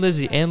 and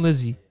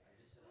Lizzie.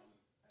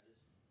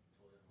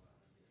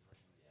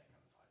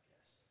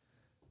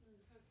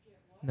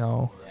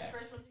 No.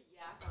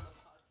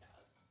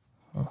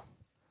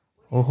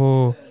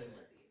 Oh.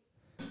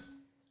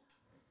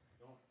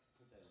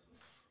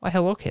 Why,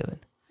 hello, Caitlin.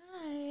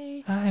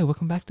 Hi. Hi,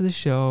 welcome back to the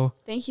show.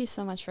 Thank you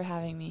so much for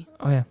having me.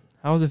 Oh yeah,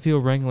 how does it feel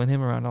wrangling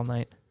him around all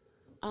night?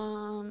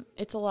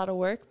 It's a lot of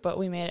work, but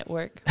we made it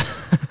work.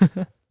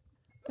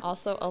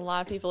 Also, a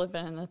lot of people have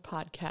been in the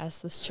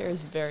podcast. This chair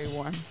is very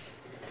warm.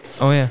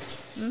 Oh yeah.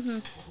 Mm-hmm.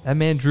 That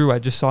man Drew, I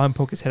just saw him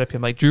poke his head up here.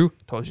 I'm like, Drew,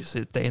 told you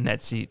to stay in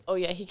that seat. Oh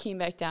yeah, he came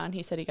back down.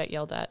 He said he got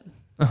yelled at.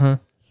 Uh-huh.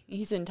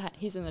 He's in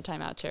the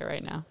timeout chair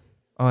right now.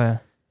 Oh yeah.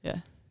 Yeah.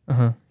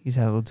 Uh-huh. He's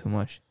had a little too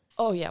much.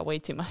 Oh yeah, way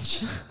too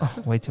much.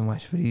 Oh, way too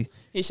much. But he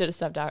should have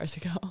stopped hours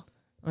ago.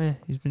 Oh yeah,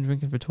 he's been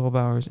drinking for 12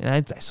 hours. And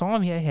I saw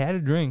him, he had a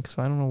drink,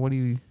 so I don't know what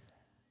he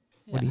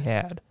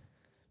had.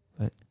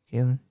 But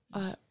Caitlin?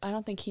 I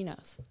don't think he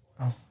knows.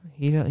 Oh,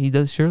 he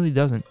does surely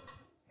doesn't.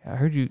 I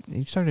heard you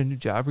started a new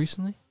job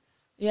recently?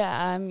 Yeah,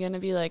 I'm gonna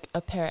be like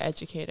a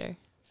paraeducator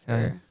for Oh,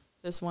 yeah.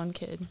 this one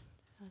kid,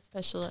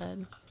 special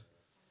ed.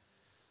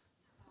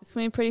 It's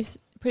gonna be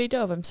pretty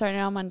dope. I'm starting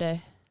on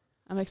Monday.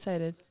 I'm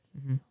excited.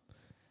 Mm-hmm.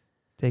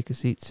 Take a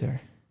seat,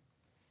 sir.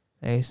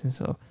 Nice. And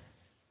so,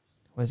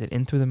 was it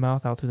in through the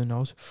mouth, out through the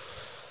nose?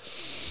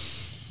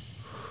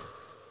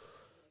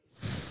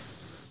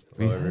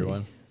 Hello,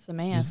 everyone. Some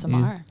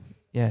ASMR.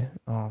 Yeah.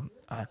 No,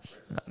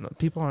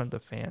 people aren't the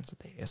fans of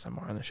the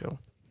ASMR on the show.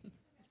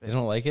 They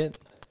don't like it?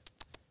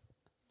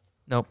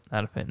 Nope,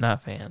 not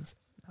fans.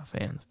 Not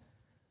fans.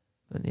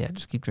 But yeah,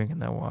 just keep drinking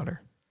that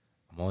water.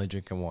 I'm only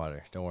drinking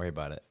water. Don't worry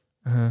about it.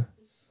 Uh-huh.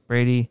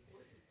 Brady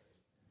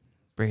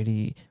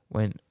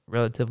went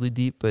relatively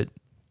deep, but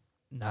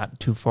not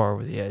too far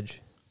over the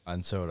edge.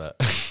 On soda.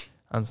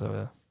 On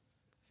soda.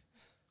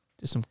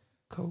 Just some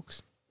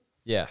Cokes.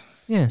 Yeah.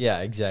 Yeah. Yeah,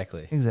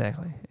 exactly.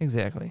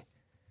 Exactly.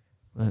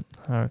 But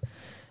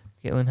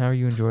Caitlin, how are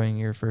you enjoying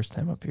your first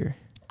time up here?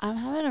 I'm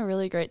having a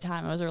really great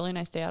time. It was a really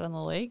nice day out on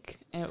the lake,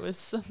 and it was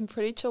some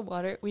pretty chill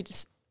water.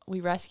 We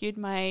rescued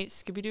my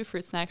Scooby-Doo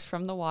fruit snacks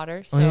from the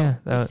water, so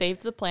we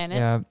saved the planet.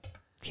 Yeah,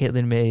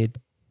 Caitlin made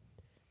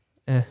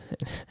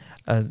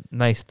a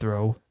nice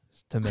throw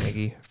to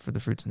Maggie for the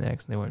fruit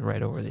snacks, and they went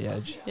right over the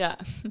edge. Yeah.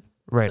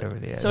 Right over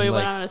the edge. So we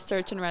went on a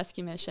search and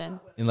rescue mission.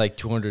 In like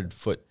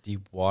 200-foot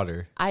deep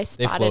water. I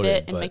spotted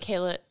it, and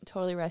Michaela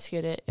totally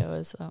rescued it. It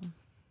was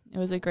It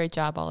was a great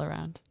job all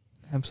around.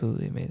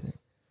 Absolutely amazing.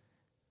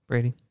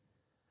 Brady.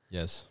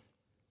 Yes.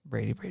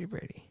 Brady.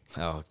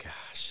 Oh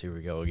gosh, here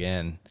we go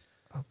again.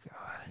 Oh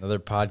God. Another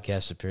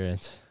podcast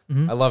appearance.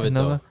 Mhm. I love it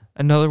though.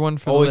 Another one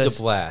for Always the list.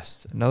 a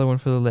blast. Another one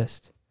for the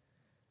list.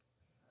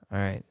 All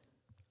right.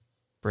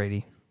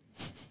 Brady.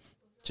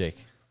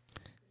 Jake.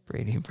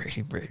 Brady.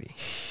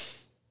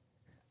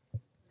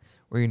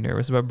 Were you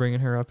nervous about bringing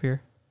her up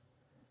here?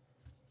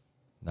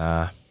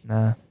 Nah.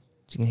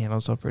 She can handle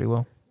herself pretty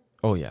well.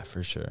 Oh yeah,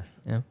 for sure.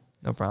 Yeah,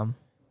 no problem.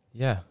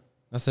 Yeah.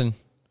 Nothing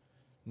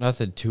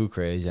too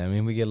crazy. I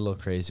mean, we get a little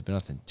crazy, but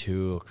nothing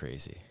too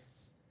crazy.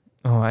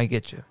 Oh, I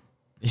get you.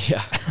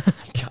 Yeah.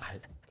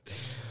 God.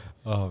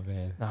 Oh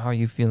man. Now, how are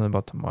you feeling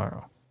about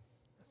tomorrow?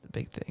 That's the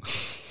big thing.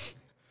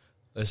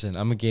 Listen,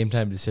 I'm a game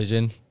time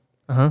decision.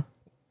 Uh-huh.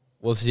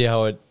 We'll see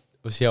how it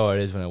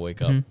is when I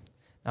wake up.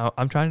 Now,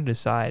 I'm trying to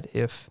decide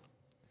if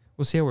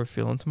we'll see how we're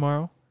feeling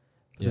tomorrow.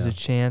 There's a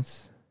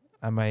chance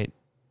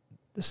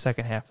the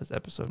second half of this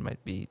episode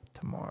might be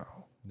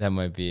tomorrow. That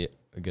might be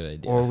a good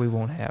idea. Or we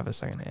won't have a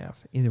second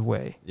half. Either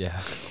way.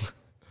 Yeah.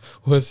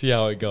 We'll see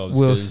how it goes.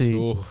 We'll see.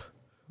 Ooh.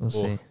 We'll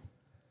see.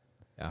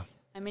 Yeah.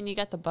 I mean, you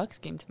got the Bucks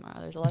game tomorrow.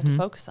 There's a lot to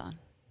focus on.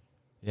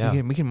 Yeah.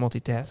 We can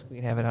multitask. We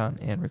can have it on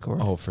and record.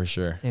 Oh, for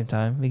sure. Same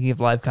time. We can give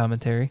live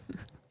commentary.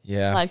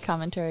 Yeah. Live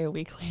commentary a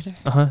week later.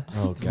 Uh-huh.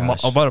 Oh,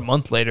 gosh. About a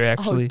month later,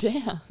 actually. Oh,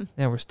 damn.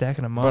 Yeah, we're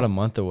stacking them up. About a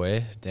month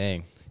away.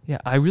 Dang. Yeah,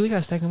 I really got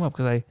to stack them up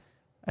because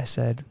I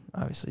said,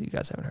 obviously you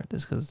guys haven't heard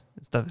this because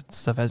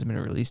stuff hasn't been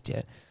released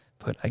yet,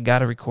 but I got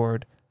to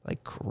record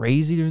like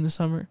crazy during the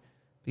summer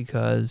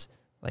because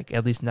like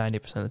at least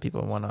 90% of the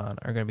people I want on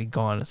are going to be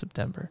gone in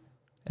September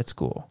at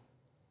school.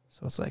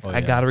 So it's like I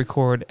got to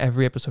record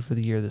every episode for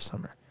the year this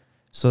summer.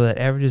 So that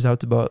averages out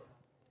to about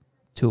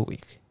 2 a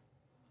week.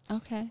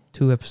 Okay.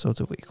 2 episodes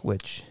a week,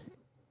 which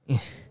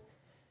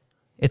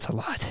it's a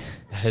lot.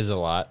 That is a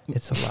lot.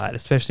 It's a lot,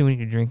 especially when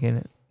you're drinking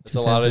it. It's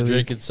a lot of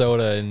drinking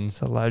soda and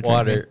it's a lot of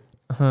water. Drinking.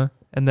 Uh-huh.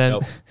 And then,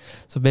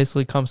 so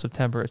basically come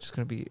September, it's just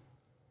going to be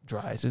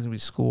dry. So it's going to be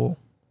school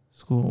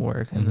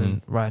work, and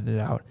then riding it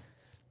out.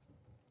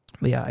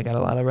 But yeah, I got a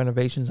lot of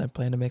renovations I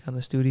plan to make on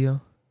the studio.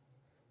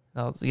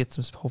 I'll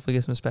hopefully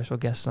get some special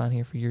guests on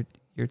here for year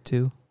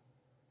 2.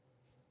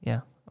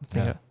 Yeah.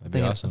 That'd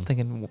be awesome. I'm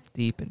thinking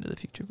deep into the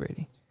future,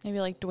 Brady.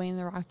 Maybe like Dwayne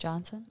The Rock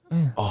Johnson.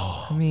 Yeah.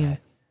 Oh, I mean,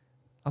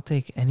 I'll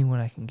take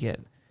anyone I can get.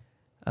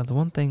 The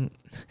one thing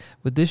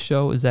with this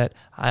show is that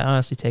I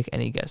honestly take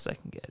any guest I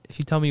can get. If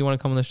you tell me you want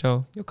to come on the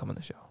show, you'll come on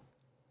the show.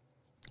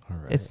 All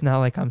right. It's not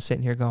like I'm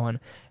sitting here going,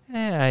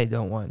 I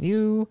don't want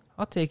you.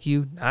 I'll take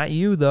you. Not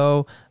you,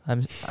 though.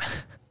 I'm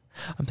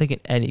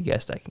taking any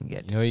guest I can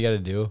get. You know what you got to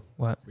do?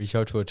 What? Reach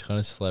out to a ton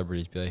of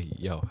celebrities. Be like,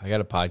 yo, I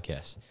got a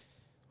podcast.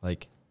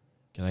 Like,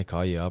 can I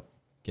call you up?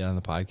 Get on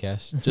the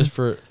podcast? Just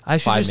for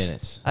 5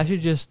 minutes. I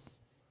should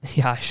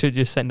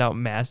just send out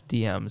mass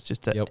DMs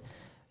just to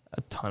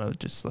a ton of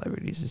just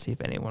celebrities to see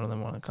if any one of them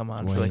want to come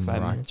on Dwayne for like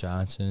 5 Rock minutes.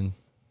 Johnson.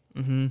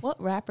 Mm-hmm.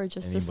 What rapper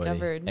just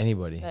discovered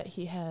that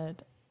he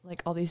had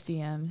like all these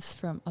DMs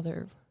from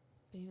other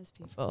famous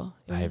people?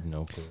 I have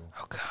no clue.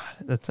 Oh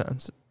God, that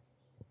sounds.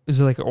 Is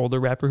it like an older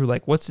rapper who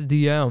like, what's the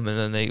DM? And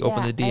then they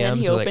open the DMs. And then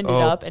he opened like,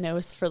 it up, and it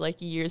was for like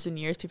years and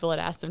years. People had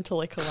asked him to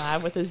like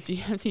collab with his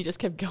DMs. He just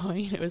kept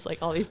going, and it was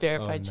like all these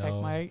verified check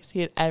marks. He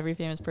had every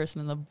famous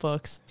person in the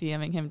books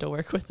DMing him to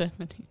work with him,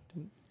 and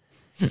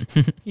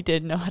he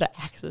didn't know how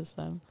to access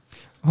them.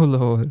 Oh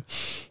Lord.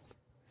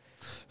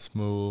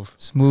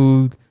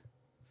 Smooth.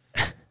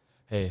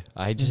 Hey,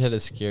 I just had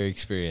a scary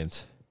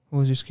experience. What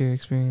was your scary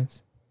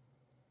experience?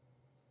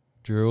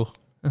 Drew.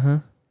 Uh-huh.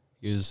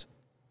 He just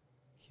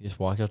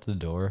walked out to the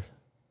door.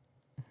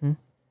 Mm-hmm.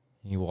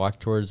 He walked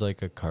towards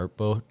like a cart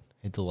boat,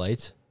 hit the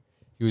lights.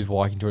 He was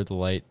walking toward the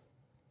light,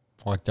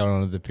 walked down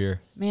onto the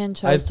pier. Man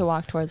chose to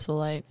walk towards the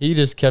light. He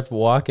just kept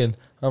walking.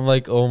 I'm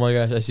like, oh my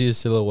gosh, I see a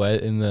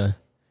silhouette in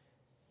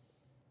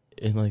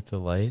like the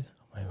light.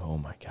 I'm like, oh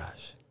my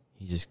gosh.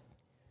 He just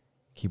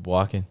keep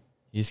walking.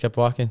 He just kept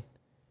walking.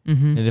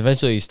 Mm-hmm. And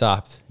eventually he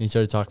stopped. He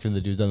started talking to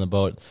the dudes on the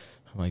boat.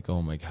 I'm like,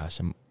 oh my gosh,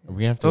 are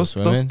we gonna have to go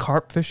swimming? Those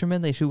carp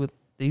fishermen, they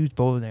use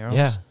bow and arrows.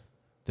 Yeah.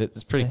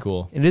 That's pretty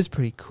cool. It is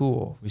pretty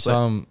cool. We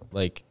saw him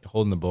like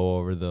holding the bow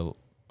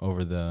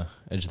over the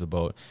edge of the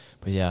boat.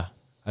 But yeah,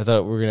 I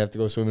thought we were gonna have to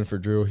go swimming for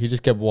Drew. He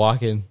just kept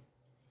walking.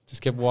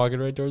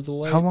 Right towards the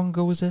light. How long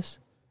ago was this?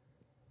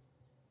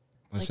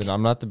 Listen,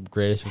 I'm not the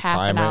greatest with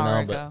time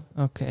right now,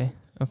 but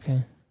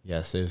Okay.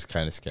 Yes, it was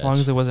kind of sketchy. As long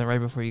as it wasn't right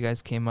before you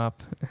guys came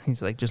up.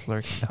 He's like just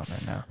lurking down there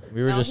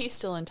now. He's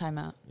still in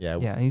timeout.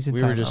 Yeah, he's in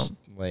timeout. We were just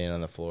laying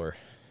on the floor.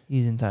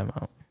 He's in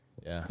timeout.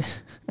 Yeah,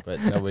 but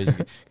nobody's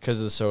because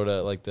of the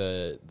soda, like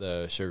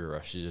the sugar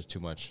rush is just too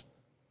much.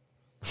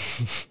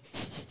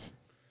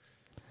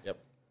 Yep.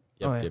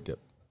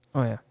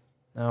 Oh yeah.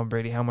 Now,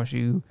 Brady, how much are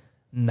you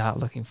not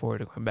looking forward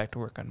to going back to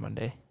work on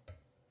Monday?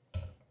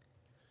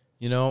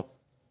 You know,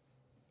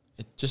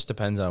 it just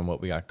depends on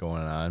what we got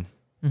going on.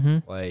 Mm-hmm.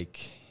 Like,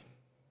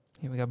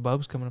 yeah, we got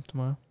Bubs coming up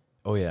tomorrow.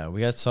 Oh yeah,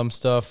 we got some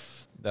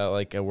stuff that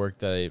like at work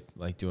that I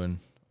like doing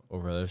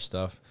over other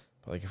stuff.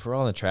 But like if we're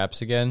all in the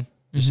traps again,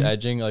 just Mhm.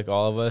 edging, like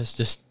all of us,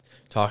 just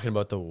talking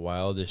about the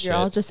wildest You're shit.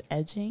 all just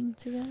edging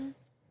together?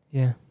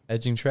 Yeah.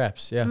 Edging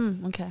traps, yeah.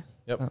 Okay.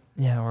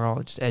 Yeah, we're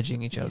all just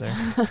edging each other.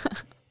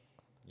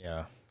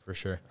 Yeah, for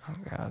sure. Oh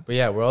God. But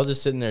yeah, we're all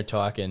just sitting there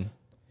talking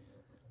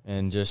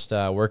and just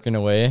working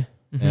away,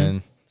 Mhm.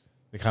 and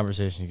the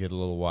conversation get a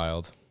little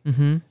wild.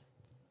 Mm-hmm.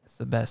 It's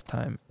the best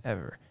time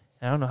ever.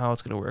 And I don't know how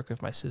it's gonna work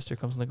if my sister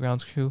comes on the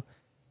grounds crew,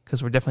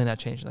 because we're definitely not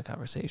changing the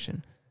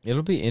conversation.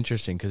 It'll be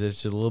interesting because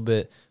it's a little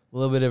bit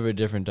of a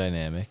different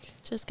dynamic.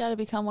 Just got to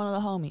become one of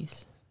the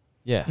homies.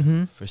 Yeah,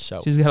 Mm-hmm. for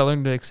sure. She's gotta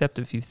learn to accept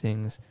a few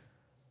things,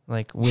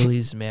 like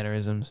Willie's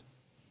mannerisms.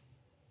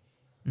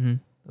 Mm-hmm.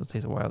 It'll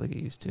take a while to get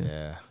used to.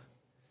 Yeah,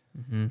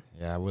 Mm-hmm.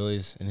 yeah.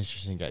 Willie's an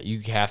interesting guy. You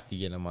have to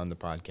get him on the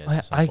podcast.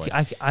 At some point.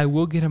 I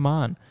will get him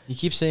on. He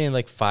keeps saying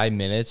like 5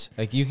 minutes.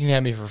 Like, you can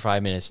have me for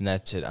 5 minutes and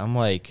that's it. I'm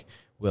like,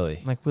 Willie.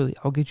 I'm like, Willie,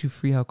 I'll get you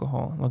free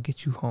alcohol. I'll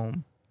get you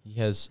home. He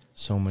has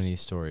so many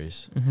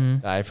stories Mm-hmm.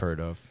 that I've heard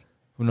of.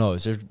 Who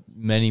knows? There's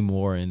many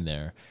more in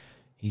there.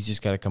 He's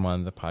just got to come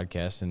on the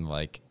podcast and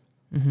like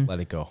Mm-hmm. let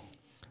it go.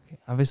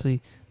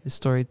 Obviously, this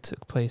story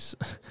took place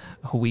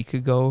a week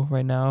ago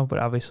right now, but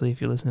obviously,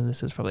 if you listen to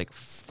this, it was probably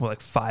like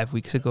 5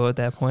 weeks ago at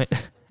that point.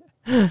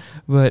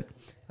 But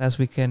last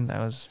weekend, I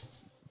was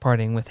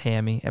partying with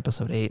Hammy,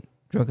 episode 8,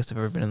 drunkest I've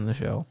ever been in the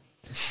show.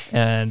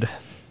 And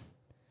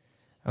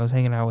I was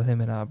hanging out with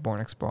him in a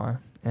Bornix bar,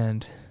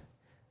 and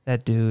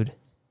that dude,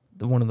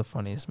 one of the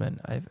funniest men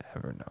I've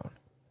ever known.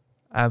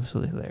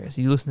 Absolutely hilarious.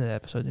 You listened to that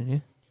episode, didn't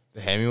you?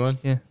 The Hammy one?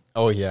 Yeah.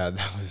 Oh, yeah.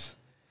 That was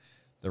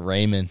the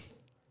Raymond.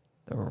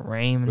 The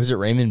Raymond. Was it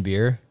Raymond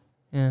beer?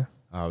 Yeah.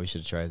 Oh, we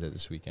should have tried that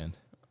this weekend.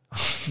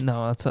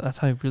 No, that's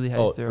how I really had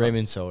Oh, to throw.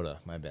 Raymond soda.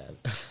 My bad.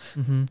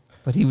 Mm-hmm.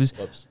 But he was.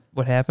 Whoops.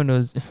 What happened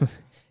was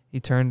he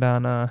turned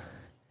on the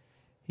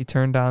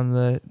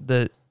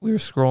we were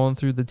scrolling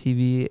through the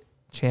TV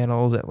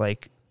channels at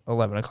like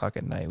 11 o'clock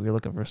at night. We were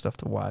looking for stuff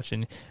to watch,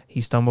 and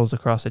he stumbles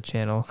across a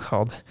channel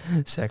called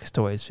Sex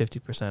Toys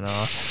 50%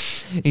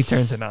 Off. He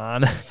turns it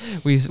on.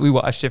 We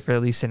watched it for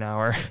at least an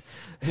hour.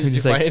 Did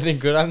you find anything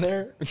good on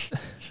there?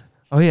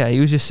 Oh yeah, he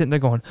was just sitting there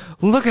going,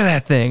 "Look at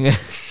that thing!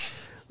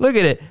 Look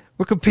at it!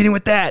 We're competing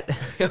with that.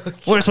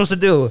 What are we supposed to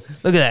do?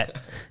 Look at that!"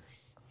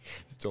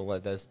 Don't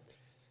let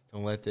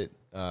it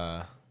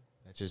that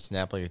just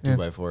snap like a Yeah.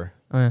 2x4.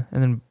 Oh yeah,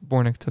 and then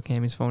Bornick took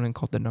Hammy's phone and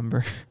called the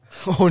number.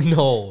 Oh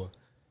no!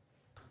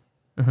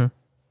 Uh-huh.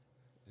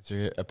 Is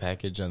there a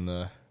package on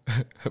the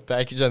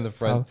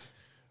front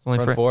It's only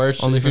front for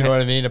porch? only If you for know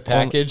what I mean, a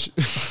package.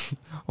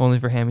 only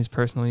for Hammy's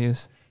personal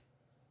use.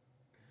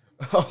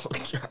 Oh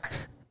god!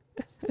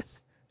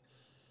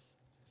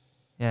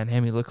 Yeah, and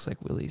Hammy looks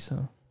like Willie,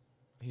 so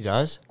He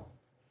does.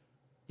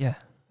 yeah,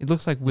 it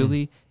looks like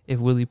Willie if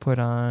Willie put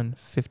on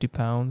 50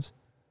 pounds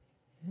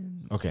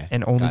Okay.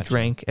 and only Gotcha.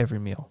 drank every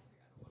meal.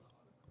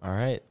 All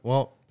right.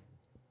 Well,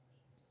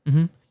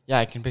 Mm-hmm. yeah,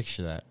 I can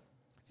picture that.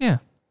 Yeah.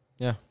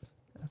 Yeah.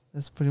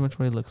 That's pretty much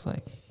what he looks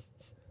like.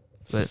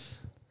 But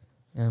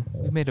yeah,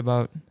 we made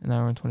about an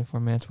hour and 24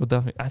 minutes.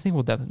 I think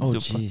we'll definitely Oh do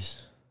jeez.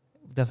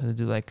 definitely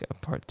do like a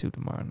part 2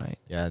 tomorrow night.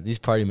 Yeah, these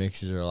party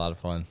mixes are a lot of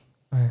fun.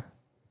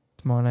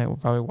 Tomorrow night we'll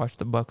probably watch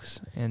the Bucks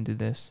and do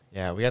this.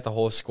 Yeah, we got the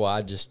whole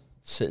squad just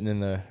sitting in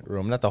the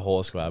room. Not the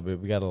whole squad, but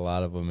we got a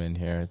lot of them in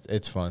here.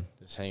 It's fun,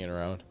 just hanging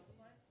around.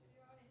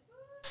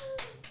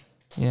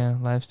 Yeah,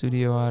 live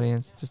studio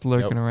audience just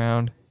lurking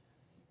around.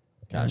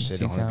 Gosh, they A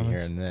few don't want to be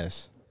comments. hearing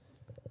this.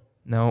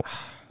 No,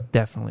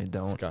 definitely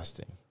don't.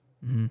 Disgusting.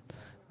 Mm-hmm.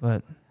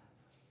 But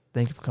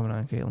thank you for coming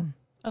on, Caitlin.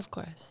 Of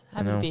course. I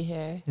Happy to know. be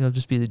here. You'll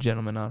just be the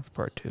gentleman on for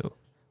part 2,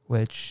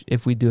 which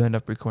if we do end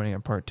up recording a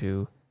part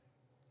 2,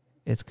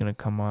 it's going to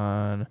come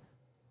on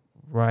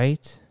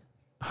right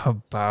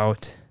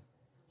about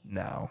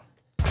now.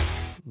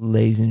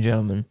 Ladies and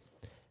gentlemen,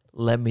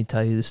 let me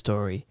tell you the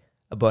story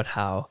about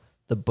how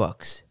the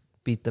Bucks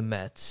beat the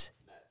Mets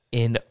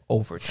in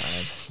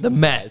overtime. The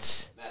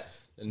Mets.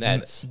 The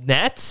Nets.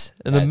 Nets?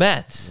 And the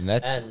Mets. The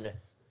Nets.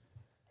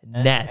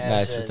 Nets.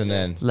 Nets with an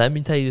N. Let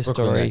me tell you the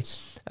Brooklyn story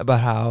Nets. about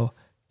how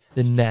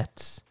the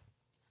Nets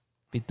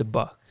beat the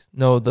Bucks.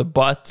 No, the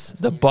Bucks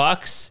beat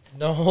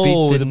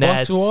the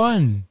Nets. Bucks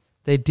won.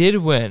 They did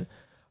win.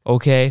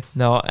 Okay.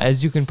 Now,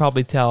 as you can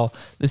probably tell,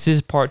 this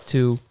is part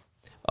 2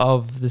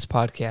 of this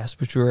podcast,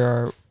 which we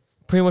are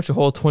pretty much a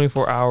whole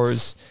 24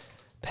 hours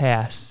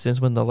past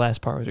since when the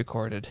last part was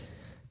recorded.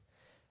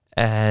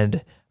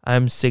 And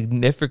I'm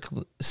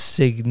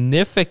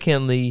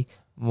significantly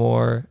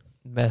more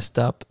messed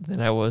up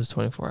than I was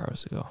 24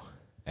 hours ago.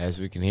 As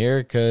we can hear,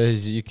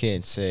 because you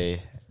can't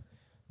say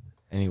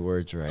any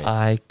words right.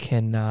 I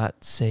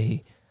cannot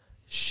say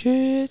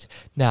shit.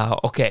 Now,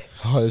 okay.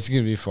 Oh, this is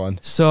going to be fun.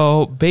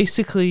 So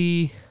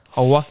basically,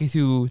 I'll walk you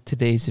through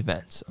today's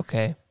events,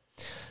 okay?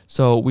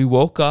 So I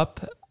woke up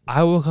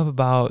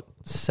about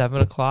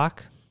 7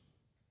 o'clock.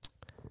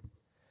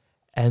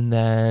 And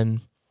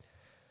then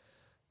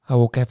I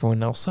woke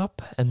everyone else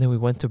up. And then we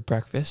went to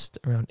breakfast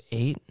around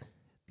 8.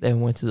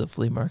 Then went to the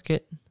flea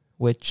market,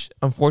 which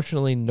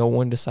unfortunately no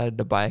one decided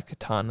to buy a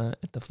katana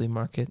at the flea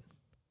market.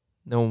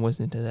 No one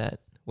was into that,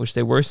 which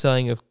they were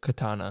selling a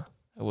katana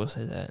I will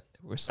say that.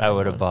 I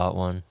would have bought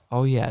one.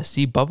 Oh, yeah.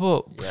 See,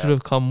 Bubba Yeah. should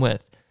have come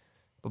with.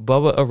 But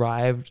Bubba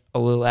arrived a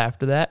little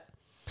after that.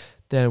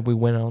 Then we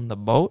went on the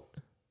boat.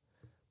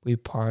 We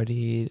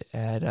partied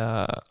at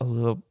a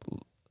little...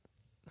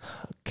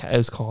 It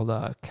was called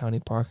County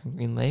Park in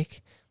Green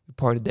Lake. We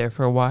partied there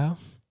for a while.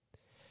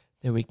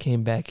 Then we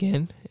came back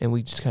in, and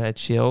we just kind of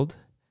chilled.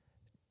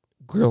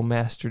 Grill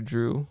Master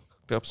Drew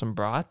cooked up some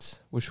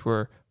brats, which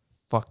were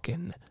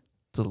fucking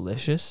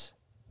delicious.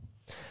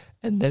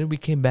 And then we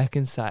came back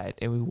inside,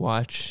 and we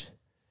watched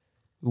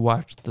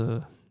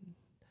the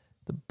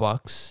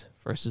Bucks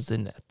versus the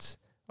Nets.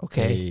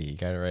 Okay, Hey, you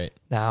got it right.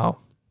 now,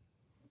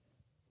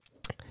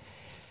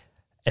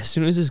 as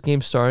soon as this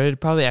game started,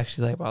 probably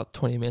actually like about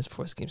 20 minutes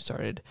before this game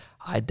started,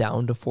 I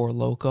downed a Four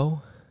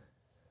Loko,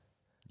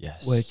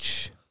 Yes.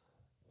 which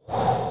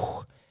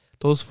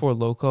those Four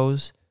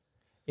Lokos,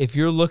 if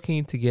you're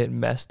looking to get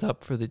messed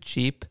up for the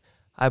cheap,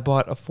 I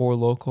bought a Four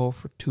Loko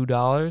for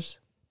 $2.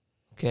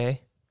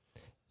 Okay,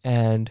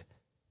 and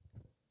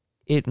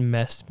it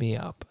messed me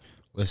up.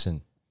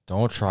 Listen,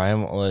 don't try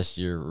them unless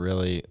you're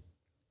really,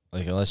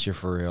 unless you're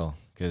for real.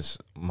 Because,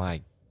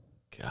 my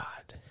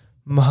God.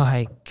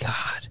 My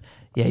God.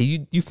 Yeah,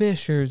 you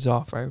finished yours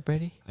off, right,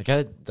 Brady? I got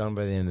it done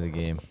by the end of the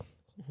game.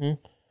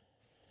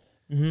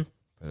 Mm-hmm.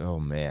 But, oh,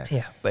 man.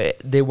 Yeah, but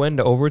they went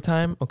to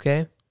overtime,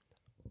 okay?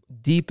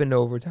 Deep into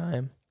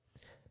overtime.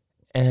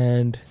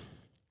 And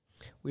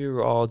we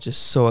were all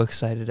just so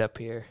excited up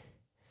here.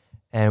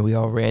 And we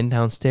all ran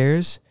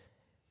downstairs.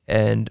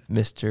 And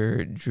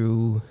Mr.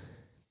 Drew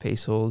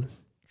Pacehold,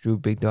 Drew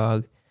Big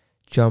Dog,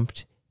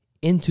 jumped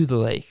into the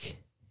lake.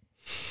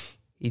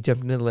 He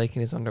jumped into the lake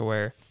in his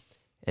underwear.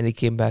 And he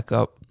came back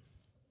up.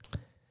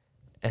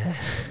 He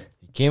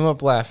came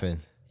up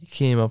laughing.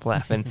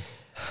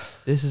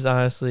 This has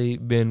honestly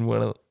been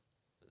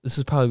this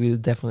is probably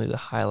definitely the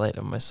highlight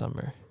of my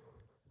summer.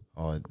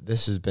 Oh,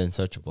 this has been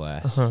such a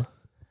blast. I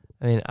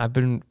mean, I've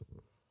been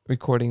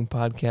recording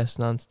podcasts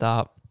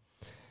nonstop,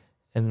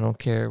 and I don't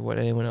care what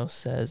anyone else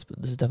says, but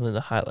this is definitely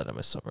the highlight of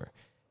my summer.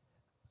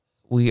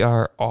 We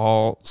are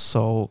all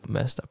so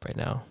messed up right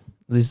now.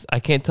 At least I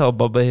can't tell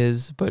Bubba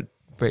is, but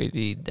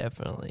Brady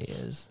definitely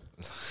is.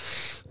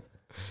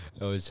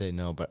 I would say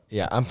no, but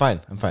yeah, I'm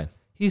fine.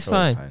 He's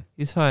Totally fine.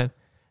 He's fine.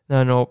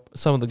 Now, I know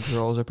some of the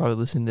girls are probably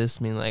listening to this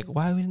being like,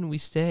 why didn't we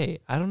stay?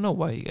 I don't know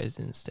why you guys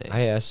didn't stay.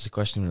 I asked this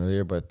question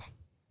earlier, but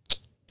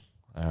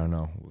I don't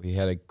know. We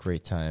had a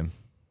great time.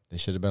 They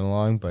should have been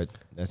along, but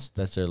that's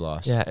their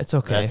loss. Yeah, it's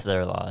okay. That's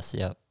their loss.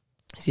 Yep.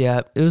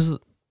 Yeah, it was.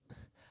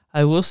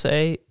 I will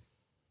say,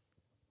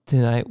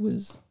 tonight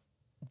was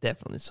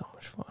definitely so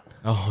much fun.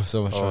 Oh,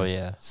 so much fun. Oh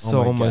yeah.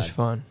 So my much God.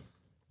 fun.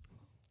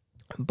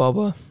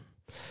 Bubba,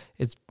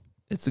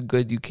 it's a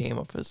good you came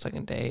up for the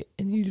second day,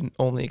 and you didn't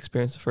only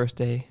experience the first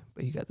day,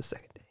 but you got the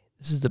second day.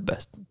 This is the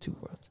best of two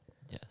worlds.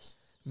 Yes.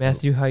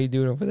 Matthew, how you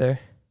doing over there?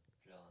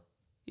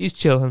 He's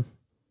chilling.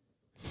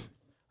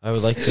 I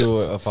would like to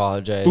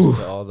apologize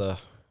to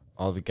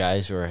all the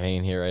guys who are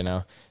hanging here right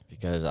now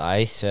because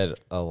I said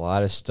a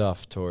lot of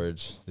stuff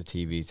towards the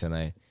TV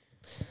tonight.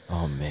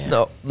 Oh man.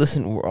 No,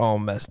 listen, we're all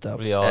messed up.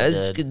 We all As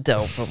did. you can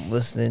tell from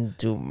listening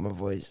to my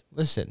voice.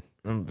 Listen,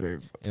 I'm very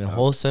in a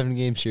whole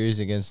 7-game series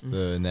against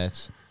the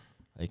Nets,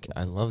 like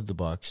I love the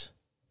Bucks,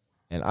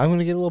 and I'm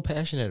gonna get a little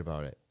passionate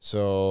about it.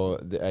 So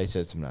I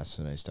said some not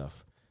so nice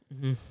stuff.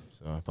 Mm-hmm.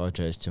 So I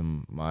apologize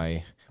to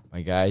my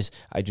guys.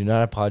 I do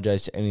not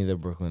apologize to any of the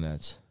Brooklyn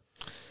Nets.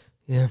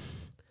 Yeah.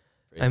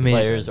 For I mean-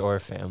 Players or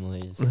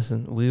families.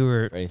 Listen, we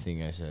were. for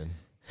anything I said.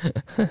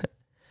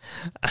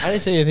 I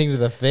didn't say anything to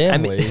the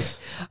families.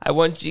 I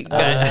want you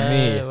guys.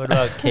 me. What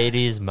about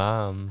Katie's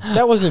mom?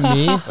 That wasn't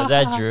me. Was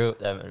that Drew?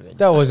 That might have been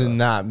That Drew. wasn't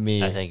not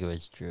me. I think it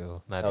was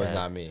Drew. My that was bad.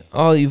 not me.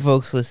 All you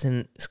folks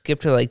listen, skip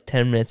to like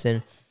 10 minutes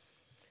and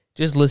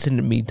just listen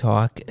to me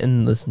talk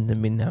and listen to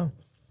me now.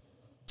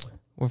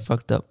 We're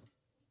fucked up.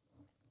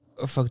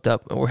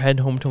 And we're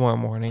heading home tomorrow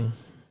morning.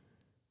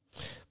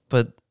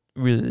 But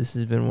really, this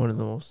has been one of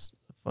the most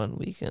fun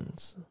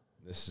weekends.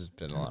 This has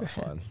been a lot of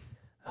fun.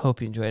 I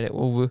hope you enjoyed it.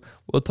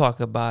 We'll talk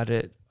about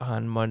it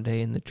on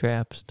Monday in the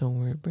traps. Don't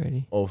worry,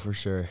 Brady. Oh, for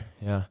sure.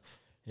 Yeah.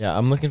 Yeah,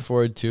 I'm looking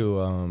forward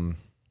to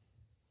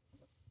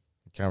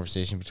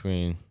conversation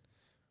between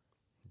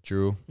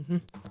Drew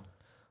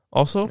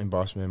Also, and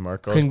Bossman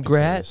Marcos.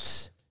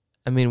 congrats.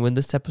 I mean, when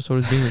this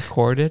episode is being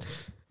recorded,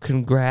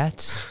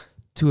 congrats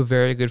to a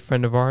very good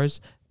friend of ours,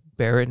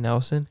 Barrett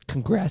Nelson.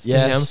 Congrats to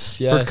him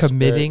for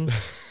committing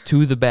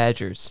to the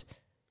Badgers.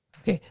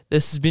 Okay,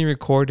 this is being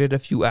recorded a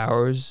few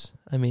hours.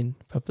 I mean,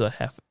 probably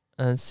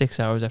like 6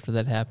 hours after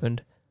that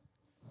happened.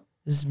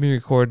 This is being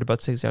recorded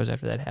about 6 hours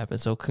after that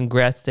happened. So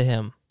congrats to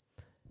him.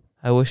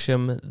 I wish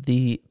him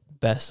the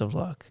best of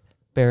luck.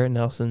 Barrett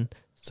Nelson,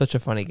 such a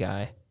funny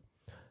guy,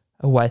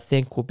 who I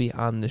think will be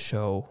on the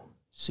show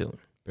soon.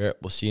 Barrett,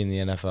 we'll see you in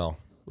the NFL.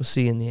 We'll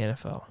see you in the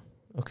NFL.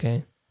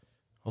 Okay?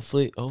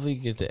 Hopefully you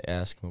get to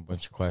ask him a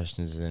bunch of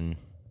questions and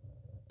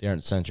they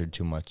aren't censored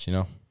too much, you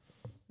know?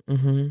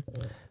 Mm-hmm.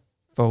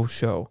 Faux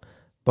show.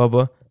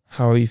 Bubba,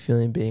 how are you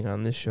feeling being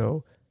on this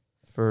show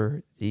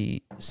for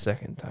the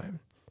second time?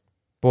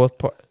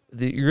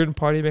 You're in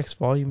Party Mix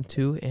Volume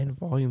 2 and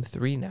Volume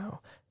 3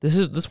 now.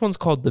 This one's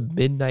called the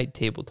Midnight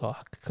Table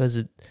Talk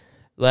because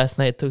last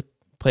night took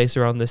place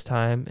around this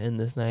time, and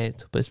this night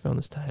took place around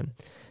this time.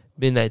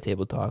 Midnight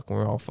Table Talk, and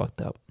we're all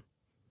fucked up.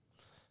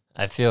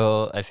 I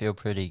feel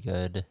pretty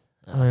good.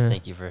 Yeah.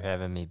 Thank you for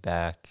having me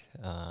back.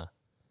 No,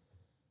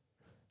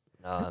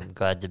 I'm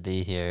glad to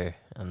be here.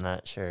 I'm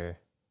not sure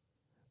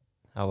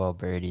how well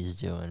Brady's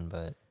doing,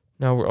 but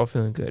No, we're all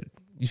feeling good.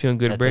 You feeling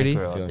good, I Brady?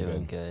 think we're all Feeling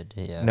doing good.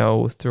 Yeah.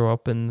 No throw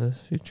up in the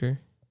future.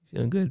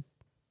 Feeling good?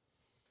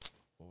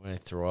 When I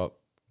throw up,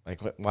 like,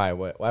 why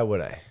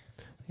would I?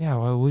 Yeah,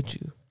 why would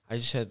you? I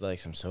just had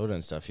like some soda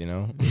and stuff, you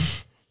know.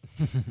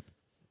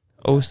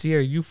 OC, are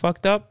you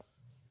fucked up?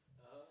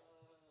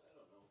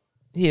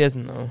 He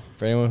doesn't know.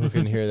 For anyone who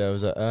couldn't hear, that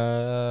was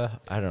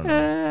I don't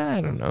know.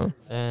 I don't know.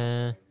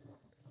 Uh,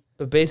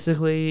 But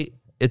basically,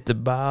 it's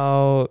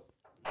about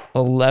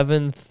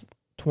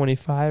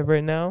 11:25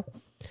 right now,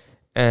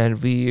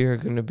 and we are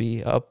gonna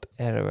be up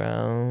at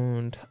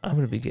around. I'm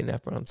gonna be getting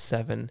up around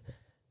 7.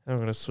 I'm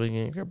gonna swing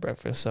in, get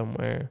breakfast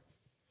somewhere,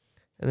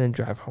 and then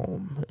drive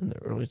home in the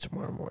early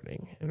tomorrow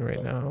morning. And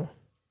right now,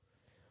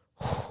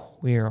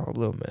 we are all a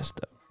little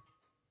messed up.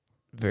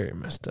 Very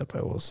messed up,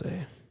 I will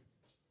say.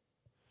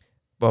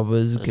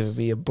 Bubba's giving Just-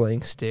 me a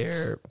blank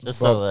stare.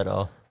 just a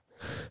little.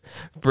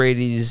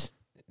 Brady's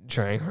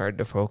trying hard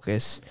to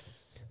focus.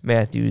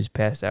 Matthew's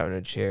passed out in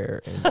a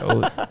chair, and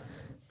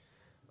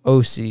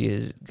OC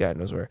is God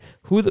knows where.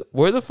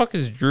 Where the fuck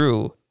is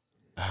Drew?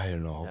 I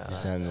don't know. Hope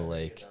he's not in the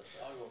lake.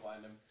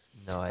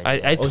 No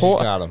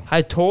idea.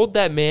 I told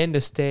that man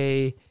to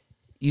stay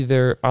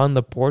either on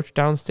the porch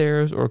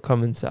downstairs or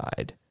come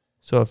inside.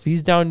 So if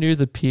he's down near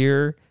the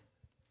pier,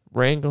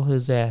 wrangle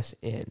his ass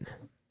in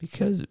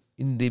because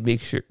you need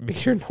to make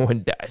sure no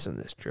one dies on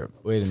this trip.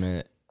 Wait a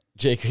minute,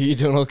 Jake, are you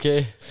doing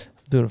okay?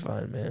 Doing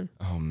fine, man.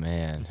 Oh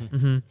man.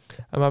 Mm-hmm.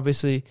 I'm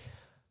obviously.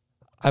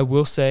 I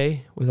will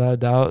say, without a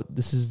doubt,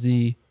 this is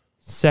the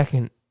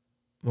second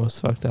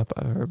most fucked up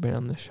I've ever been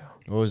on this show.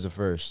 What was the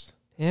first?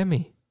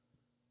 Emmy.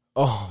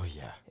 Oh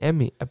yeah.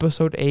 Emmy,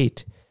 episode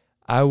 8.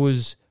 I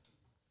was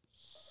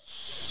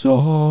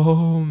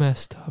so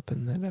messed up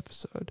in that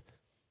episode.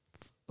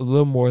 A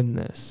little more than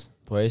this.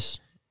 Pues,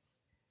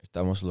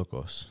 estamos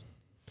locos.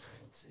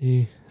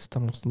 Sí,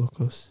 estamos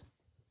locos.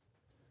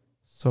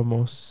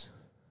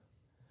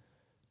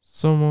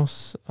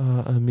 Somos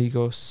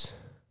amigos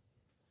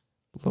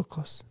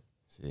locos.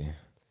 Sí.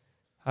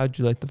 How'd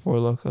you like the 4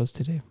 Locos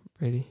today,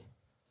 Brady?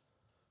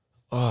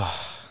 Oh,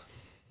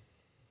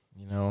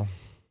 you know,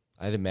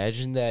 I'd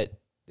imagine that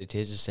it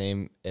tastes the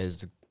same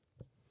as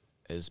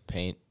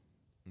paint,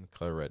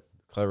 color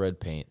red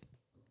paint,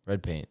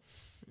 red paint.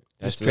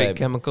 Straight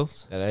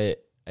chemicals. That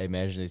I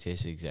imagine they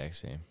taste the exact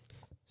same.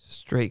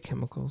 Straight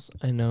chemicals.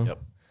 I know. Yep.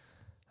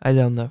 I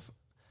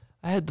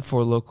had the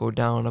 4 Loco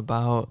down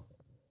about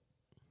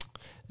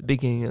the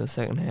beginning of the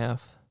second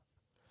half.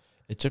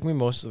 It took me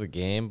most of the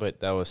game, but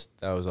that was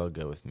all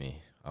good with me.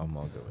 I'm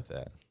all good with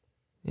that.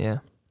 Yeah,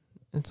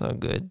 it's all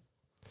good.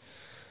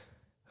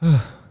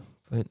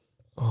 But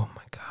oh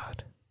my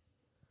God,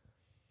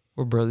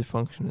 we're barely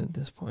functioning at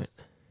this point.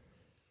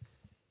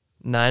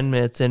 9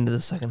 minutes into the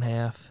second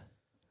half,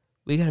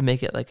 we gotta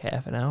make it like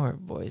half an hour,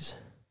 boys.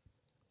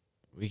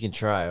 We can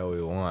try all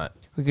we want.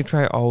 We can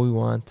try all we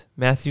want.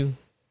 Matthew,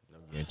 No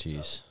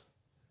guarantees.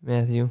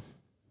 Matthew,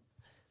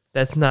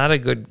 that's not a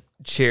good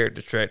chair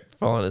to try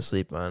falling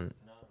asleep on.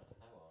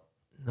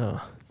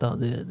 No,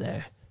 don't do it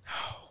there.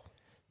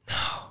 No.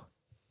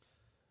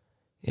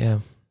 Yeah.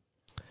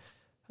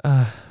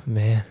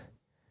 Man,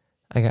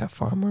 I got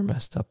far more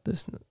messed up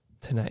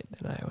tonight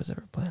than I was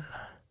ever planning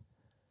on.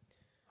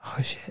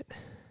 Oh shit.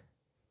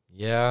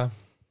 Yeah.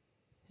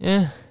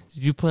 Yeah.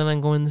 Did you plan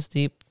on going this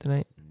deep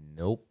tonight?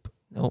 Nope.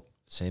 Nope.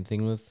 Same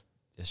thing with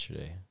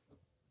yesterday.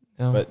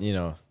 No. But you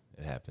know,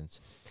 it happens.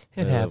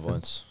 It I live happens.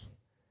 once.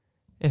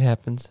 It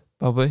happens.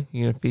 Bubba,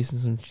 you gonna feast on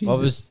some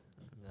cheese?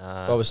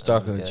 Bubba's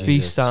stuck on the cheese.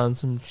 Feast on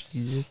some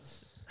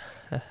Cheez-Its.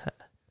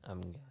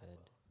 I'm good.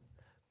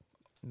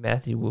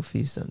 Matthew will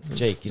feast on some.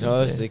 Jake, you know what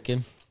I was some-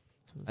 thinking?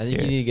 I think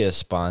Yeah. you need to get a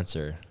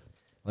sponsor.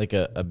 Like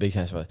a big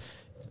time sponsor.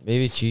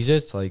 Maybe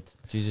Cheez-Its? Like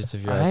Cheez-Its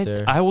if you're out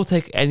there. I will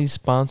take any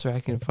sponsor I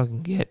can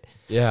fucking get.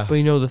 Yeah. But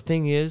you know the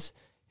thing is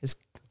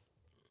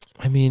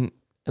I mean,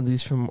 at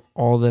least from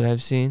all that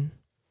I've seen,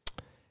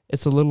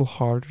 it's a little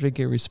harder to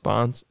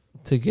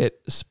get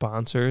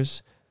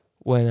sponsors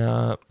when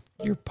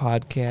your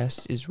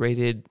podcast is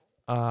rated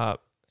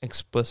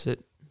explicit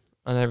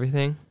on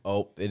everything.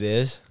 Oh, it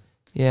is?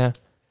 Yeah.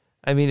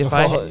 I mean, if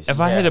I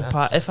had a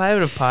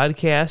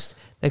podcast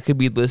that could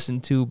be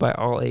listened to by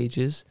all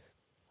ages,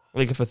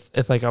 like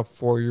if like a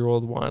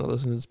 4-year-old wanted to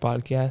listen to this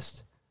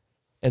podcast,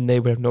 and they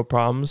would have no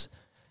problems,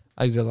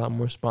 I'd get a lot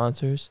more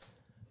sponsors.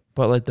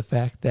 But like the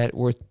fact that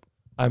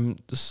I'm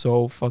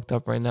so fucked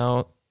up right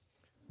now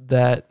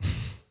that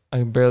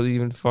I'm barely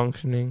even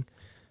functioning.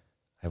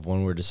 I have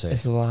one word to say.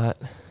 It's a lot.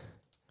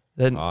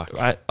 Then a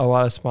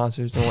lot of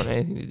sponsors don't want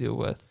anything to do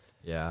with.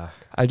 Yeah.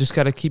 I just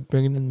got to keep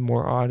bringing in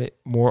more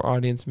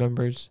audience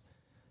members,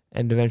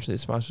 and eventually the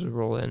sponsors will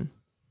roll in.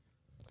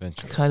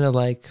 Eventually. Kind of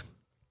like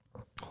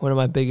one of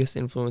my biggest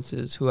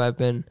influences, who I've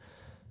been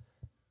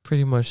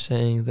pretty much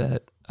saying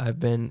that I've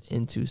been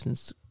into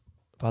since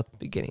about the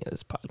beginning of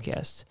this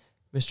podcast,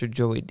 Mr.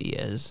 Joey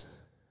Diaz.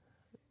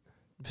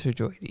 Mr.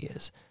 Joey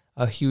Diaz,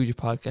 a huge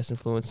podcast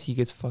influence. He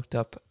gets fucked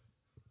up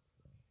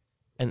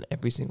in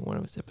every single one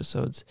of his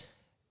episodes,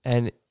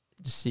 and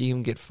to see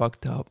him get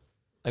fucked up,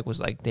 was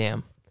like,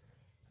 damn,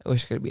 I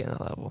wish I could be on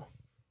that level.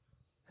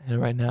 And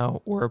right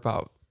now, we're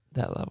about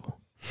that level.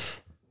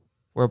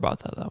 We're about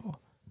that level.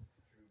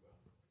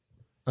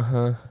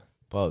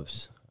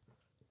 Bubs.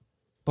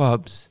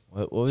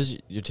 What was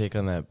your take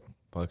on that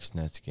Bucks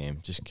Nets game?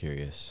 Just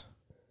curious.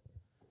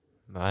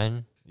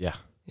 Mine? Yeah.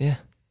 Yeah.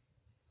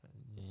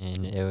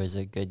 And it was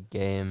a good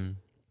game.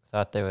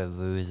 Thought they would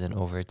lose in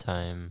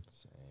overtime,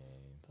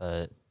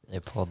 but they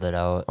pulled it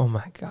out. Oh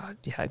my God.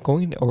 Yeah.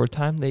 Going into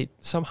overtime, they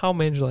somehow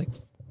managed to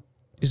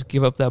just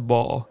give up that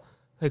ball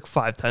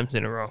 5 times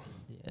in a row.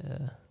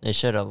 Yeah. They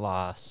should have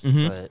lost,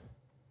 Mhm. but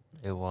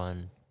they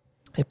won.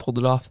 They pulled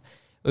it off.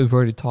 We've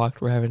already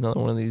talked. We're having another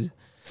one of these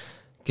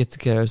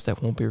get-togethers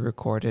that won't be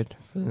recorded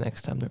for the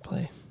next time they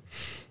play.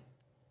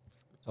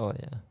 Oh,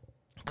 yeah.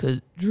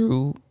 Because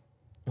Drew,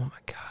 oh my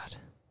God.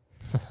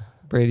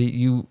 Brady,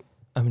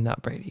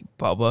 not Brady,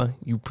 Bubba,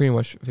 you pretty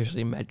much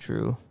officially met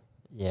Drew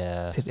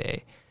Yeah.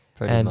 today.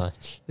 Pretty And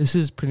much. This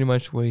is pretty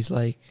much what he's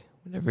like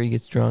whenever he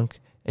gets drunk,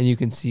 and you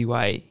can see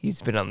why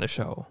he's been on the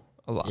show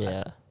a lot.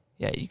 Yeah.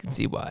 Yeah, you can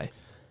see why.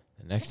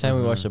 The next time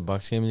we watch a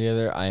Bucks game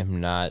together, I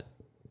am not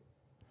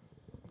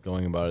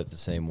going about it the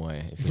same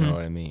way, if you know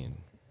what I mean.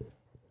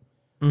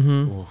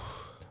 Mm-hmm.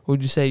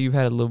 Would you say you've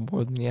had a little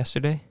more than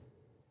yesterday?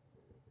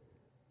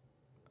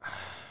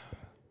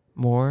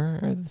 More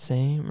or the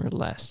same or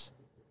less?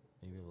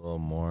 Maybe a little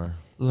more.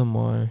 A little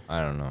more.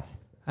 I don't know.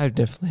 I've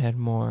definitely had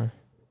more.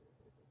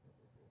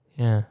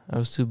 Yeah, I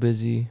was too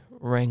busy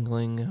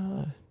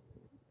wrangling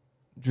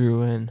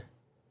Drew in.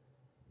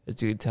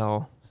 As you could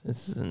tell,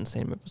 this is in the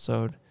same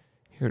episode.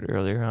 You heard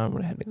earlier on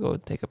when I had to go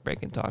take a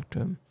break and talk to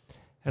him.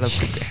 Had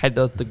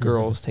to let the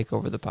girls take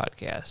over the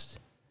podcast.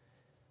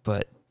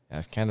 But yeah,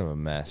 it's kind of a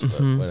mess, but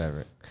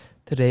whatever.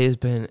 Today has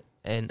been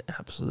an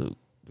absolute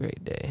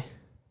great day.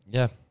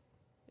 Yeah.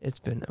 It's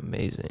been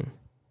amazing.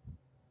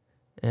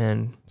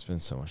 And it's been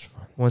so much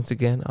fun. Once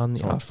again, on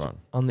the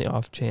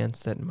off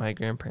chance that my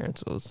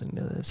grandparents will listen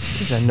to this,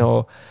 which I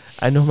know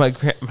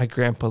my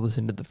grandpa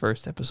listened to the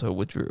first episode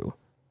with Drew,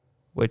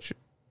 which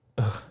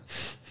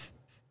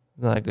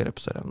not a good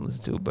episode I haven't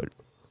listened to, but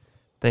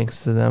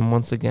thanks to them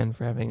once again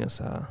for having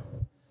us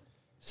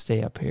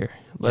stay up here.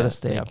 Let us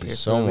stay up here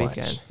so for the much.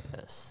 weekend.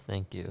 Yes,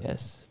 thank you.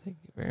 Yes, thank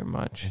you very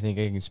much. I think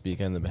I can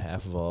speak on the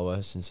behalf of all of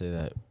us and say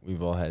that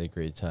we've all had a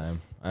great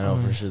time. I know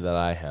for sure that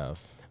I have.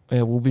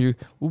 Yeah, we'll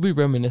be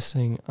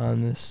reminiscing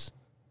on this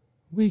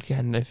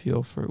weekend, I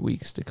feel, for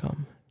weeks to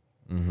come,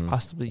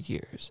 possibly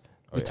years.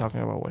 We're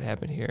talking about what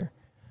happened here,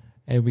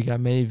 and we got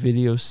many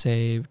videos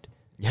saved.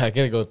 Yeah, I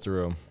gotta go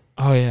through them.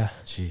 Oh yeah,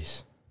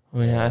 jeez.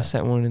 Oh yeah, I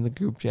sent one in the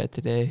group chat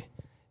today.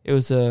 It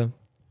was a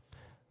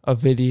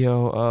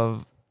video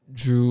of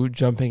Drew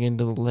jumping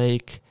into the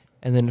lake,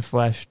 and then it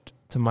flashed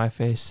to my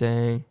face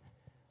saying,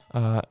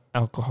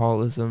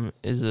 alcoholism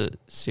is a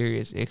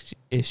serious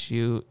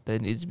issue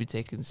that needs to be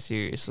taken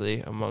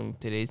seriously among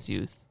today's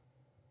youth.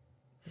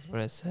 That's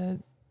what I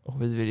said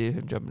over the video of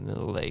him jumping into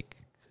the lake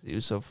because he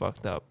was so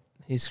fucked up.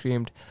 He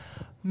screamed,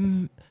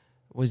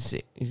 what's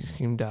it? He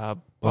screamed,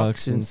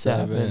 Bucks and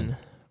 7.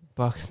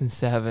 Bucks and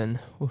 7.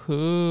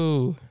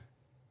 Woohoo.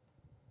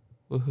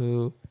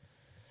 Woohoo.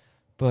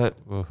 But.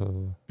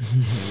 Woohoo.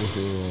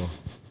 Woohoo.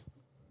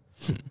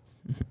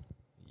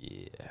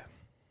 Yeah.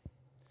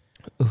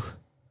 Ooh.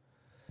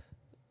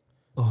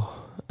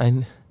 Oh,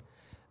 I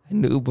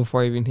knew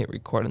before I even hit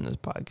record on this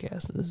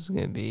podcast that this is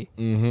going to be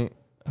a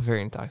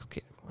very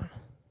intoxicated one.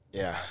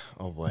 Yeah.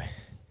 Oh, boy.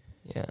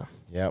 Yeah.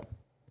 Yep.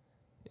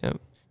 You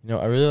know,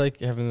 I really like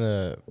having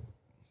the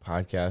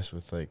podcast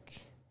with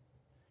like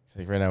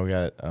right now we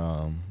got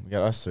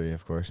us three,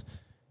 of course,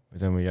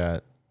 but then we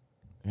got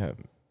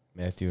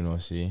Matthew and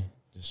OC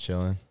just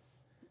chilling.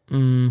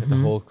 Got the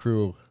whole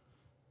crew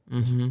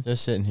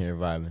just sitting here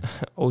vibing.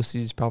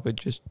 OC's probably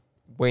just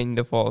waiting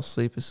to fall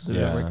asleep as soon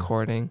as we're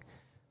recording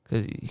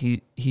because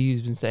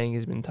he's been saying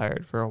he's been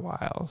tired for a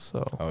while.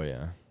 So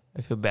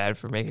I feel bad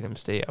for making him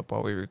stay up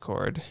while we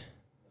record.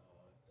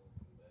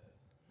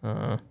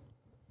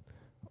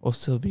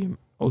 OC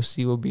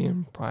will be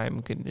in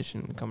prime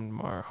condition come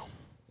tomorrow.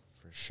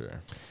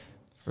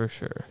 For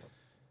sure.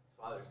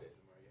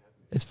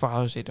 It's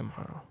Father's Day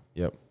tomorrow.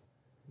 Yep.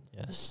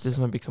 Yes. This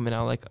might be coming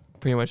out like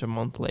pretty much a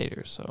month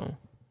later, so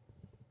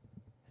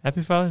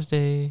happy Father's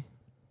Day.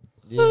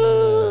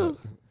 Yeah.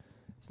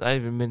 It's not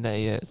even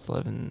midnight yet. It's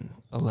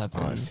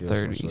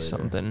 11:30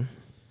 something.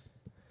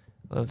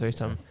 11:30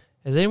 something.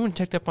 Has anyone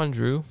checked up on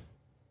Drew?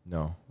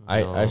 No.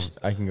 I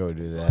can go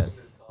do that.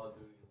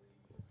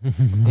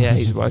 Yeah,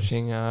 he's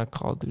watching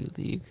Call of Duty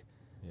League.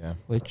 Yeah.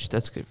 Which,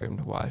 that's good for him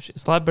to watch.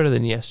 It's a lot better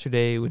than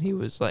yesterday when he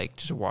was, like,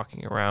 just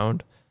walking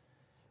around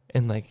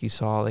and like he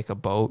saw like a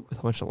boat with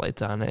a bunch of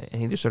lights on it,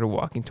 and he just started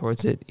walking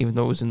towards it, even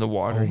though it was in the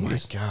water. Oh He my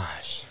just,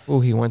 gosh.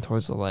 he went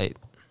towards the light.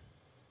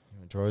 He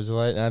went towards the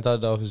light, and I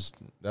thought that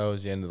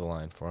was the end of the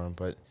line for him,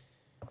 but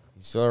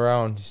he's still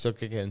around. He's still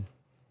kicking.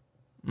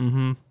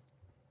 Mm-hmm.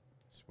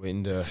 Just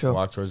waiting to Sure.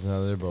 walk towards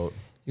another boat.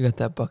 You got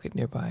that bucket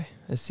nearby.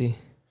 I see.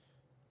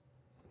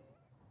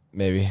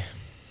 Maybe.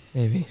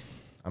 Maybe.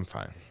 I'm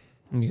fine.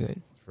 I'm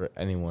good. For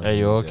anyone. Are who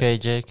you needs it. okay,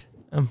 Jake?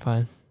 I'm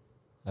fine.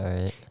 All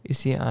right. You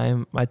see,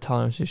 my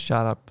tolerance just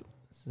shot up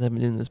since I've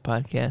been doing this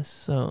podcast.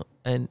 So,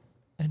 and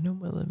I know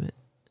my limit,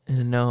 and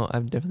I know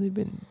I've definitely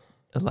been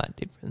a lot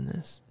deeper than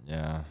this.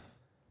 Yeah.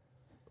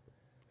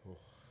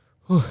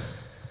 Whew.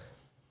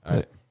 All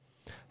right.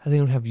 I think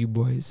I'm gonna have you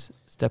boys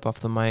step off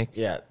the mic.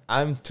 Yeah,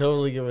 I'm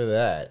totally good with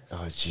that.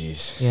 Oh,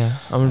 jeez. Yeah,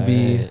 I'm gonna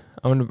be.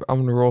 Alright. I'm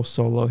gonna roll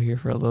solo here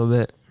for a little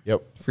bit.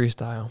 Yep.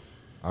 Freestyle.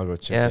 I'll go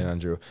check Yeah. in on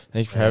Drew.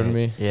 Thank you for having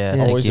me. Yeah,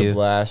 Yeah. Always thank a you.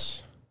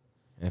 blast.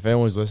 And if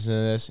anyone's listening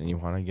to this and you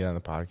want to get on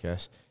the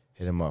podcast,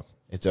 hit him up.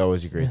 It's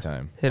always a great Yeah.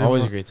 time. Hit 'em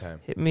Always up. a great time.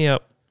 Hit me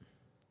up.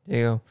 There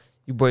you go.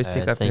 You boys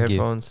take Alright, off your thank you.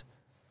 headphones.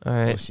 All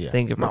right. We'll see ya.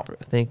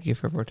 Thank you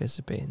for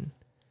participating.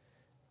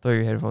 Throw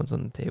your headphones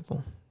on the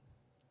table.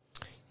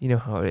 You know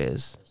how it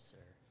is.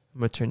 I'm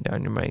gonna turn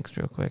down your mics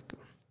real quick.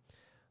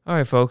 All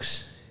right,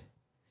 folks.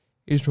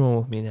 You just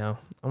roll with me now.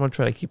 I'm gonna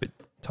try to keep it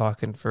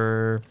talking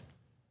for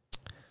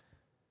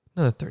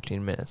another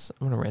 13 minutes.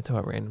 I'm gonna rant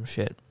about random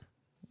shit.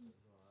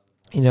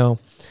 You know,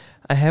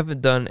 I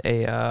haven't done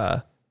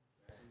a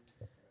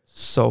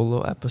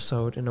solo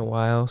episode in a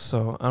while,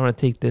 so I'm gonna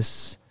take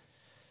this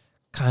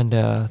kind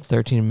of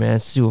 13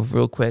 minutes to do a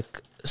real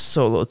quick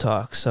solo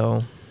talk.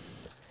 So,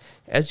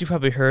 as you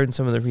probably heard in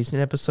some of the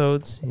recent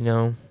episodes, you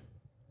know,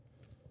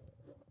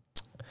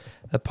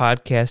 the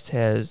podcast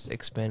has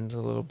expanded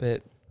a little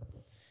bit.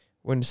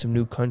 We're into some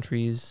new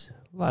countries,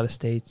 a lot of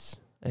states.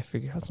 I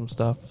figured out some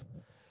stuff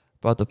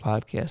about the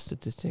podcast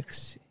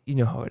statistics. You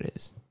know how it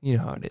is. You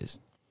know how it is.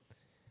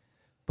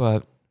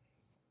 But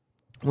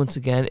once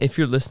again, if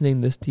you're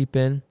listening this deep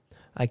in,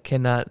 I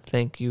cannot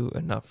thank you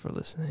enough for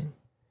listening.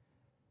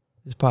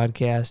 This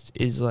podcast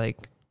is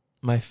like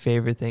my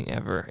favorite thing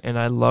ever, and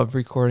I love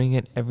recording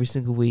it every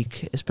single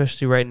week,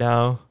 especially right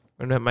now.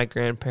 I'm at my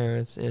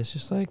grandparents', and it's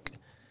just like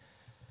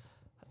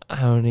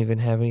I don't even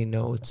have any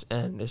notes,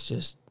 and it's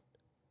just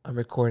I'm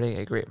recording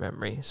a great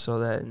memory so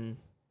that in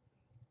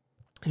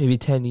maybe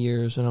 10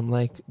 years when I'm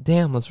like,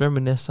 damn, let's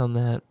reminisce on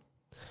that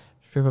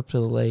trip up to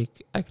the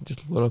lake, I can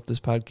just load up this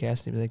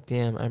podcast and be like,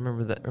 damn, I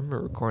remember that. I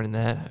remember recording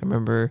that. I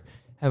remember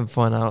having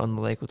fun out on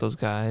the lake with those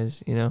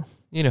guys, you know?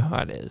 You know how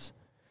it is.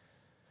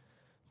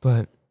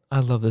 But I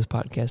love this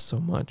podcast so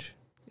much.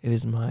 It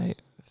is my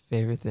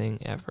favorite thing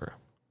ever.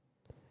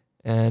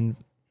 And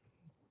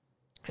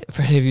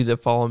for any of you that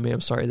follow me,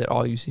 I'm sorry that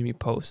all you see me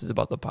post is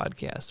about the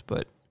podcast.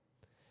 But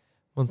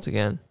once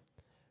again,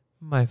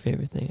 my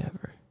favorite thing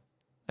ever,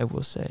 I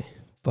will say.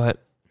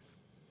 But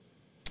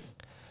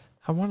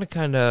I want to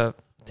kind of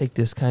take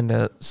this kind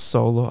of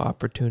solo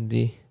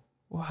opportunity.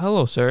 Well,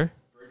 hello, sir.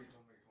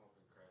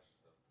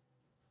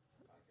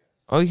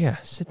 Oh, yeah.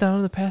 Sit down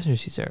in the passenger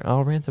seat, sir.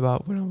 I'll rant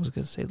about what I was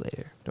going to say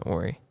later. Don't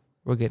worry.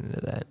 We'll get into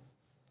that.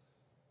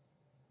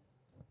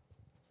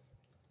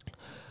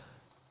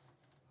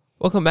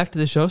 Welcome back to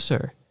the show,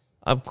 sir.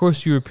 Of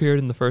course, you appeared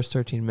in the first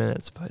 13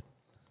 minutes, but...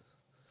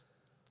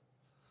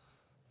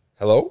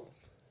 Hello?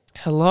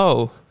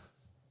 Hello.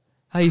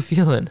 How you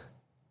feeling?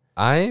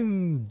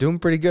 I'm doing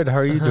pretty good. How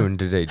are you doing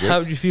today, Jake?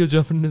 How'd you feel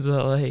jumping into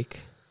the lake?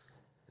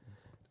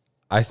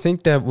 I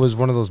think that was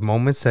one of those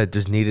moments that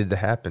just needed to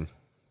happen.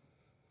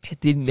 It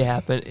didn't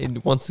happen,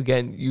 and once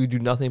again, you do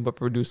nothing but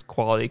produce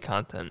quality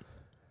content.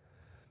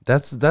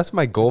 That's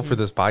my goal for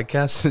this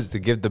podcast is to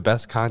give the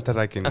best content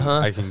I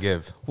can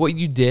give. What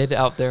you did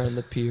out there on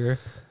the pier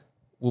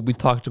will be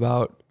talked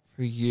about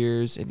for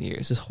years and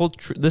years.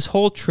 This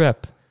whole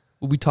trip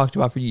will be talked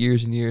about for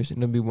years and years,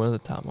 and it'll be one of the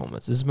top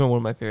moments. This has been one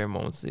of my favorite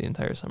moments of the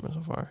entire summer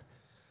so far.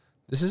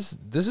 This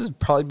has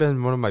probably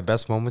been one of my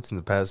best moments in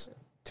the past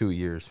 2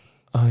 years.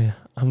 Oh yeah,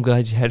 I'm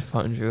glad you had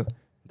fun, Drew.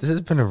 This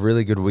has been a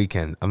really good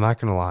weekend. I'm not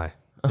gonna lie.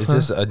 It's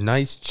just a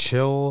nice,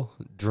 chill,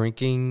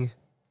 drinking,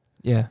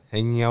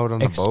 hanging out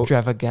on a boat.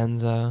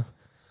 Extravaganza.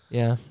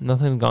 Yeah,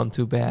 nothing gone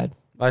too bad.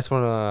 I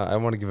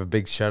want to give a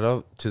big shout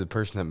out to the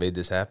person that made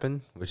this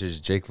happen, which is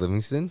Jake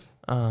Livingston.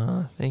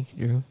 Thank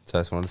you, Drew. So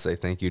I just want to say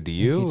thank you to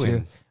you.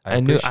 Drew.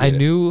 And I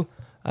knew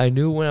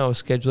when I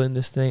was scheduling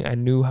this thing, I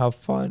knew how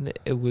fun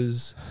it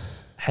was,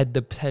 had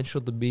the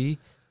potential to be,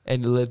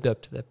 and it lived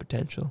up to that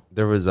potential.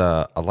 There was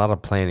a lot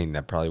of planning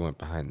that probably went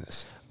behind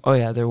this. Oh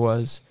yeah, there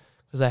was,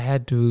 because I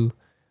had to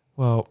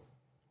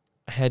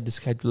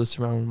schedule this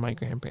around when my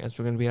grandparents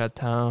were going to be out of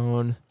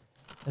town,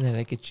 and then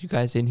I get you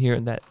guys in here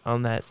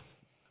on that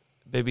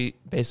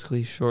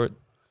basically short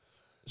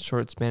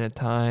span of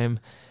time,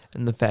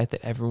 and the fact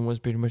that everyone was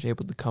pretty much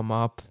able to come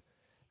up.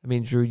 I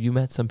mean, Drew, you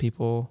met some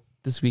people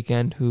this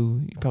weekend who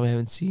you probably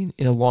haven't seen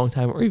in a long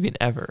time or even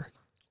ever.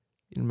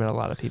 You met a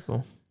lot of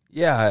people.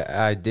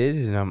 Yeah, I did,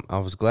 and I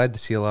was glad to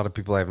see a lot of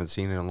people I haven't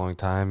seen in a long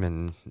time,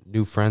 and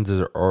new friends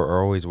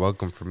are always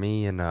welcome for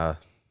me. And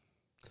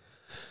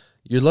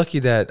you're lucky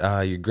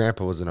that your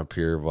grandpa wasn't up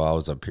here while I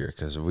was up here,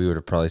 because we would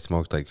have probably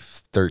smoked like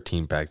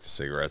 13 packs of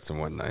cigarettes in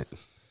one night.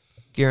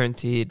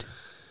 Guaranteed.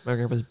 My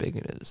grandpa's big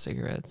into the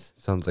cigarettes.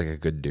 Sounds like a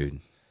good dude.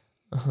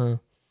 Uh-huh.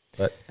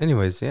 But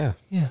anyways, yeah.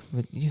 Yeah,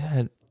 but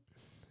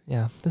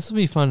this will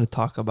be fun to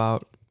talk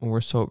about when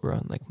we're sober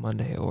on like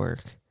Monday at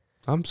work.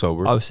 I'm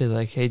sober. I would say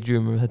like, hey, Drew,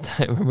 remember that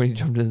time when you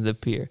jumped into the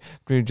pier?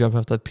 When you jump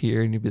off the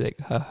pier and you'd be like,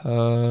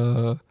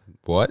 ha.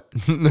 What?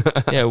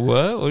 Yeah,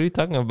 what? What are you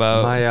talking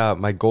about?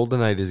 My golden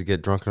night is to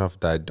get drunk enough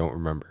that I don't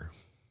remember.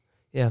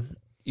 Yeah.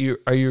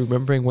 Are you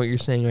remembering what you're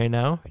saying right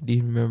now? Do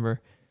you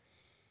remember?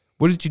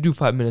 What did you do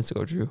 5 minutes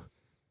ago, Drew?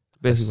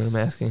 Basically what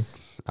I'm asking.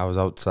 I was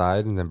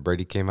outside, and then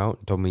Brady came out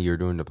and told me you were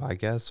doing the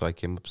podcast, so I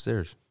came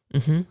upstairs.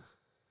 Other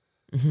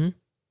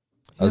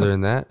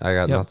than that, I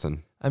got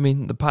nothing. I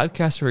mean, the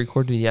podcasts were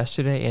recorded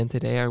yesterday and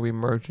today are we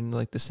merged into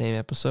like the same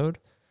episode.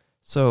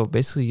 So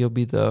basically, you'll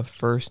be the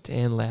first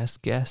and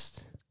last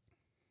guest.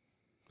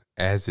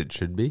 As it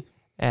should be.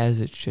 As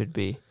it should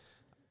be.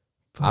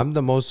 But I'm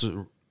the most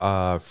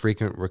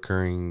frequent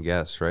recurring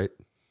guest, right?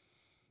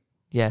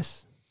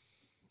 yes,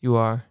 you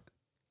are.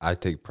 I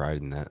take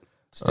pride in that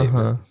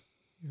statement.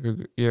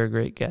 You're a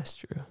great guest,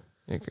 Drew.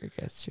 You're a great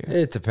guest, Drew.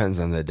 It depends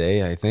on the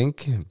day, I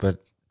think.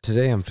 But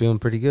today I'm feeling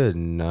pretty good,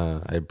 and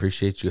I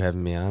appreciate you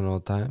having me on all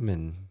the time.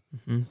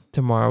 And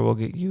Tomorrow we'll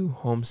get you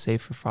home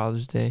safe for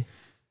Father's Day.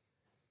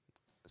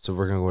 so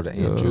we're gonna go to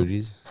Aunt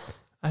Judy's.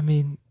 I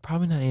mean,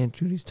 probably not Aunt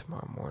Judy's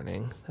tomorrow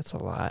morning. That's a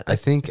lot. I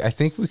think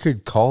we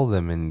could call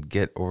them and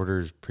get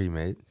orders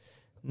pre-made.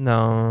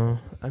 No,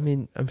 I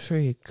mean, I'm sure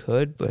you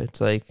could, but it's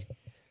like,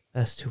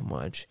 that's too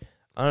much.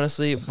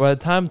 Honestly, by the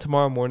time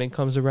tomorrow morning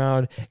comes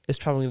around, it's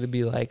probably going to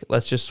be like,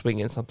 let's just swing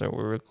in something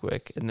real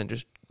quick and then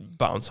just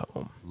bounce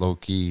home.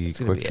 Low-key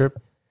quick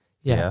trip?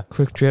 Yeah,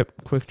 quick trip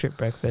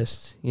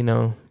breakfast. You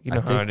know I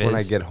how think it when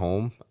is. I get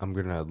home, I'm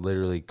going to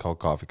literally call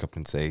Coffee Cup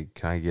and say,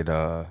 can I get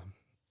a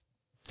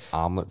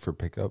omelet for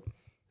pickup?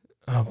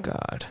 Oh,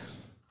 God.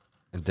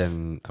 And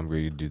then I'm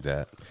going to do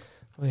that.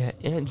 Oh, yeah,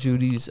 Aunt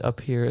Judy's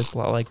up here is a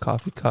lot like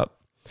Coffee Cup.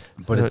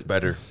 But So it's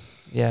better.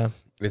 Yeah.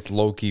 It's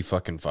low-key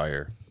fucking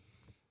fire.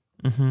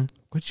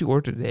 What'd you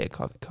order today at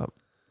Coffee Cup?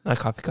 Not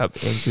Coffee Cup,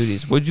 Aunt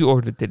Judy's. What'd you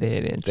order today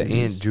at Aunt Judy's?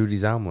 The Aunt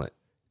Judy's omelet.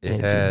 It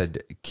Aunt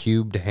had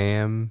cubed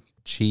ham,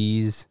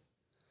 cheese,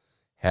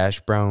 hash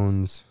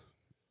browns.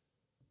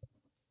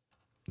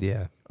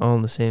 Yeah. All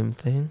in the same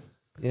thing?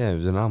 Yeah, it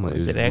was an omelet.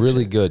 Was It was it actually-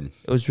 really good.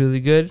 It was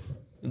really good?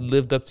 It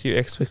lived up to your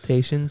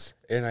expectations?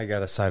 And I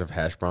got a side of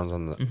hash browns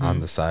on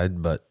the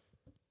side, but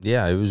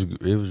yeah, it was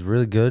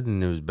really good,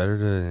 and it was better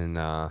than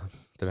I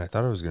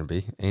thought it was gonna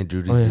be. Aunt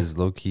Judy's is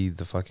low key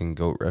the fucking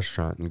goat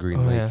restaurant in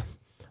Green Lake. Yeah.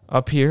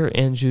 Up here,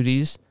 Aunt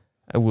Judy's,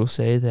 I will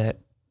say that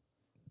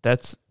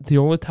that's the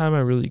only time I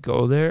really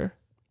go there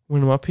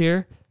when I'm up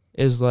here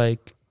is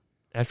like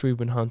after we've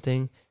been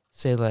hunting,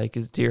 say like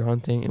it's deer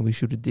hunting and we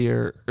shoot a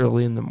deer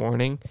early in the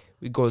morning,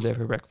 we go there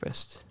for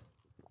breakfast.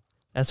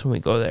 That's when we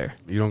go there.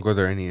 You don't go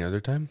there any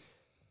other time?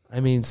 I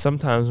mean,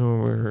 sometimes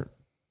when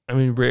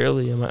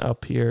rarely am I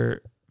up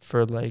here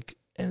for like,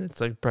 and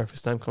it's like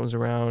breakfast time comes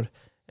around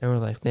and we're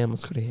like, damn,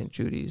 let's go to Aunt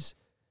Judy's.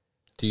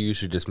 Do you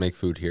usually just make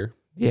food here?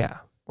 Yeah.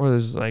 Or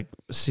there's like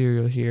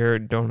cereal here,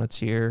 donuts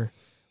here,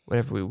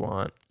 whatever we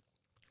want.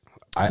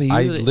 I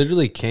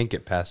literally can't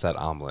get past that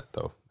omelet,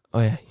 though.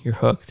 Oh, yeah. You're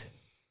hooked.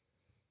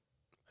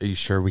 Are you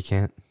sure we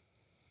can't?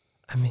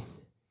 I mean,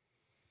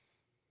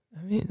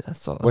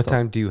 that's all. What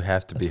time do you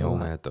have to be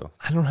home at, though?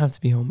 I don't have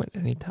to be home at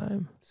any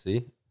time.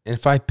 See? And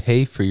if I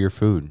pay for your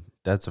food,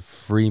 that's a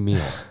free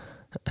meal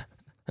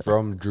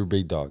from Drew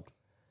Big Dog.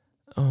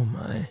 Oh,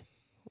 my.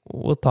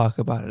 We'll talk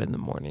about it in the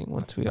morning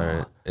once we All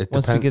right.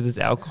 once we get this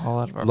alcohol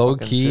out of our low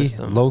fucking key,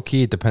 system. Low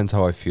key, it depends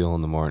how I feel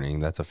in the morning.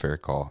 That's a fair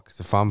call. Because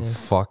if I'm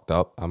fucked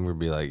up, I'm going to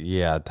be like,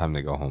 yeah, time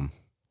to go home.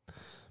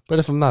 But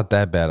if I'm not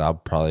that bad, I'll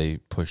probably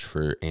push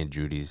for Aunt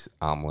Judy's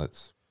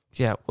omelets.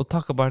 Yeah, we'll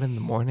talk about it in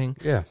the morning.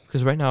 Yeah.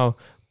 Because right now,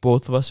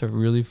 both of us are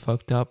really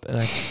fucked up.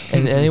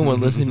 And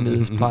anyone listening to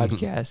this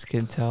podcast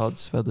can tell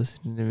just by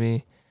listening to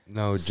me.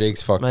 No,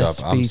 Jake's fucked my up.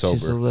 I'm speech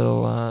is a sober.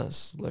 little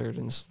slurred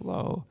and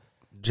slow.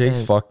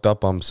 Jake's fucked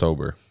up. I'm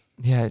sober.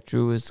 Yeah,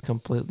 Drew is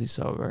completely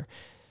sober.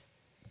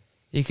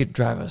 He could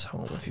drive us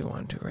home if he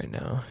wanted to right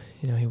now.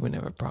 You know, he wouldn't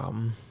have a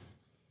problem.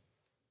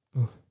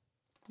 Ooh.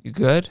 You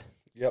good?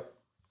 Yep.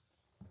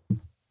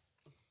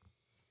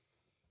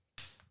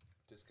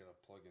 Just gonna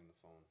plug in the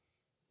phone.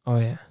 Oh,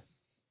 yeah.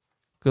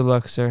 Good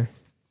luck, sir.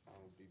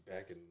 I'll be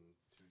back in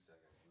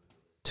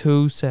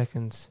 2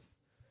 seconds.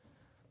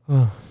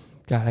 Oh,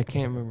 God, I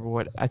can't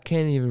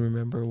even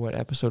remember what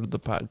episode of the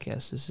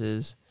podcast this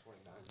is.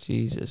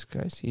 Jesus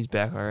Christ, he's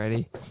back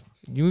already.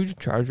 You moved your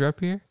charger up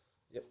here?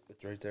 Yep,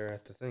 it's right there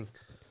at the thing.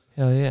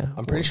 Hell yeah.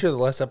 I'm pretty sure the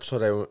last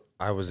episode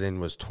I was in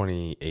was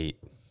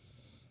 28.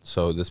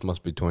 So this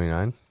must be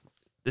 29.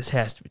 This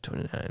has to be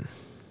 29.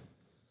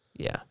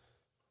 Yeah.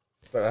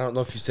 But I don't know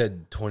if you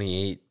said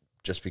 28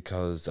 just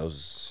because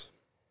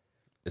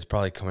is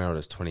probably coming out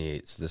as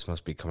 28, so this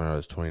must be coming out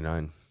as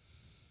 29.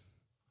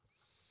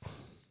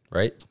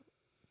 Right?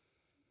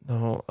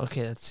 No,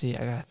 okay, let's see.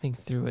 I gotta think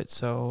through it.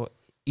 So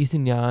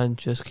Ethan Yan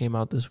just came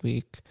out this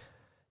week.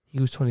 He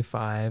was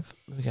 25.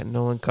 We got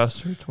Nolan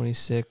Custer,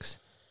 26.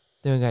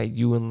 Then we got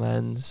Ewan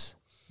Lenz.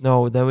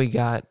 No, then we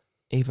got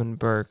Avon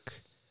Burke,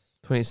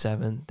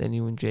 27. Then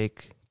Ewan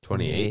Jake,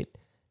 28.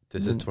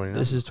 This is 29.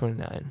 This is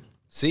 29.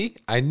 See?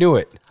 I knew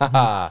it.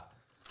 Haha.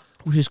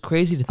 Which is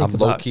crazy to think I'm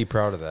about. low-key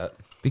proud of that.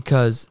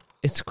 Because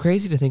it's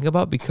crazy to think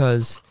about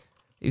because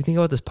if you think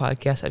about this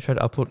podcast, I try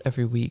to upload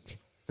every week.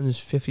 And there's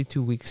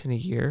 52 weeks in a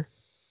year.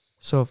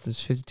 So if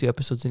there's 52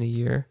 episodes in a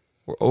year,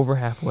 we're over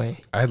halfway.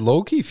 I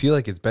low-key feel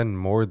like it's been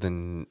more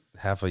than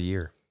half a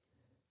year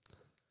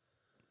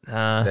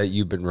that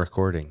you've been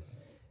recording.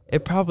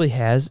 It probably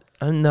has.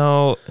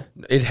 No.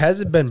 It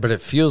hasn't been, but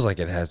it feels like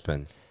it has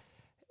been.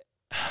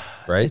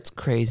 Right? It's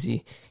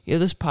crazy. You know,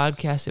 this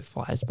podcast, it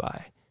flies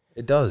by.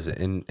 It does.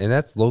 And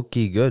that's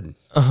low-key good.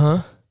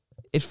 Uh-huh.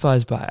 It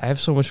flies by. I have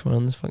so much fun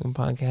on this fucking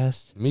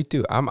podcast. Me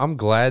too. I'm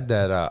glad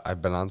that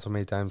I've been on so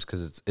many times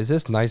because it's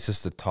just nice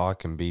just to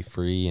talk and be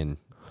free and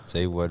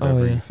say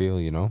whatever you feel,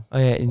 you know? Oh,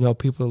 yeah. You know,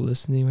 people are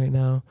listening right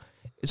now.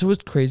 It's always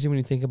crazy when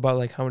you think about,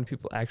 like, how many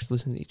people actually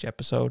listen to each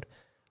episode.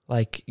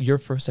 Like, your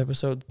first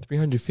episode,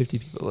 350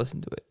 people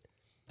listened to it.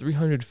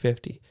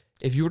 350.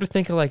 If you were to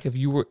think of, like, if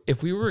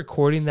we were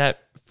recording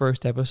that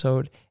first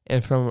episode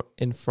and from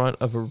in front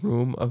of a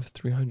room of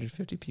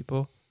 350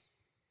 people,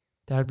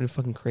 that would have been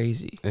fucking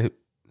crazy.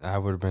 I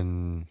would have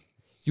been...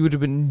 You would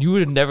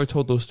have never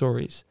told those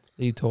stories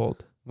that you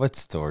told. What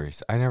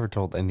stories? I never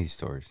told any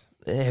stories.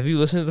 Have you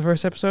listened to the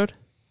first episode?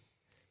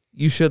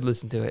 You should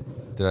listen to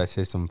it. Did I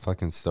say some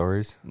fucking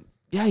stories?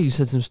 Yeah, you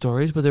said some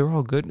stories, but they were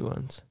all good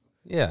ones.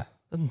 Yeah.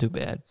 Nothing too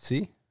bad.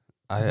 See?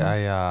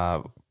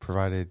 I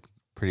provided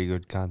pretty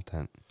good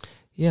content.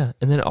 Yeah,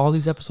 and then all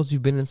these episodes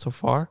you've been in so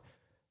far,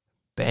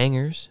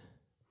 bangers.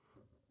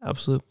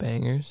 Absolute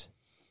bangers.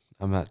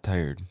 I'm not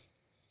tired.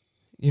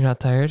 You're not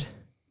tired?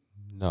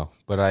 No,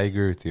 but I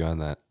agree with you on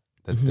that.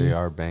 That they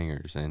are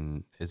bangers,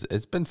 and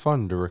it's been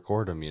fun to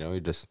record them. You know, you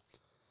just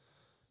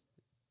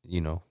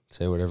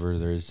say whatever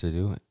there is to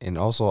do. And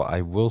also,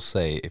 I will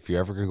say, if you're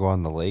ever gonna go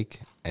on the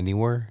lake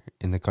anywhere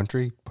in the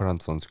country, put on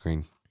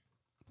sunscreen.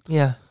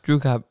 Yeah, Drew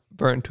got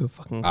burnt to a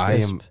fucking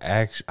crisp.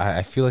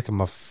 I feel like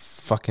I'm a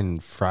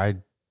fucking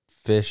fried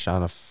fish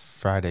on a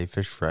Friday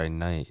fish fry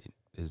night.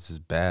 This is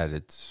bad.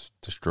 It's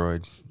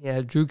destroyed.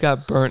 Yeah, Drew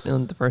got burnt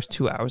in the first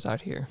 2 hours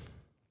out here.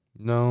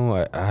 No,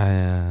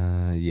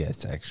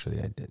 yes, actually,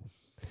 I did.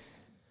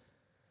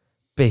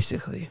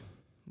 Basically,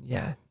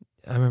 yeah.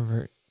 I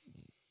remember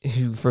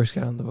you first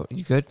got on the boat.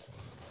 You good?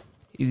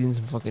 He's eating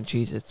some fucking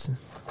Cheez-Its.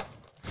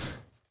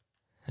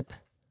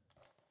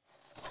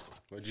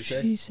 What'd you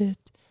say?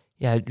 Cheez-Its.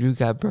 Yeah, Drew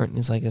got burnt in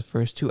his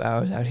first 2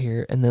 hours out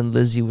here, and then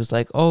Lizzie was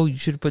like, "Oh, you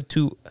should put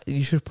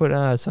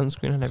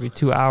sunscreen on every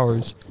 2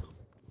 hours."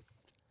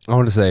 I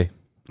want to say,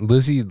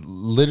 Lizzie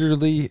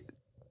literally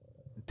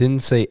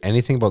didn't say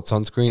anything about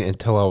sunscreen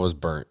until I was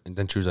burnt, and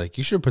then she was like,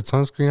 "You should put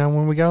sunscreen on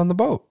when we got on the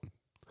boat."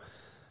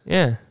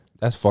 Yeah,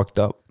 that's fucked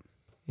up.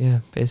 Yeah,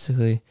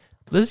 basically,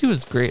 Lizzie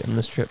was great on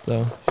this trip,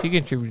 though. She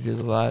contributed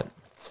a lot.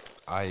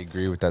 I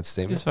agree with that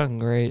statement. She's fucking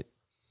great.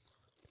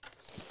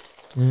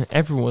 Yeah,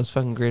 everyone was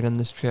fucking great on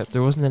this trip.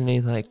 There wasn't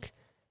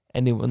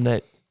anyone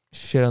that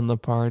shit on the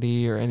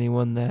party or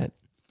anyone that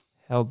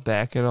held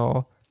back at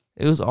all.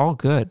 It was all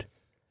good.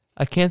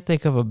 I can't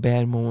think of a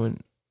bad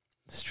moment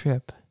this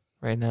trip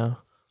right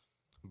now.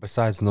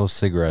 Besides no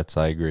cigarettes,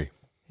 I agree.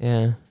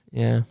 Yeah.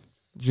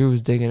 Drew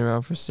was digging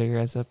around for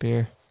cigarettes up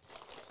here.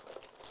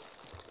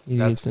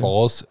 That's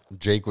false.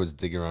 Jake was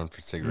digging around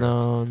for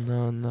cigarettes.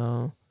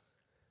 No.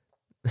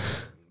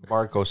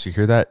 Marcos, you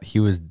hear that? He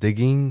was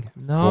digging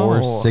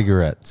for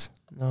cigarettes.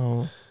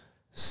 No.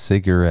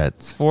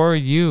 Cigarettes. For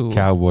you.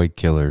 Cowboy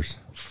killers.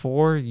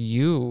 For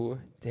you,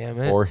 damn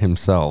it. For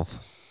himself.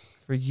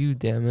 For you,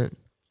 damn it.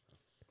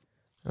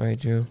 All right,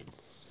 Drew.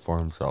 For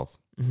himself.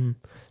 Mm-hmm.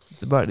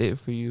 That's about it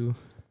for you.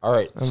 All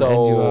right,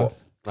 so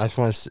I just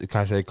want to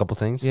kind of say a couple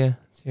things. Yeah,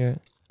 let's hear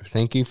it.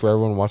 Thank you for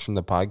everyone watching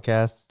the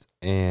podcast,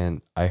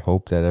 and I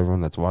hope that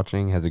everyone that's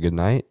watching has a good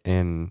night.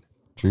 And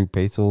Drew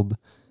Paetzold,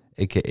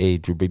 a.k.a.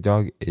 Drew Big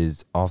Dog,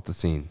 is off the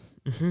scene.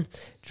 Mm-hmm.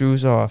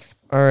 Drew's off.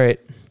 All right.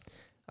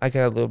 I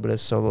got a little bit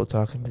of solo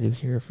talking to do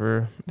here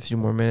for a few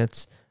more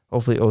minutes.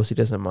 Hopefully OC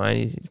doesn't mind.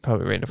 He's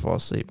probably ready to fall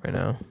asleep right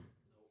now.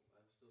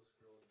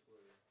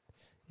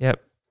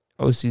 Yep.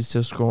 OC's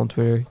still scrolling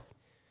Twitter.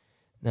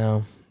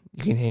 Now,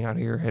 you can hang out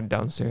here or head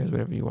downstairs,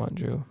 whatever you want,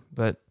 Drew.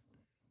 But,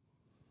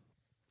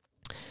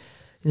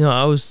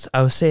 I was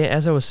saying,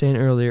 as I was saying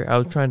earlier, I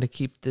was trying to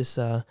keep this,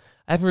 I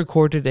haven't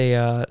recorded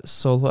a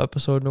solo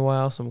episode in a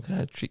while, so I'm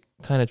kind of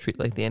treat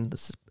like the end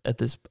of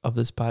this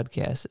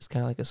podcast. It's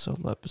kind of like a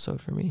solo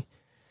episode for me.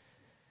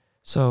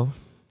 So,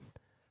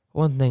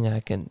 one thing I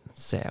can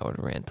say I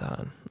would rant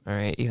on, all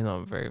right, even though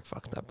I'm very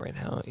fucked up right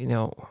now.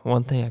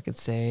 One thing I could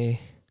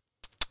say,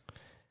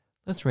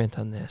 let's rant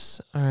on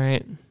this, all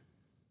right?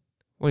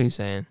 What are you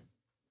saying?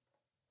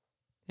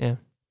 Yeah.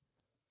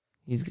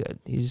 He's good.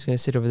 He's just gonna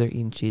sit over there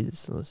eating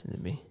cheeses to listen to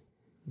me.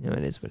 You know,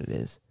 it is what it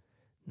is.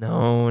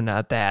 No,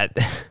 not that.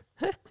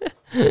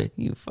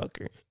 You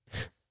fucker.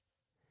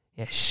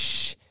 Yeah,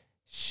 shh.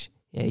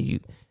 Yeah,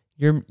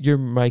 your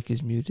mic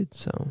is muted,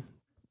 so. I can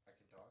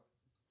talk?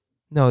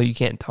 No, you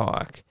can't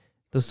talk.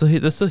 They'll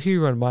still hear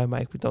you on my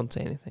mic, but don't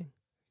say anything.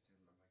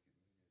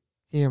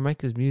 Yeah, your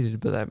mic is muted,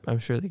 but I'm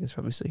sure they can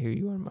probably still hear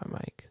you on my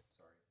mic.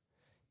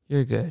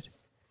 You're good.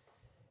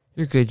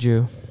 You're good,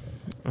 Drew.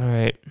 All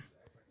right.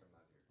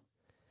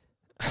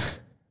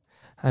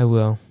 I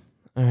will.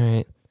 All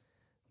right.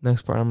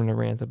 Next part I'm going to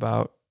rant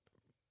about,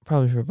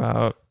 probably for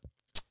about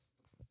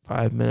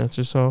 5 minutes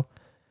or so.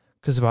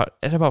 Because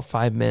at about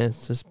 5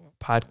 minutes, this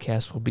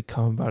podcast will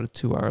become about a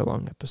 2-hour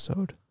long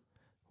episode,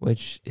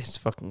 which is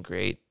fucking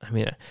great. I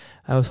mean,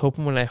 I was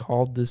hoping when I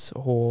hauled this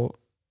whole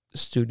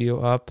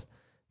studio up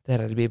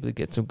that I'd be able to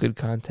get some good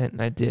content,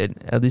 and I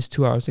did. At least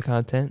 2 hours of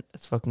content.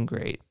 That's fucking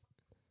great.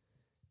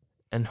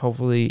 And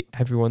hopefully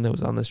everyone that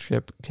was on this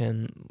trip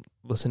can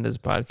listen to this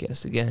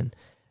podcast again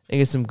and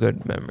get some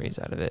good memories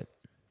out of it.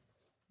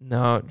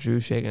 No,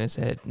 Drew shaking his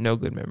head. No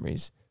good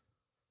memories.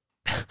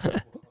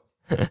 At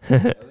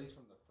least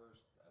from the first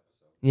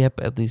episode.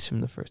 Yep, at least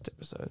from the first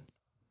episode.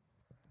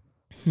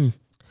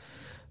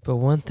 But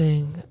one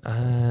thing,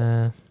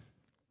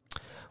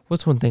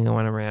 what's one thing I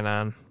want to rant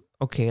on?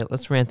 Okay,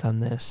 let's rant on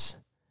this.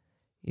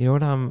 You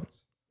know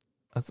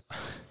what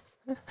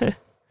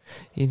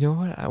you know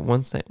what?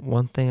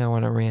 One thing I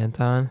want to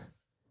rant on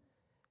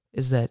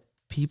is that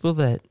people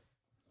that,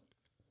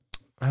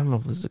 I don't know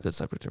if this is a good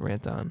subject to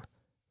rant on.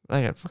 But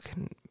I got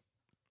fucking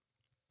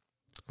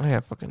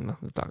nothing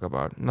to talk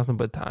about. Nothing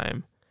but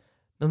time.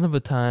 Nothing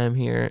but time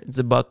here. It's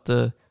about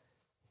to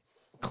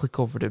click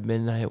over to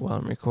midnight while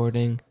I'm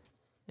recording,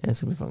 and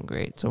it's gonna be fucking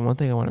great. So one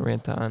thing I want to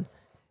rant on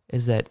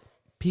is that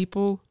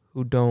people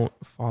who don't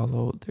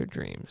follow their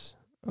dreams.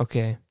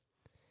 Okay.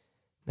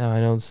 Now,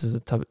 I know this is a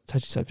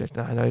touchy subject.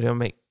 Now, I know I don't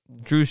make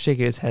Drew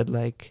shaking his head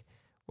like,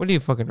 what are you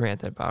fucking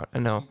ranting about? I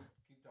know.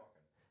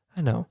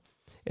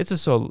 It's a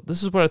solo.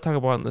 This is what I talk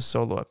about in the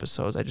solo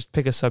episodes. I just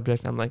pick a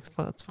subject and I'm like,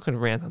 let's fucking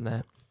rant on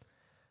that.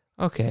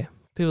 Okay.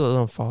 People that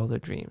don't follow their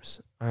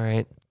dreams. All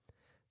right.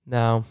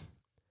 Now,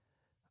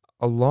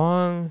 a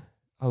long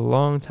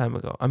time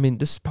ago, I mean,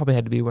 this probably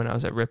had to be when I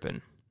was at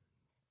Ripon.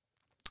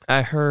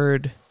 I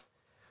heard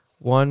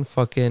one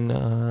fucking,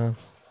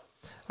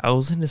 I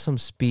was listening to some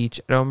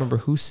speech. I don't remember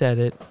who said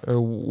it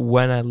or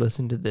when I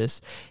listened to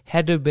this. It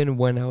had to have been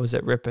when I was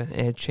at Ripon,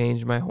 and it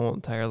changed my whole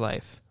entire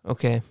life.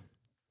 Okay.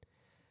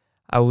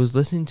 I was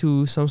listening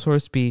to some sort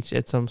of speech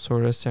at some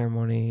sort of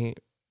ceremony,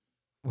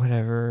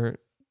 whatever,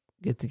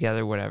 get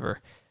together, whatever.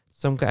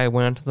 Some guy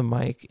went onto the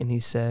mic and he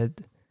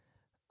said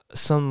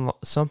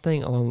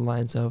something along the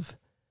lines of,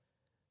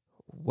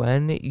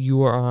 when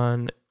you are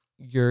on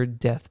your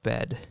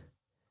deathbed,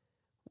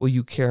 will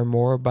you care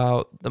more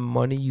about the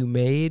money you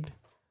made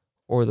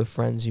or the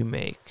friends you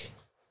make?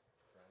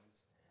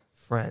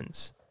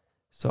 Friends.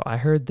 So I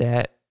heard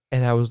that,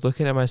 and I was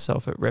looking at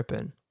myself at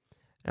Ripon,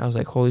 and I was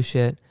like, holy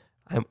shit,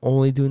 I'm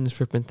only doing this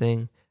Ripon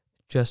thing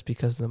just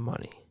because of the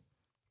money.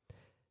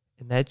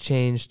 And that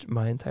changed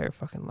my entire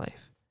fucking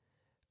life.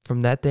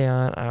 From that day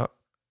on, I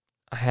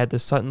had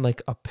this sudden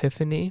like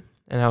epiphany,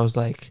 and I was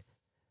like,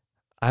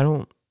 I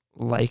don't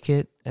like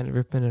it at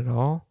Ripon at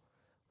all.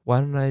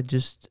 Why don't I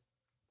just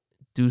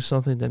do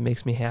something that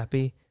makes me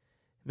happy,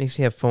 makes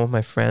me have fun with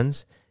my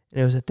friends?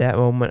 And it was at that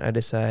moment I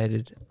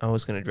decided I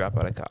was going to drop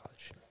out of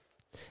college.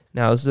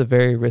 Now, this is a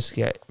very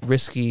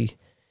risky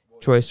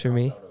choice for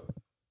me.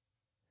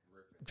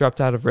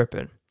 Dropped out of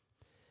Ripon.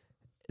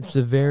 It's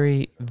a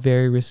very,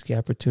 very risky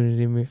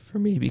opportunity for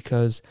me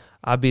because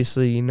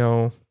obviously, you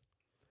know,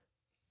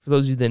 for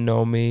those of you that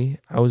know me,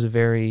 I was a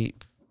very,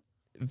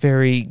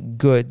 very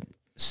good,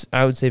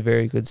 I would say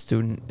very good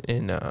student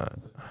in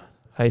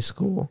high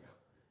school.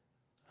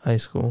 I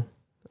was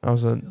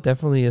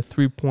definitely a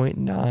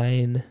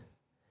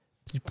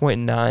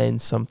 3.9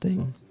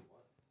 something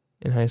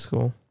in high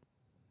school.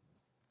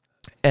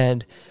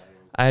 And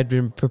I had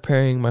been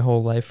preparing my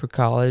whole life for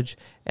college,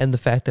 and the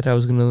fact that I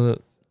was going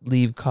to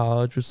leave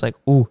college was like,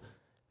 ooh,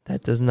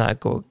 that does not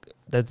go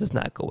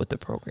with the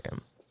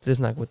program. It does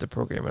not go with the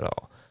program at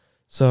all.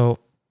 So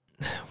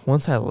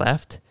once I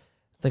left,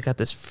 I got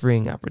this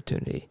freeing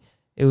opportunity.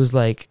 It was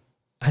like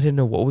I didn't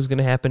know what was going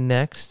to happen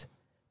next,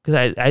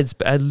 because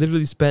I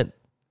literally spent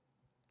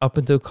up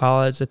until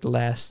college, like the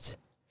last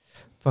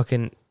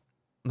fucking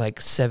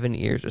like 7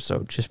 years or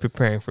so, just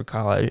preparing for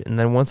college. And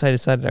then once I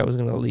decided I was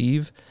going to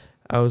leave,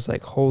 I was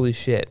like, holy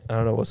shit, I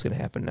don't know what's going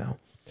to happen now.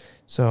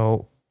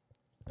 So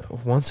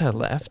once I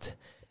left,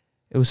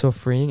 it was so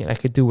freeing, and I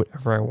could do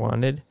whatever I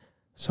wanted.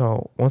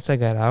 So once I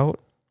got out,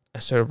 I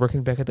started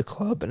working back at the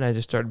club, and I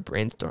just started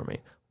brainstorming.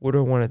 What do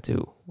I want to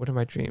do? What are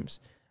my dreams?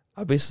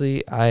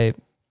 Obviously, I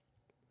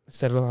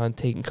settled on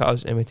taking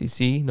college at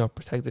MATC,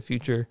 protect the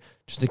future,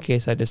 just in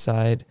case I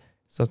decide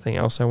something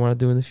else I want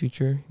to do in the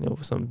future,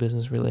 something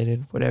business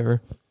related,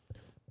 whatever.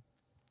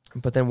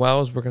 But then while I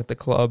was working at the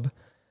club,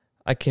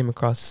 I came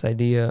across this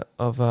idea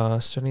of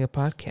starting a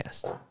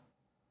podcast.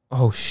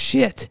 Oh,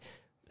 shit.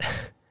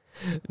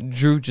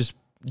 Drew just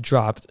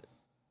dropped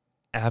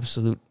an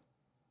absolute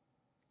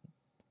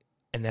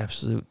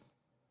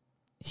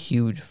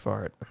huge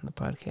fart on the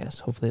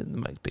podcast. Hopefully the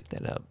mic picked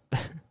that up.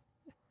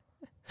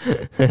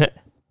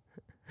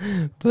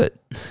 But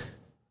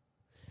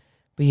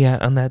yeah,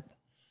 on that,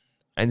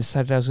 I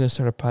decided I was going to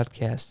start a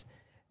podcast.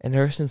 And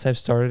ever since I've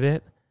started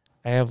it,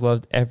 I have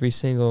loved every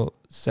single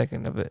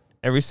second of it.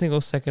 Every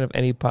single second of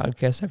any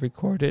podcast I've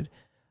recorded,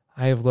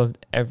 I have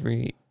loved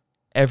every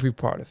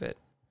part of it.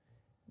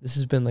 This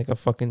has been like a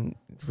fucking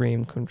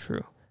dream come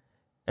true.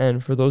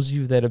 And for those of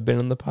you that have been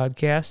on the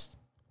podcast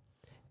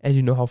and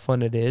you know how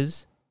fun it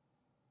is,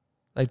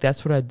 like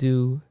that's what I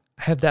do.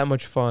 I have that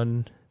much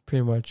fun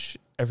pretty much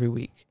every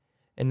week.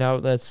 And now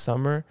that it's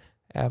summer,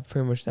 I have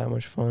pretty much that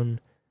much fun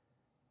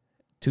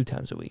 2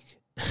 times a week.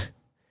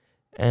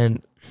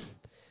 And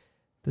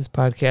this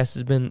podcast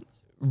has been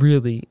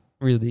really,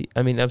 really,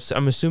 I mean,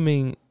 I'm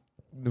assuming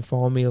you've been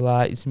following me a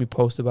lot. You see me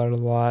post about it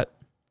a lot.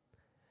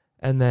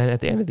 And then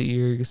at the end of the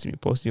year, you're going to see me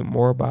posting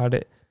more about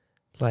it.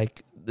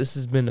 Like, this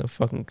has been a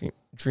fucking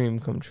dream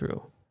come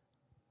true.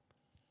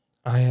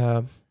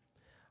 I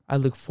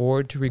look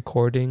forward to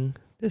recording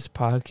this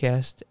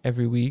podcast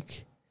every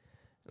week.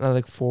 And I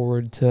look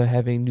forward to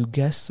having new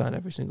guests on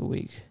every single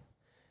week.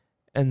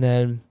 And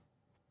then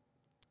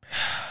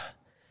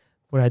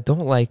what I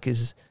don't like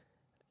is,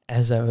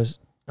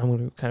 I'm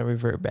going to kind of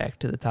revert back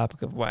to the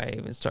topic of why I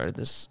even started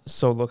this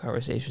solo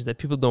conversation, that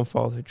people don't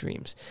follow their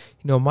dreams.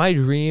 You know, my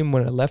dream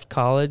when I left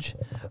college,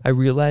 I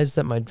realized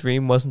that my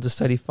dream wasn't to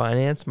study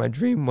finance. My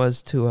dream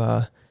was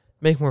to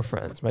make more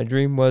friends. My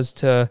dream was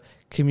to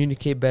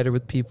communicate better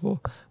with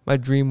people. My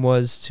dream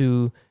was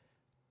to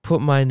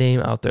put my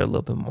name out there a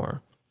little bit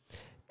more.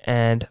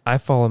 And I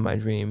followed my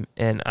dream,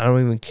 and I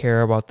don't even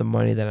care about the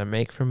money that I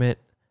make from it.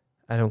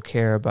 I don't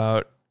care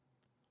about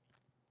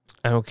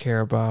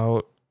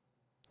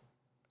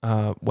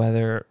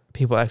whether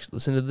people actually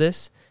listen to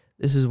this.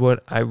 This is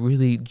what I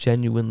really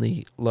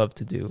genuinely love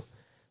to do.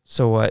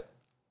 So what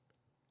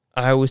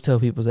I always tell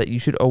people is that you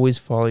should always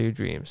follow your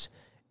dreams.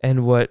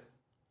 And what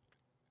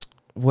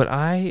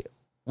I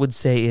would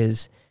say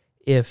is,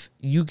 if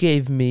you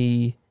gave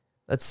me,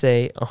 let's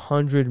say,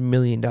 $100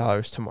 million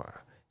tomorrow,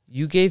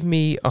 you gave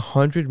me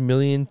 $100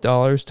 million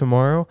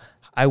tomorrow,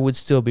 I would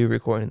still be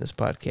recording this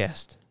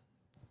podcast.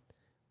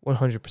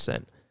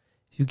 100%.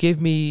 If you gave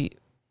me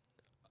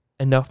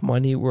enough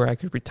money where I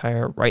could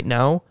retire right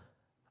now,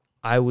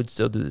 I would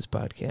still do this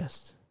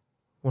podcast.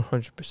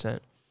 100%.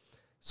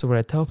 So what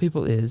I tell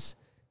people is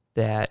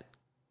that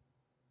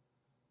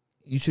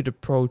you should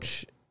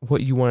approach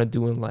what you want to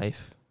do in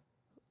life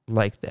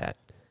like that.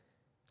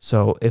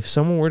 So if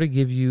someone were to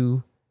give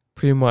you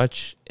pretty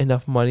much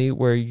enough money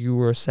where you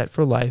were set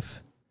for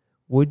life,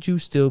 would you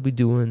still be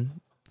doing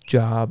the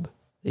job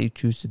that you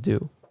choose to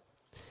do?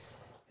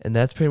 And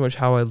that's pretty much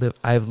how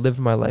I've lived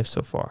my life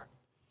so far.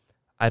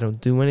 I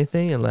don't do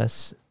anything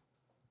unless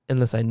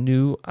I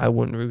knew I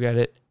wouldn't regret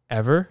it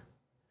ever.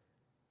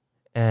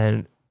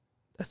 And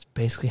that's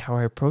basically how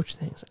I approach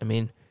things. I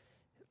mean,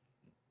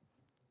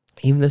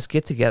 even this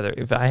get together,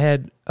 if I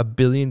had $1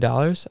 billion,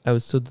 I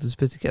would still do this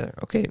get together.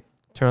 Okay,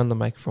 turn on the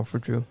microphone for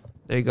Drew.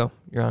 There you go.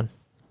 You're on.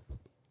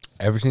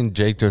 Everything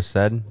Jake just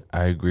said,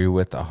 I agree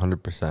with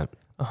 100%.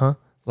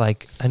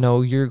 Like, I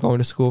know you're going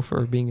to school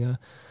for being a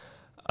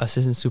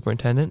assistant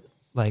superintendent.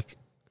 Like,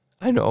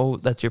 I know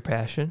that's your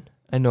passion.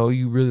 I know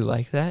you really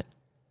like that.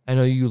 I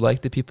know you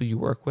like the people you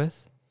work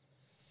with.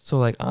 So,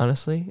 like,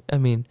 honestly, I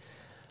mean,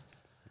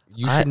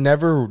 you should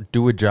never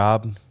do a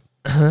job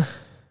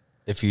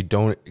if you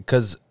don't,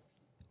 because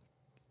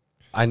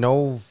I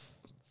know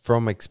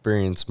from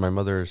experience, my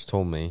mother has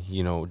told me,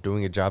 you know,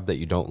 doing a job that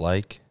you don't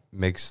like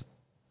makes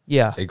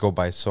it go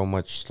by so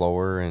much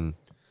slower and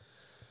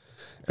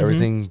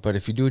everything. But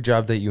if you do a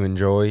job that you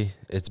enjoy,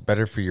 it's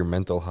better for your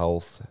mental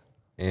health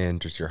and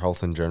just your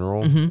health in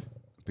general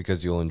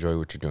because you'll enjoy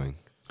what you're doing.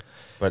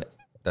 But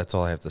that's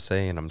all I have to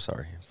say, and I'm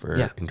sorry for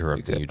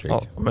interrupting you, Jake.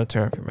 Oh, I'm going to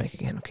turn off your mic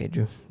again. Okay,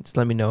 Drew? Just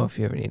let me know if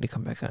you ever need to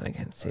come back on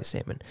again and say a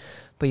statement.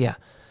 But yeah,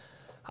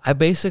 I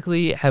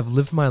basically have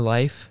lived my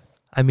life.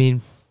 I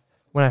mean,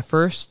 when I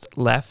first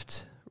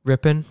left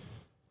Ripon,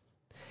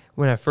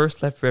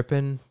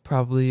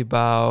 probably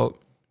about,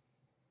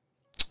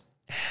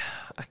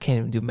 I can't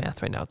even do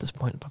math right now at this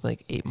point, probably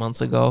like 8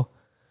 months ago.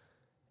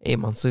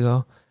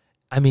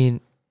 I mean,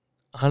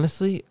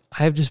 honestly,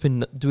 I have just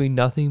been doing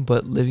nothing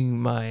but living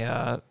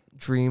my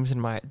dreams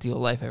and my ideal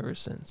life ever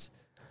since.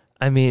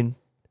 I mean,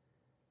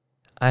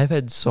 I've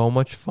had so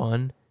much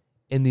fun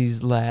in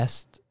these ever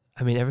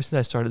since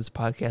I started this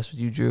podcast with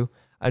you, Drew,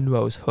 I knew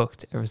I was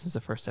hooked ever since the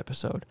first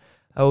episode.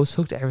 I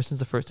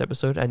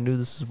knew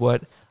this is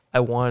what I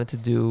wanted to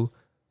do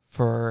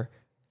for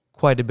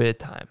quite a bit of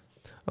time.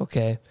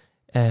 Okay.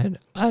 And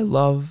I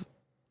love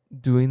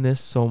doing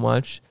this so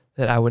much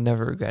that I would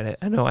never regret it.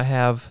 I know I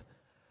have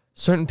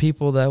certain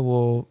people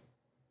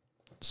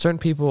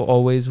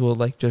always will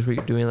like judge what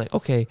you're doing. Like,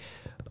 okay,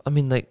 I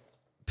mean, like,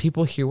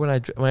 people hear when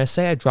I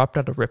say I dropped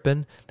out of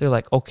Ripon, they're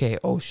like, okay,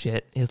 oh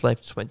shit, his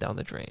life just went down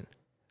the drain.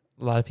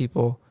 A lot of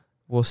people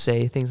will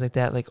say things like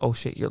that, like, oh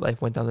shit, your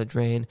life went down the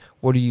drain.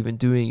 What are you even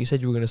doing? You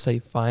said you were going to study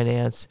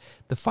finance.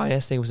 The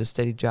finance thing was a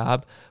steady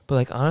job. But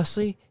like,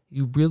 honestly,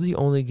 you really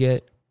only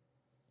get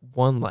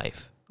one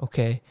life,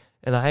 okay?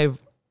 And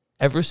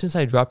ever since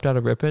I dropped out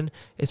of Ripon,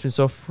 it's been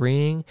so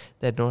freeing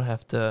that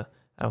I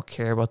don't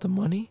care about the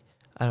money.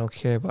 I don't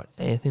care about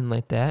anything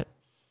like that.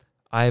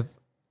 I've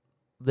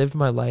lived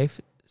my life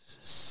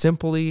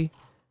simply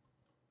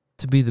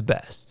to be the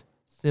best.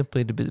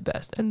 Simply to be the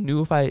best. I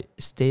knew if I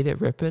stayed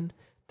at Ripon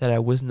that I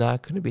was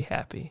not going to be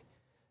happy.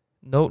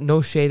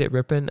 No shade at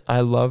Ripon. I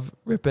love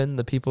Ripon.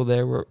 The people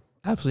there were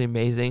absolutely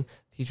amazing.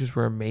 Teachers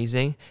were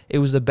amazing. It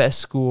was the best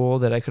school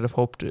that I could have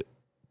hoped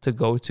to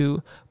go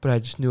to, but I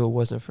just knew it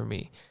wasn't for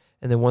me.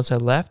 And then once I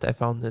left, I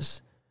found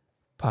this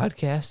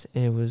podcast,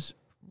 and it was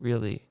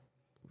really,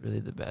 really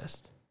the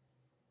best.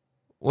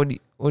 What do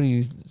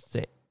you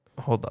say?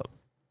 Hold up.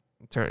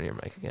 Turn on your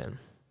mic again.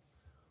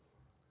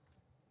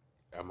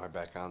 Am I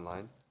back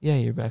online? Yeah,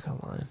 you're back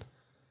online.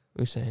 What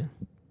are you saying?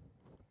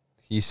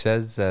 He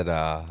says that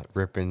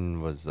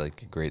Ripon was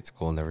like a great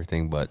school and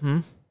everything, but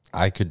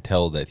I could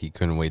tell that he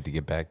couldn't wait to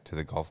get back to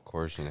the golf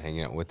course and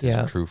hang out with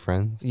his true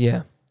friends.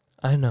 Yeah,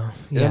 I know.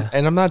 Yeah,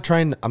 and I'm not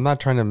trying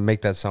to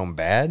make that sound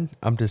bad.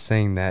 I'm just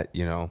saying that,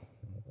 you know,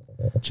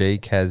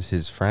 Jake has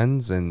his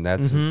friends, and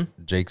that's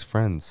Jake's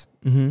friends.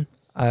 Mm-hmm.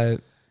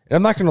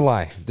 I'm not gonna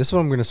lie. This is what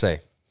I'm gonna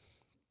say.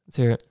 Let's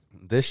hear it.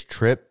 This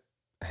trip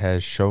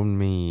has shown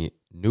me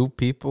new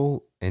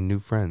people and new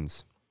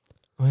friends.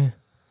 Oh yeah.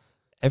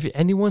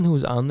 Anyone who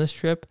was on this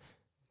trip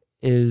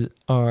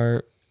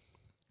are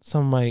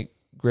some of my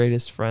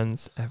greatest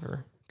friends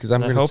ever. Because I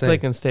hope they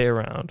can stay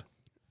around.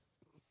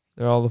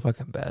 They're all the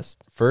fucking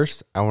best.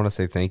 First, I want to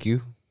say thank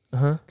you.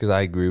 Because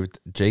I agree with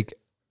Jake.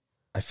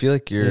 I feel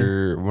like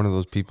you're one of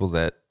those people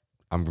that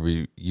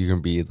you're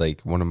gonna be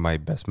like one of my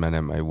best men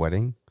at my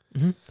wedding.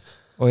 Mm-hmm.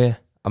 Oh yeah.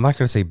 I'm not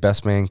gonna say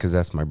best man because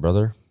that's my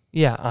brother.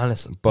 Yeah,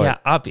 honestly. But yeah,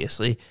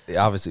 obviously.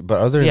 But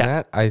other than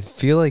that, I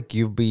feel like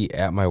you'll be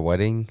at my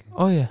wedding.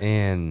 Oh yeah.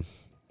 And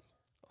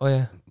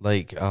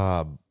like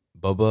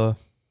Bubba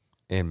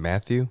and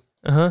Matthew.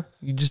 But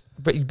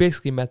you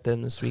basically met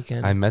them this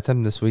weekend. I met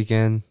them this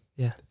weekend.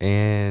 Yeah.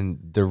 And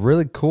they're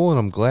really cool, and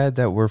I'm glad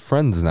that we're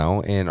friends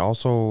now. And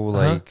also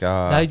like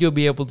now you'll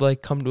be able to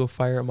like come to a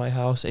fire at my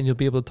house and you'll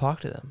be able to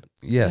talk to them.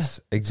 Yes,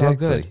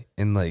 exactly.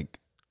 And like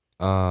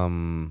I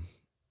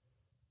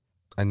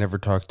never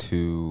talked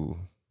to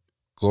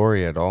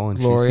Gloria at all, and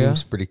she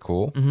seems pretty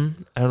cool.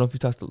 Mm-hmm. I don't know if you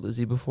talked to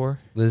Lizzie before.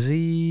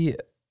 Lizzie,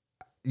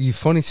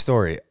 funny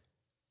story.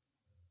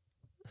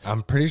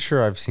 I'm pretty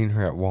sure I've seen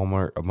her at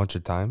Walmart a bunch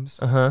of times.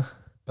 But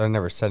I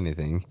never said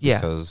anything. Yeah.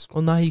 Because,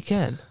 well, now you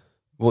can.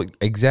 Well,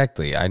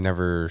 exactly. I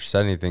never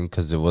said anything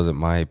because it wasn't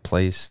my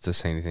place to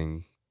say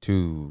anything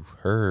to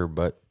her.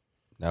 But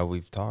now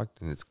we've talked,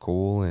 and it's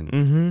cool.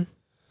 And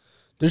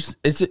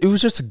it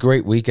was just a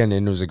great weekend,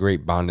 and it was a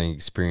great bonding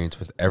experience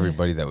with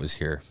everybody that was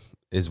here.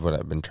 Is what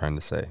I've been trying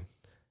to say.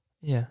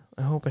 Yeah,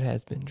 I hope it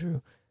has been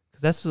true,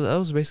 because that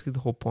was basically the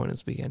whole point of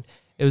this weekend.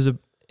 It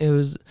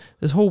was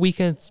this whole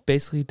weekend. It's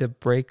basically to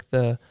break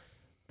the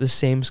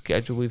same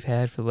schedule we've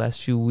had for the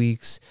last few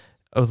weeks,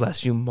 or the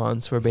last few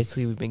months, where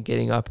basically we've been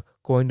getting up,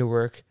 going to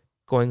work,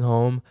 going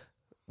home,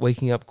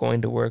 waking up,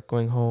 going to work,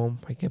 going home,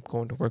 waking up,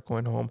 going to work,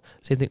 going home.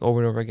 Same thing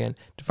over and over again.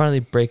 To finally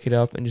break it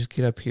up and just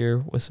get up here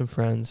with some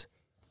friends.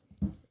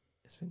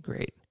 It's been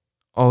great.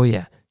 Oh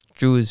yeah,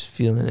 Drew is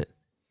feeling it.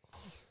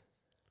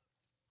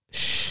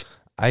 Shh.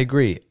 I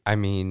agree. I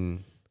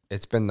mean,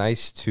 it's been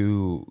nice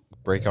to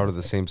break out of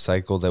the same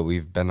cycle that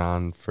we've been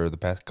on for the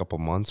past couple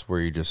months,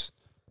 where you just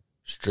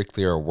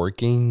strictly are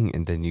working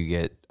and then you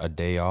get a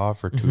day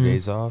off or 2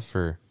 days off.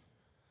 Or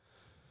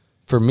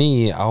for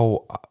me,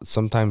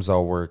 sometimes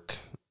I'll work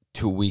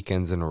 2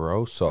 weekends in a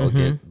row, so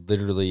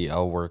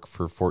I'll work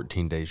for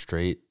 14 days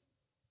straight.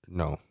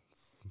 No,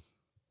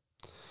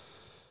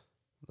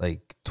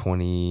 like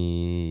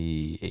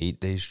 28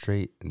 days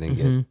straight, and then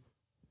get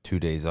 2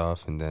 days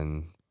off, and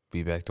then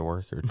be back to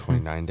work, or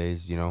 29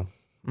 days, you know.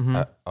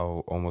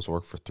 I'll almost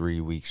work for 3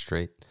 weeks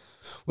straight,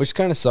 which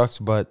kind of sucks,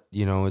 but,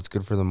 you know, it's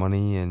good for the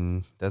money,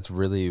 and that's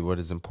really what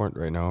is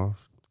important right now,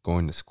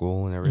 going to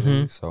school and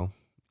everything. So,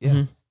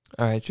 yeah.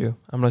 All right, Drew.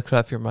 I'm going to cut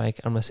off your mic.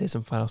 I'm going to say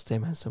some final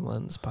statements, and we'll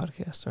end this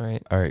podcast, all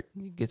right? All right.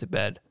 You get to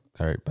bed.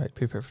 All right, bye.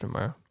 Prepare for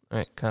tomorrow. All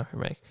right, cut off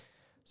your mic.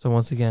 So,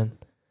 once again,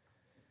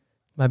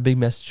 my big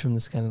message from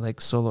this kind of like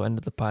solo end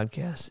of the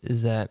podcast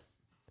is that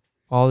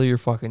follow your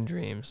fucking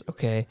dreams,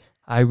 okay?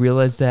 I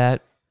realized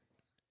that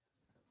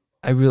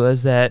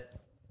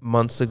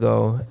months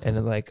ago,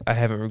 and like I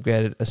haven't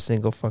regretted a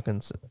single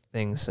fucking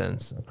thing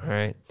since. All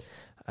right,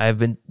 I've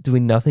been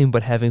doing nothing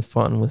but having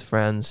fun with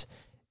friends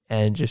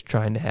and just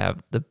trying to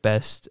have the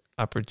best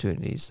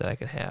opportunities that I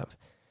can have.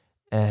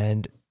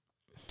 And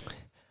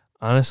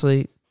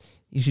honestly,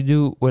 you should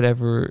do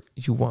whatever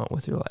you want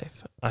with your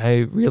life. I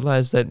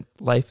realized that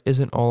life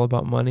isn't all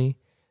about money,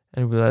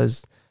 and I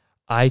realized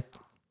I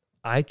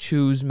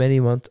chose many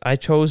months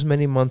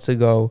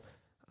ago.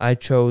 I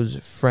chose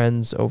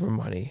friends over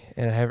money,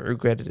 and I haven't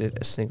regretted it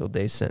a single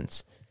day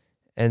since.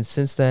 And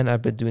since then,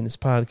 I've been doing this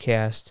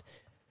podcast,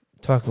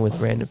 talking with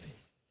random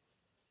people.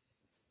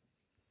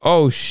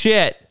 Oh,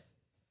 shit.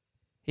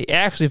 He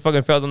actually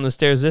fucking fell down the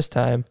stairs this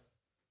time.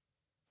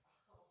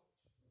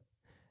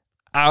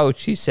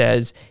 Ouch, he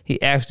says. He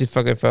actually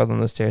fucking fell down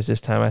the stairs this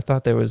time. I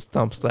thought there was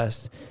thumps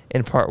last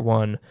in part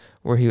 1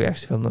 where he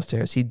actually fell down the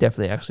stairs. He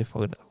definitely actually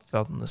fell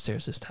down the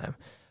stairs this time.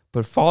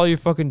 But follow your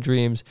fucking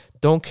dreams.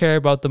 Don't care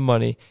about the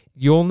money.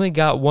 You only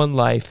got one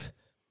life.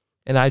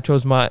 And I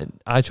chose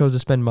to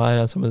spend mine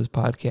on some of this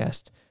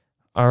podcast.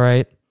 All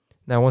right?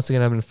 Now, once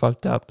again, I've been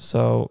fucked up,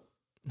 so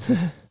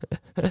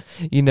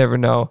you never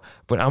know.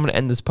 But I'm going to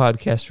end this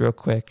podcast real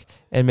quick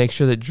and make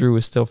sure that Drew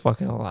is still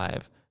fucking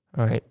alive.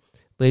 All right?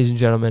 Ladies and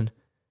gentlemen,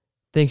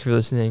 thank you for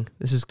listening.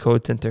 This is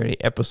Code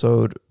 1030,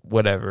 episode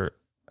whatever,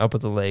 Up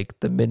at the Lake,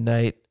 the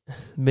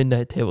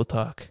midnight table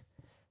talk.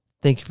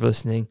 Thank you for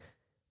listening.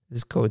 This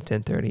is Code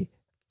 1030,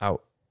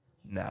 out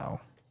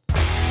now.